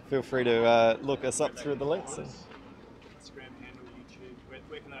yeah, feel free to look us up through the links. Instagram handle, YouTube.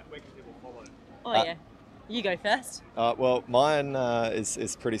 Where can people follow? Oh yeah, you go first. Well, mine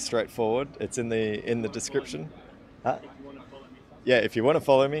is pretty straightforward. It's in the description. Yeah, if you want to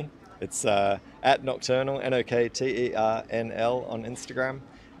follow me, it's at Nocturnal, NOKTERNL on Instagram.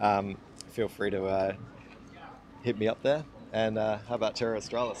 Feel free to hit me up there. And how about Terra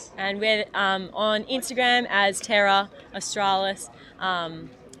Australis? And we're on Instagram as Terra Australis.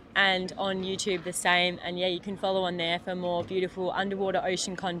 And on YouTube the same, and yeah, you can follow on there for more beautiful underwater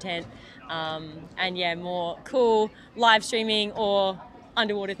ocean content, and yeah, more cool live streaming or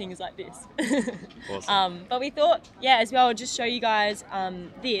underwater things like this. Awesome. But we thought, yeah, as well, just show you guys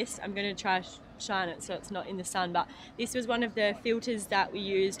this. I'm going to try shine it so it's not in the sun, but this was one of the filters that we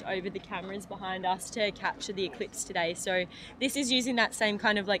used over the cameras behind us to capture the eclipse today. So this is using that same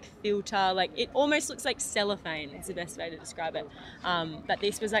kind of like filter, like it almost looks like cellophane is the best way to describe it. But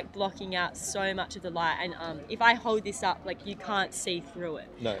this was like blocking out so much of the light, and if I hold this up, like you can't see through it.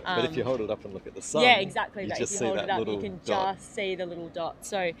 No, but if you hold it up and look at the sun, yeah, exactly. you But just if you see hold that it up, little you can dot. just see the little dot.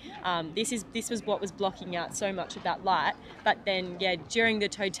 So this was what was blocking out so much of that light. But then, yeah, during the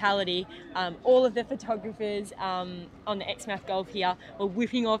totality, all of the photographers on the Exmouth Gulf here were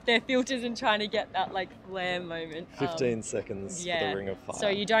whipping off their filters and trying to get that like flare moment. 15 seconds for the ring of fire. So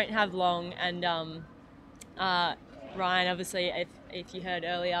you don't have long, and Ryan, obviously, if you heard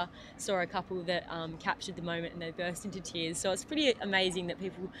earlier, saw a couple that captured the moment and they burst into tears. So it's pretty amazing that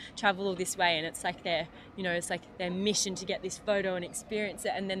people travel all this way, and it's like it's like their mission to get this photo and experience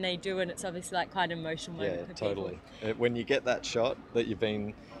it, and then they do, and it's obviously like quite an emotional moment for totally. people. When you get that shot that you've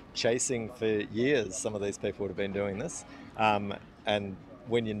been chasing for years, some of these people would have been doing this, and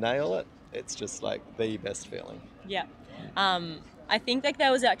when you nail it, it's just like the best feeling. Yeah. I think like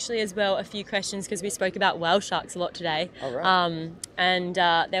there was actually as well a few questions, because we spoke about whale sharks a lot today. Oh, right. And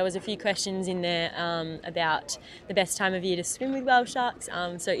there was a few questions in there about the best time of year to swim with whale sharks.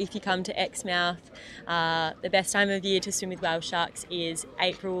 So if you come to Exmouth, the best time of year to swim with whale sharks is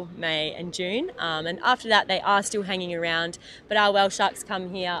April, May and June. And after that they are still hanging around, but our whale sharks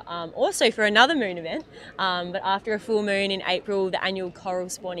come here also for another moon event. But after a full moon in April, the annual coral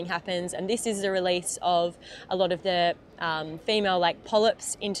spawning happens, and this is the release of a lot of the female like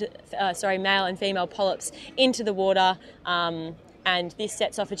polyps into male and female polyps into the water, and this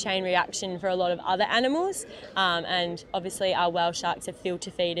sets off a chain reaction for a lot of other animals, and obviously our whale sharks are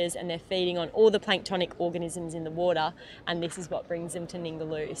filter feeders, and they're feeding on all the planktonic organisms in the water, and this is what brings them to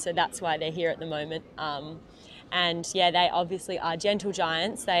Ningaloo, so that's why they're here at the moment. And yeah, they obviously are gentle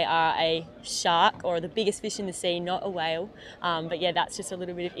giants. They are a shark, or the biggest fish in the sea, not a whale. But yeah, that's just a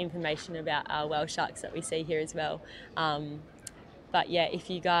little bit of information about our whale sharks that we see here as well. But yeah, if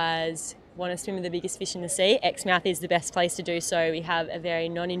you guys want to swim with the biggest fish in the sea, Exmouth is the best place to do so. We have a very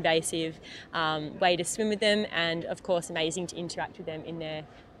non-invasive way to swim with them, and of course amazing to interact with them in their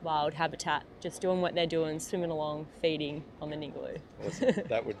wild habitat, just doing what they're doing, swimming along, feeding on the Ningaloo. Awesome.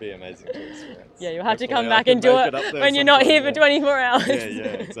 That would be amazing to experience. Yeah, you'll have to come Hopefully back I and can do make it up there when you're not here sometime, for 24 hours. Yeah,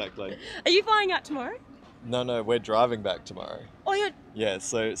 exactly. Are you flying out tomorrow? No, we're driving back tomorrow. Oh, you're... Yeah,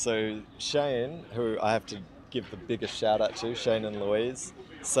 so Shane, who I have to give the biggest shout out to, Shane and Louise,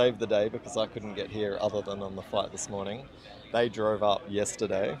 saved the day because I couldn't get here other than on the flight this morning. They drove up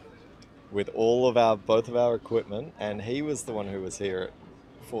yesterday with both of our equipment, and he was the one who was here at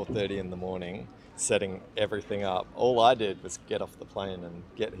 4:30 in the morning setting everything up. All I did was get off the plane and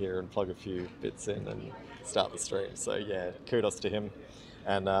get here and plug a few bits in and start the stream. So yeah, kudos to him,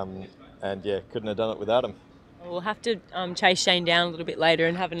 and yeah, couldn't have done it without him. We'll have to chase Shane down a little bit later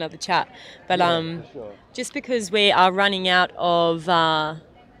and have another chat. But Yeah, for sure. just because we are running out of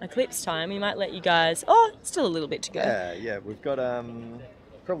eclipse time, we might let you guys... Oh, still a little bit to go. Yeah, we've got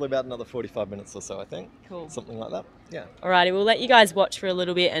probably about another 45 minutes or so, I think. Cool. Something like that. Yeah. Alrighty, we'll let you guys watch for a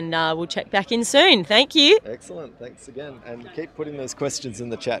little bit, and we'll check back in soon. Thank you. Excellent. Thanks again. And keep putting those questions in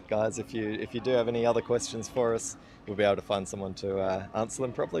the chat, guys. If you do have any other questions for us, we'll be able to find someone to answer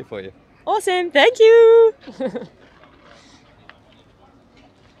them properly for you. Awesome. Thank you.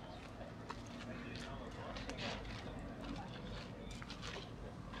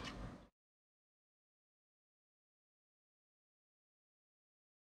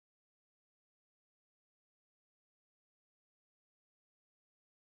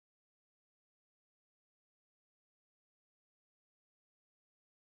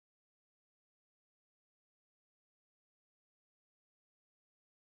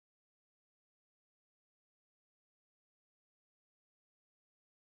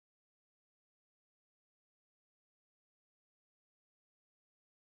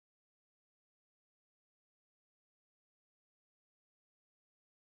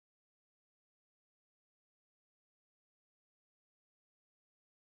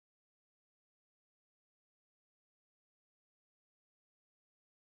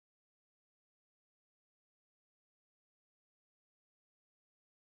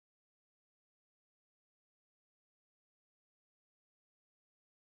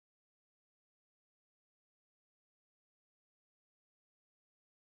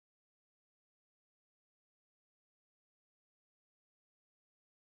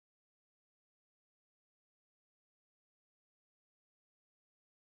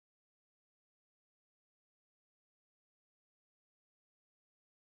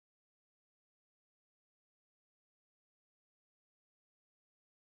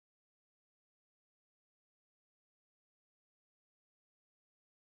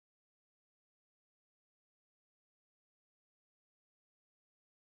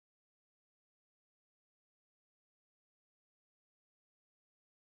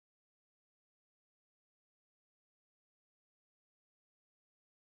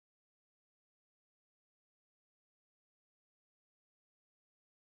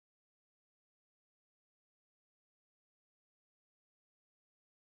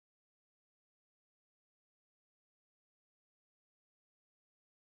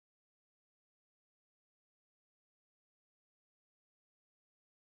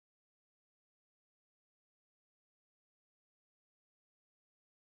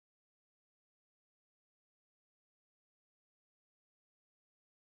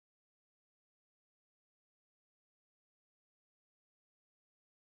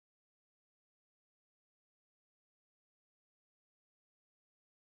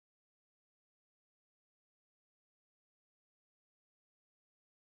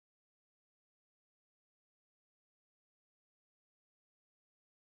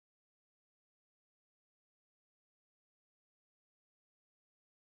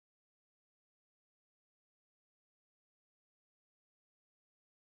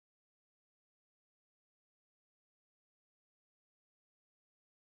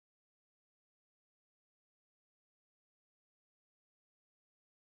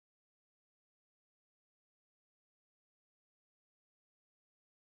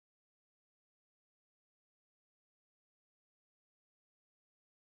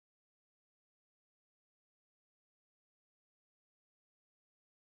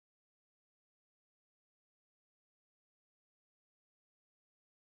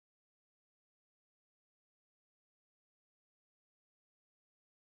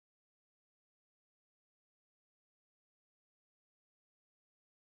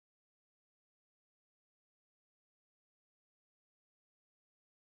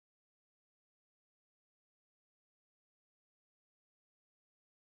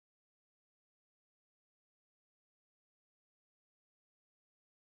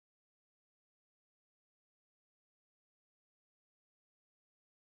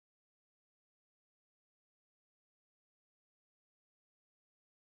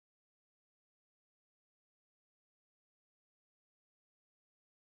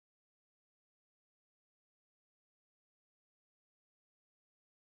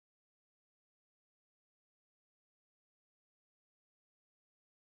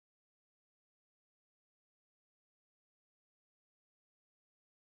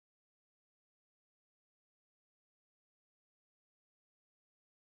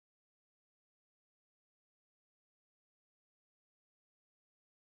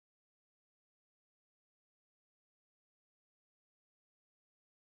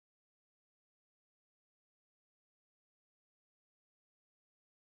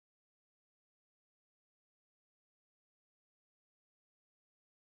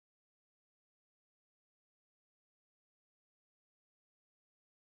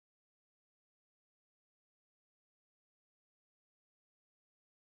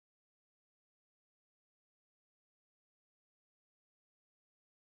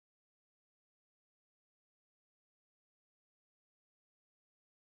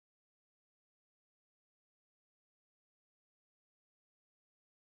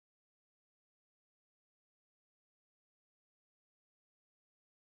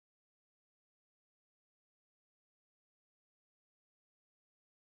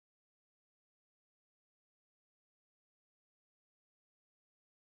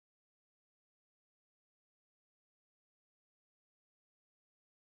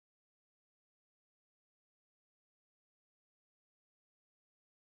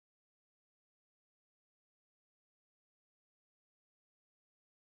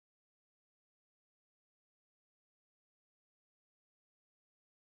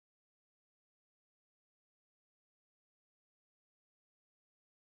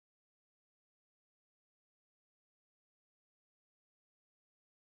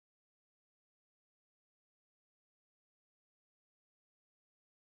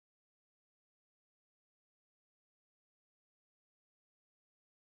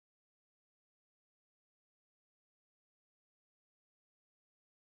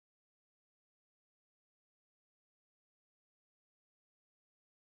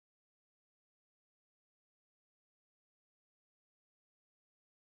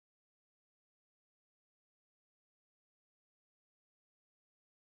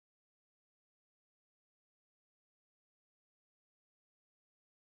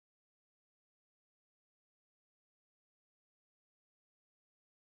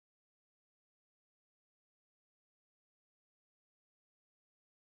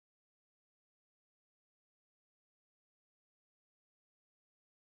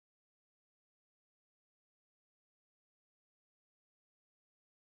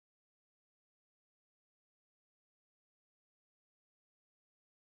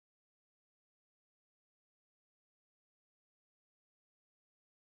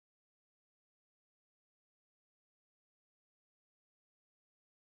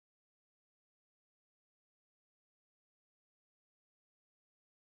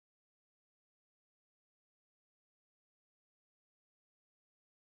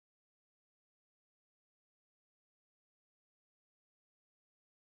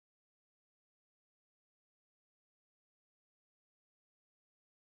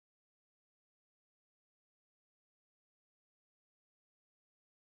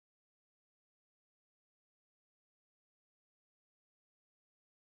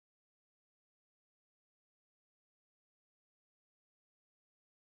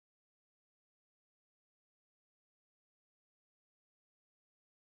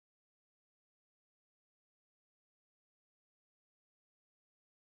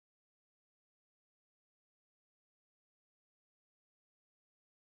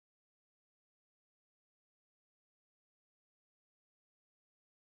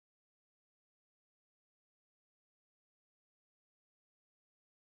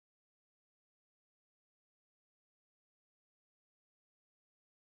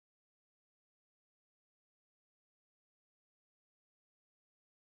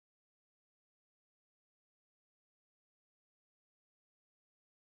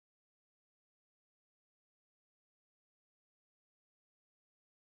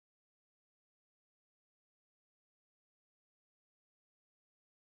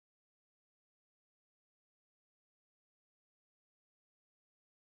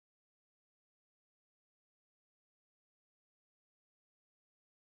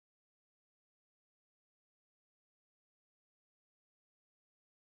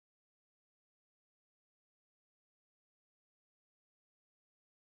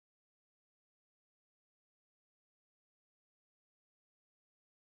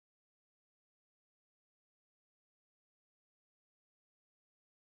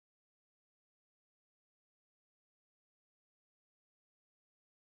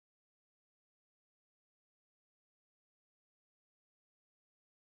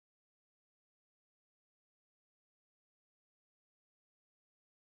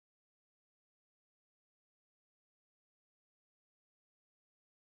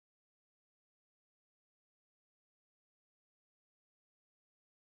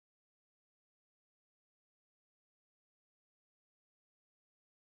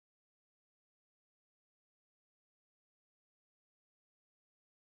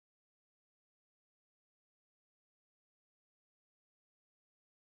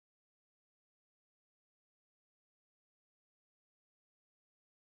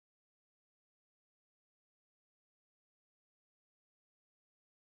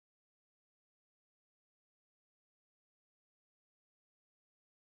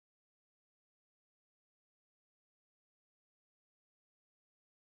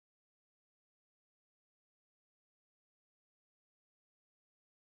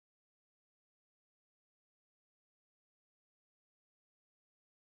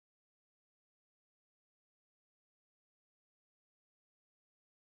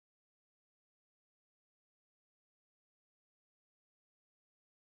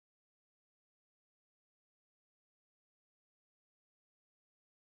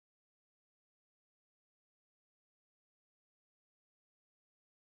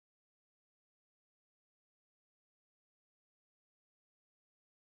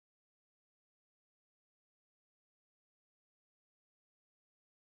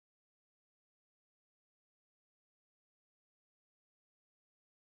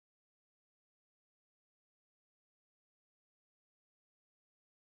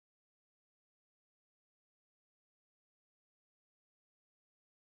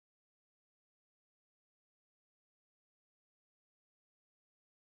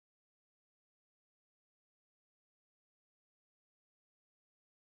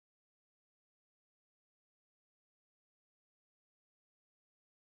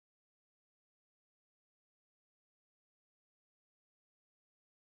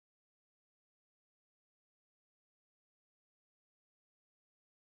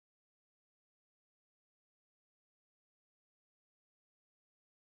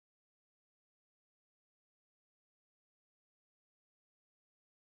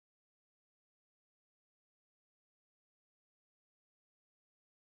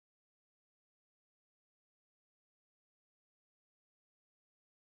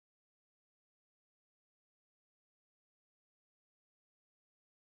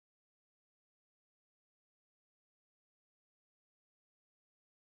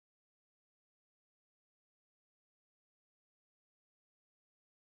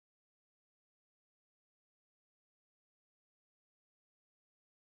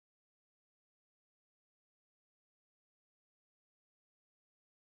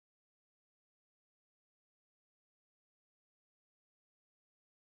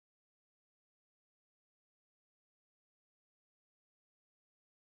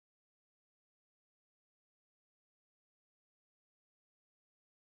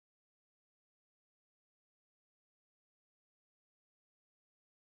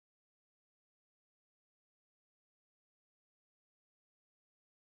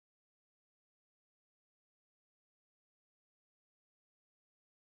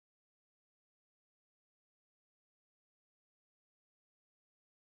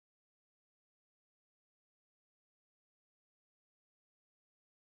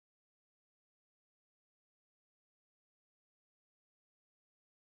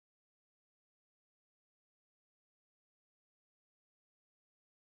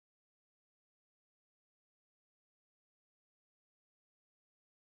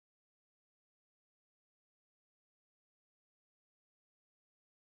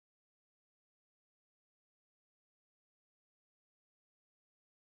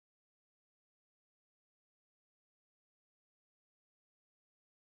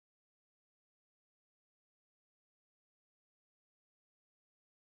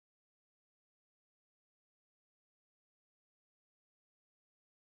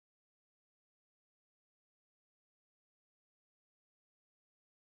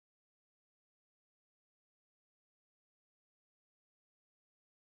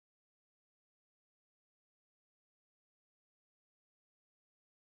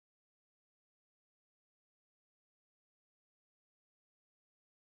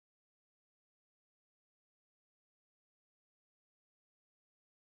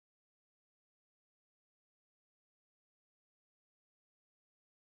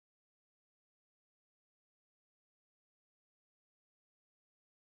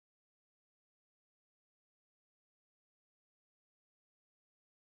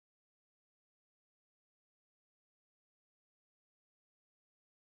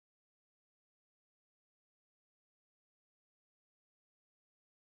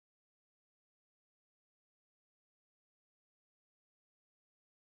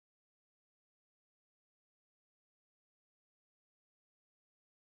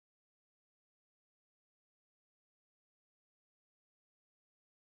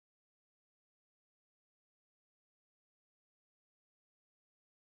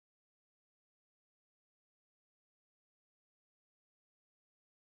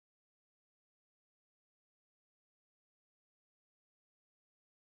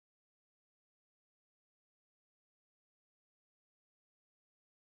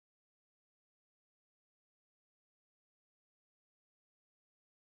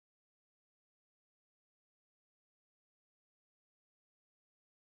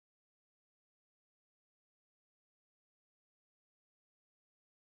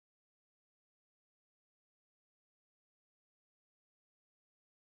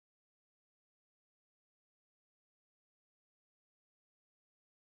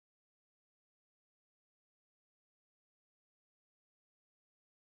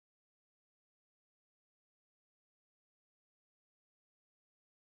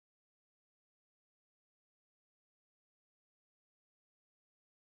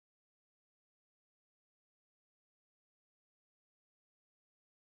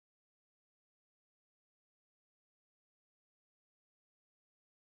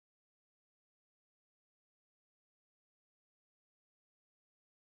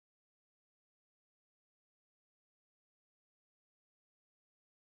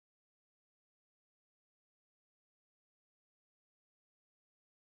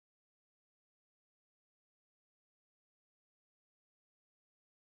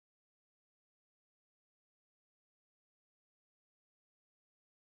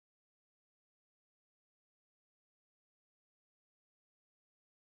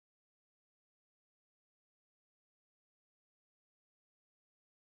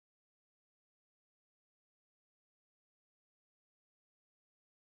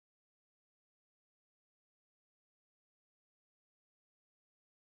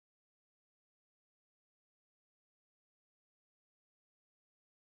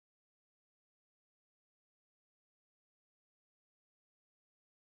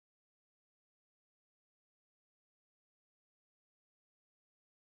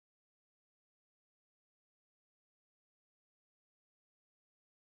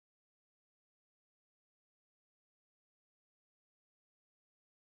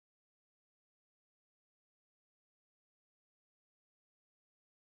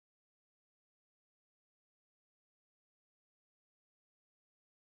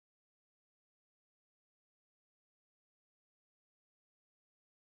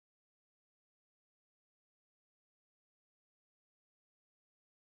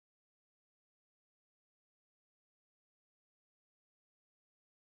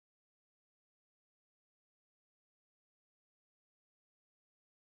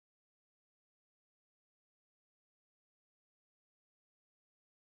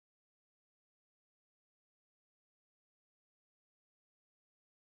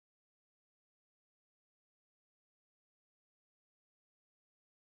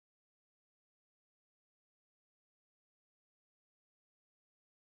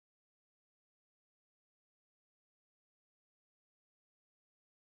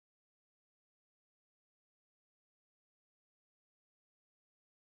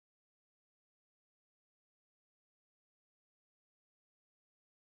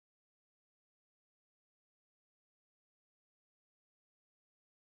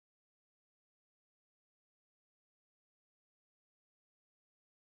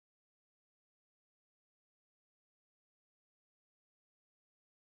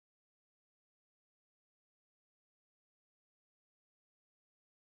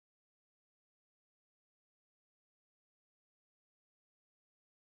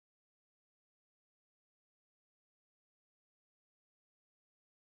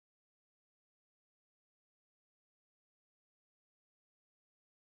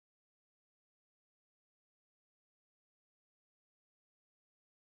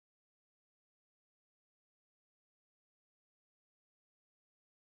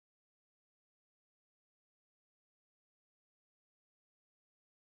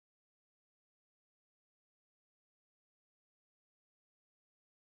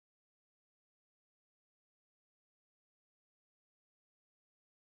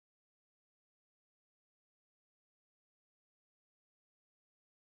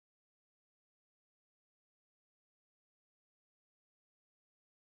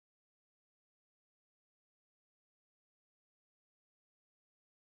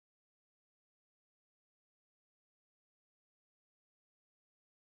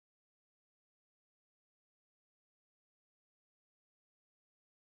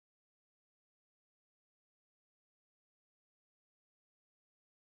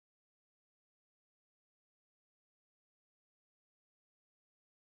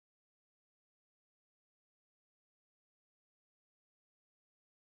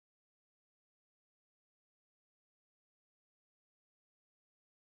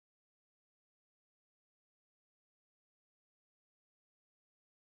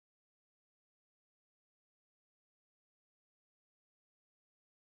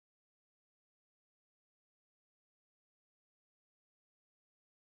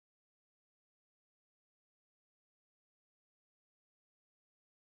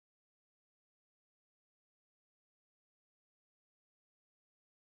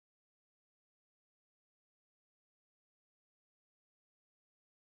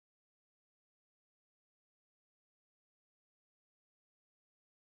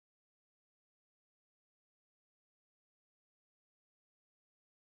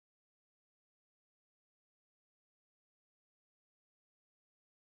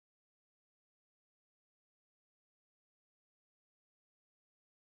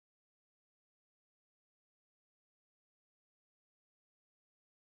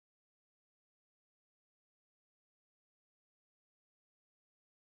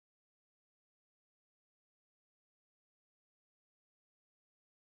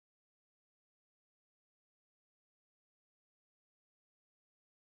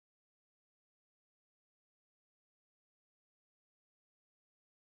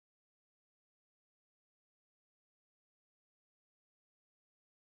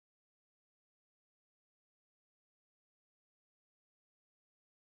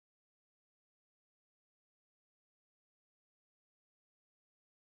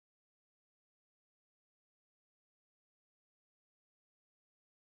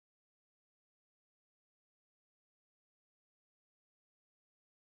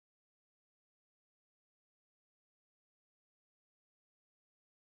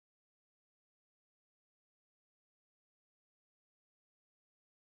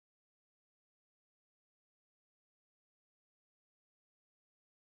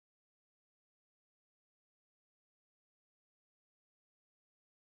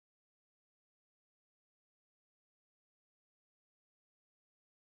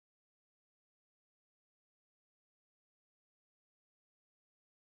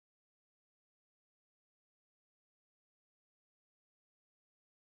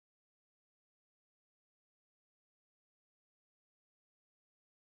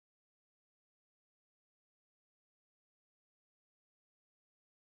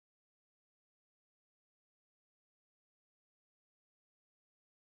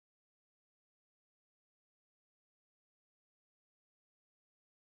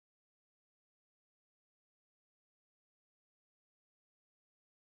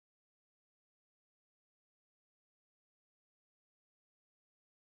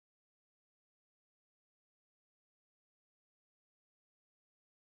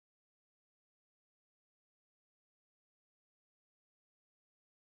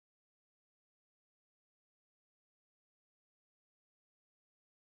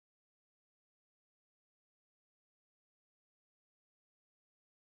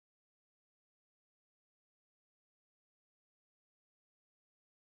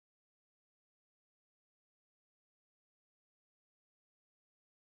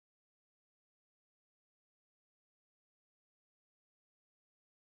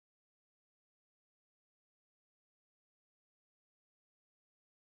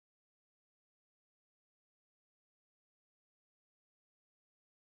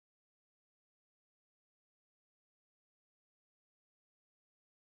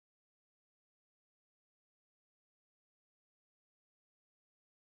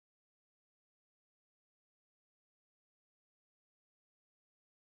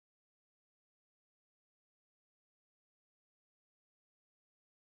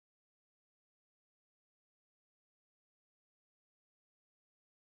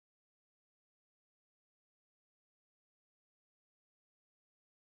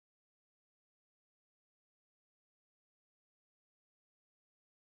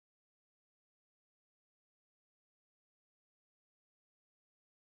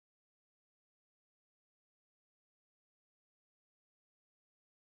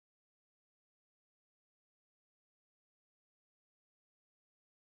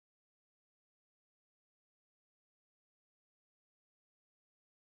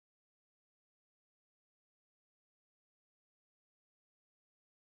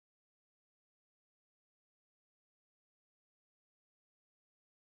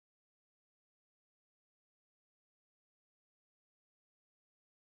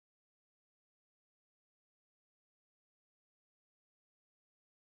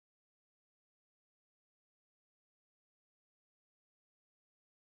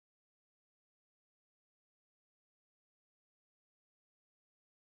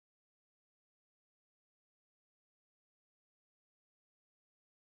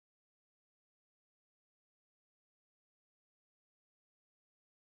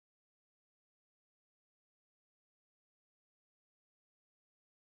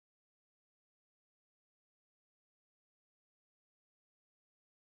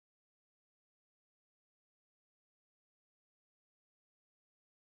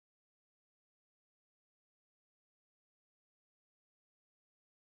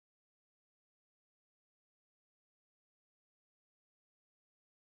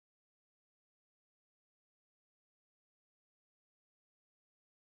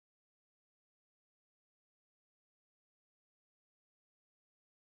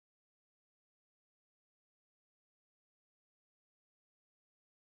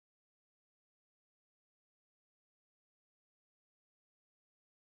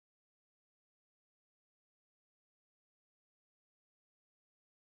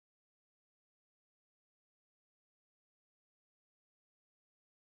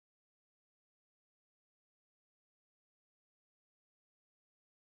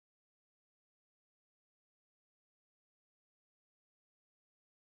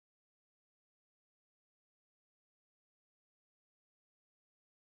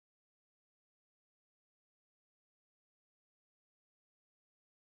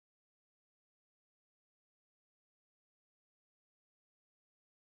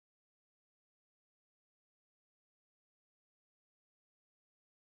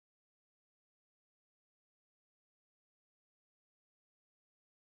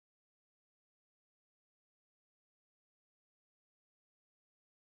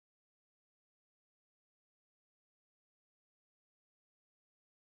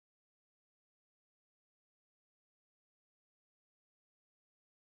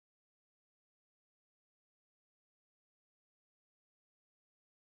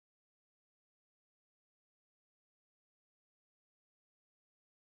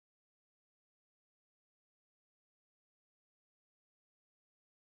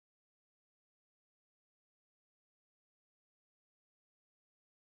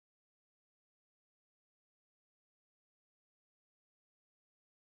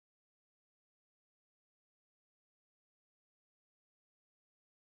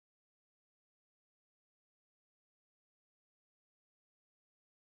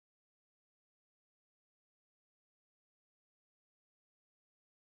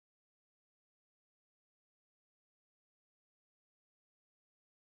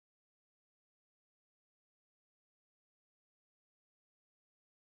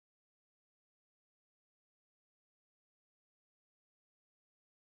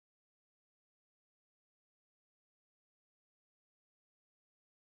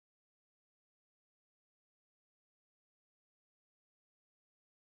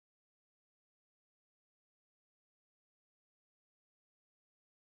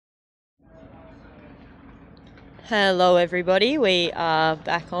 Hello everybody, we are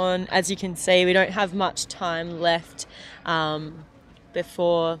back on. As you can see, we don't have much time left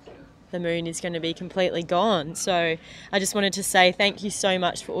before the moon is going to be completely gone. So I just wanted to say thank you so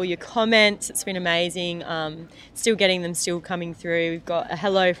much for all your comments. It's been amazing. Still getting them, still coming through. We've got a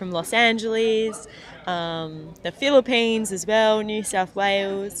hello from Los Angeles, the Philippines as well, New South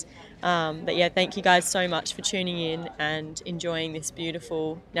Wales. But yeah, thank you guys so much for tuning in and enjoying this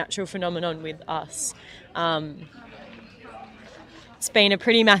beautiful natural phenomenon with us. It's been a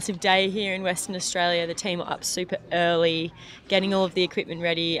pretty massive day here in Western Australia. The team are up super early, getting all of the equipment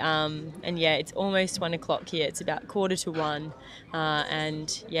ready. And yeah, it's almost 1 o'clock here. It's about 1:45.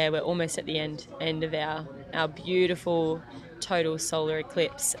 And yeah, we're almost at the end of our beautiful total solar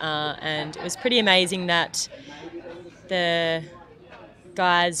eclipse. And it was pretty amazing that the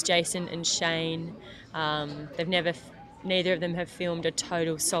guys, Jason and Shane, neither of them have filmed a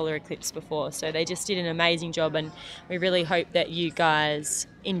total solar eclipse before, so they just did an amazing job, and we really hope that you guys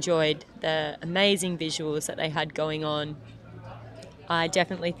enjoyed the amazing visuals that they had going on. I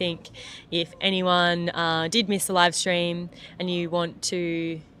definitely think if anyone did miss the live stream and you want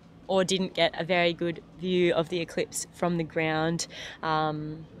to or didn't get a very good view of the eclipse from the ground,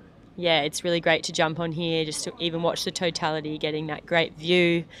 yeah, it's really great to jump on here just to even watch the totality, getting that great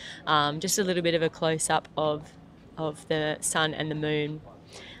view, just a little bit of a close-up of the sun and the moon.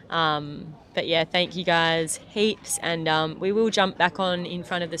 But yeah, thank you guys heaps, and we will jump back on in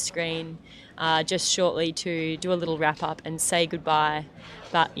front of the screen just shortly to do a little wrap-up and say goodbye.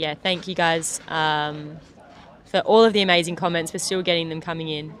 But yeah, thank you guys for all of the amazing comments. We're still getting them coming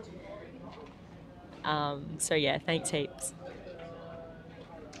in. So yeah, thanks heaps.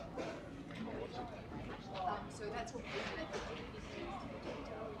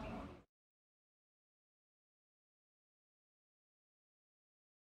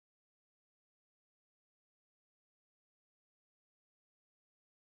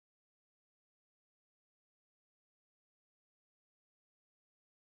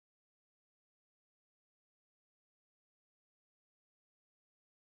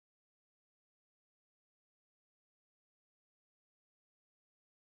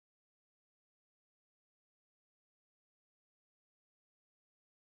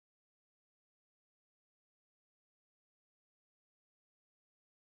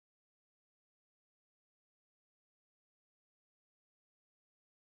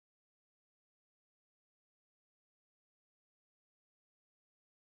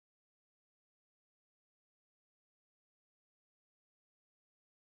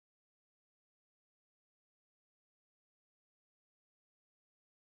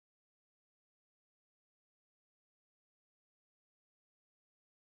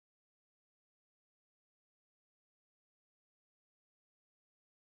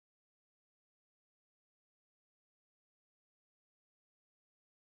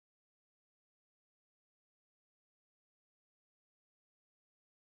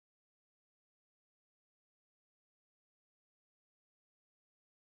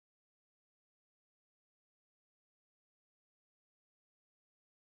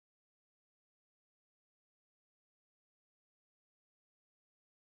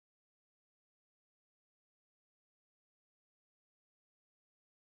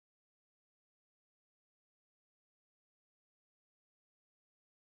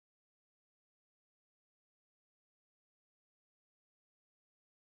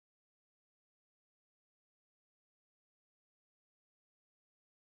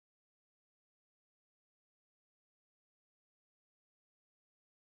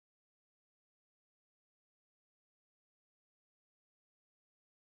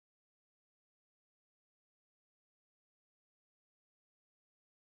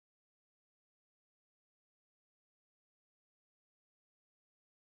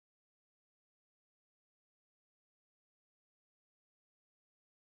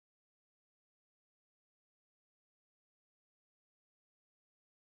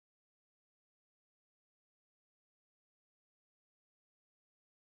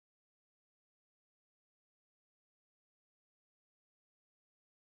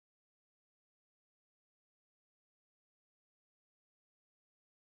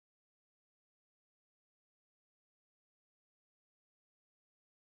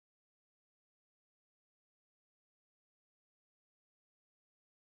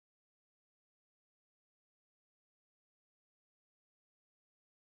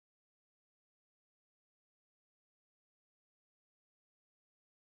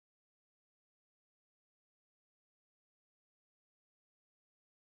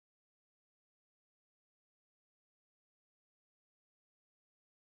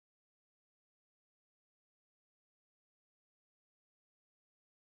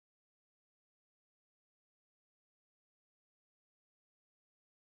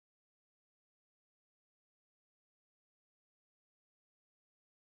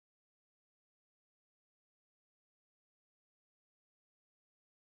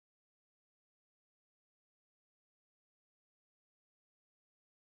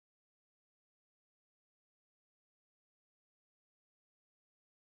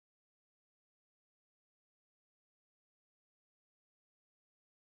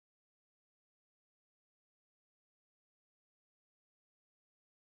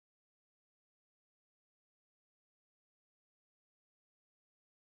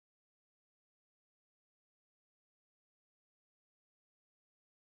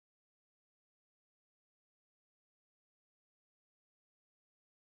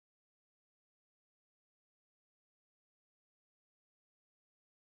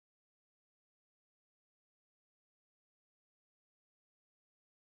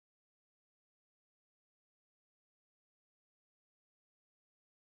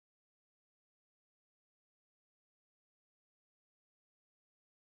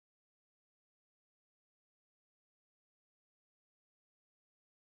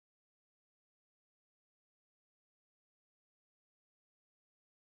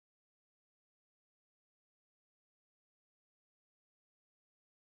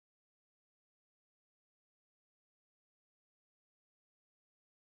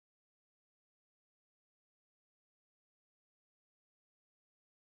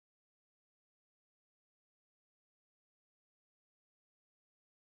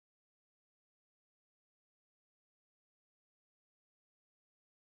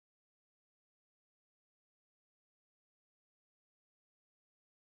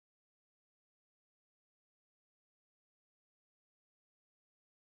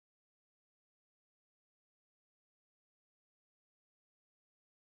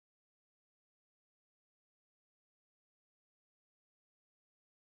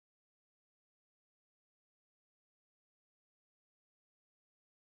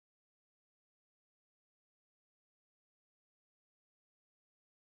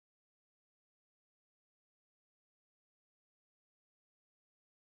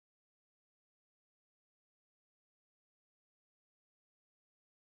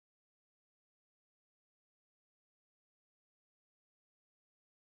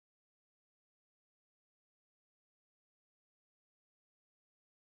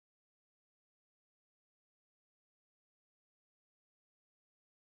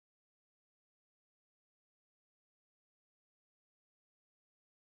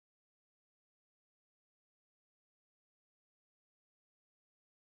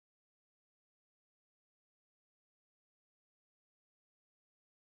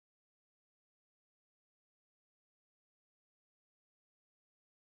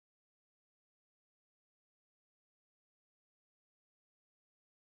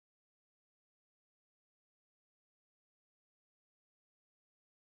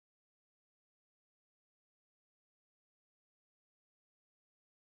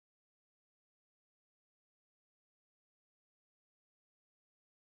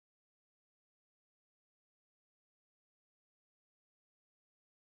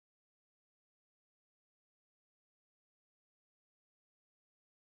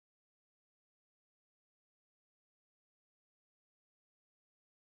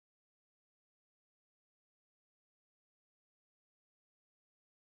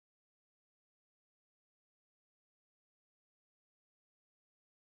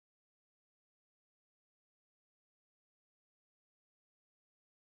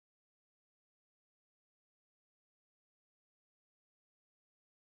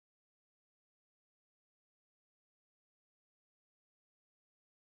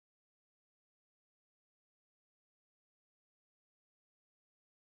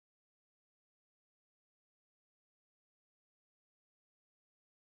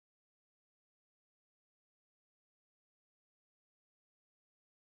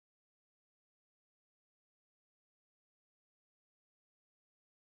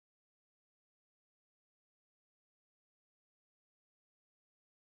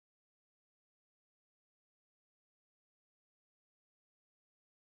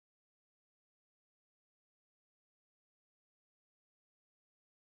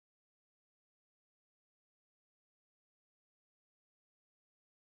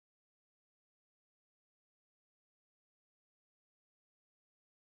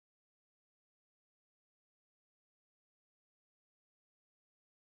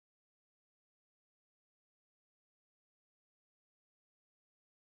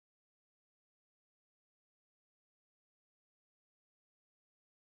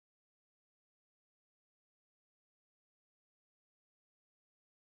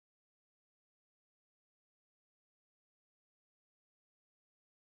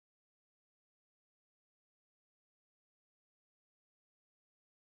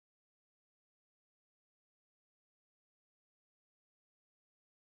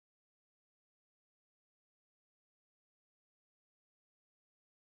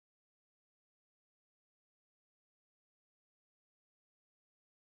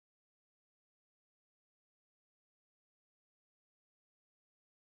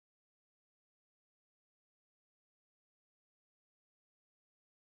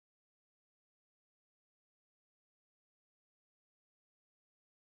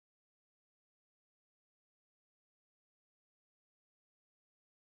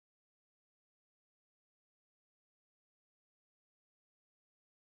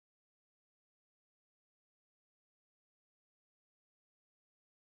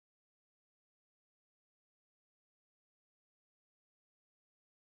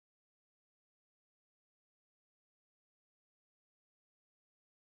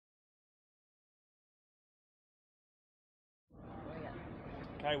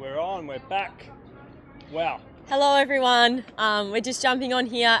 Okay, we're on, we're back. Wow. Hello everyone, we're just jumping on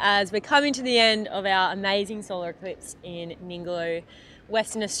here as we're coming to the end of our amazing solar eclipse in Ningaloo,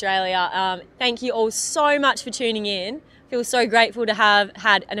 Western Australia. Thank you all so much for tuning in. Feel so grateful to have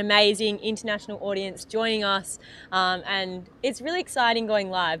had an amazing international audience joining us, and it's really exciting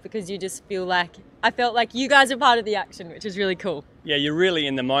going live because you just feel like, I felt like you guys are part of the action, which is really cool. Yeah, you're really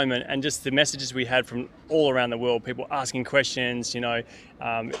in the moment, and just the messages we had from all around the world, people asking questions, you know,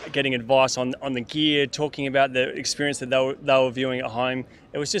 getting advice on the gear, talking about the experience that they were viewing at home.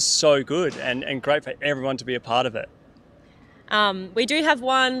 It was just so good and great for everyone to be a part of it. We do have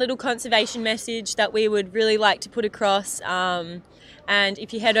one little conservation message that we would really like to put across, and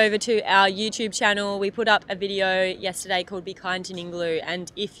if you head over to our YouTube channel, we put up a video yesterday called Be Kind to Ningaloo,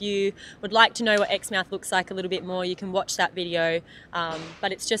 and if you would like to know what Exmouth looks like a little bit more, you can watch that video,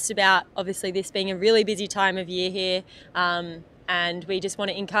 but it's just about obviously this being a really busy time of year here, and we just want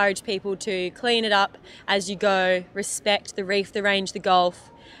to encourage people to clean it up as you go, respect the reef, the range, the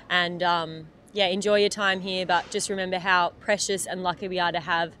Gulf, and yeah, enjoy your time here, but just remember how precious and lucky we are to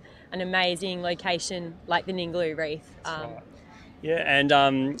have an amazing location like the Ningaloo Reef. Yeah,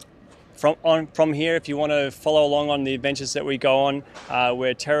 and from here, if you want to follow along on the adventures that we go on,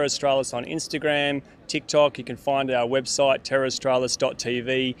 we're Terra Australis on Instagram, TikTok. You can find our website,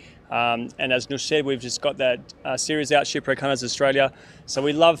 terraaustralis.tv. And as Nush said, we've just got that series out, Shipwreck Hunters Australia. So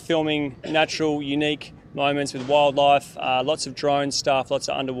we love filming natural, unique moments with wildlife, lots of drone stuff, lots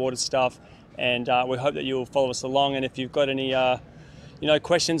of underwater stuff. And we hope that you'll follow us along. And if you've got any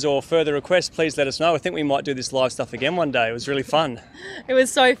questions or further requests, please let us know. I think we might do this live stuff again one day. It was really fun. It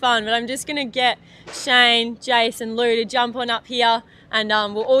was so fun, but I'm just going to get Shane, Jace and Lou to jump on up here, and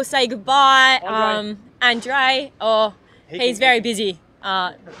we'll all say goodbye. Andre, he's very busy.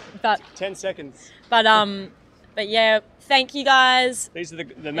 But 10 seconds. But yeah, thank you guys. These are the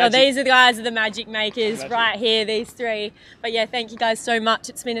these are the guys of the Magic Makers right here, these three. But yeah, thank you guys so much.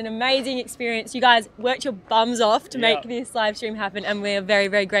 It's been an amazing experience. You guys worked your bums off to make this live stream happen, and we're very,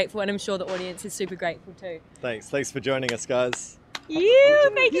 very grateful, and I'm sure the audience is super grateful too. Thanks for joining us, guys.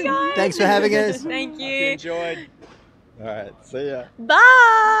 Thank you guys. Thanks for having us. Thank you. Hope you enjoyed. All right, see ya.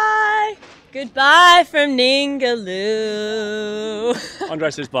 Bye. Goodbye from Ningaloo.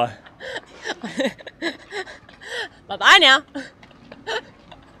 Andre says bye. Bye-bye now.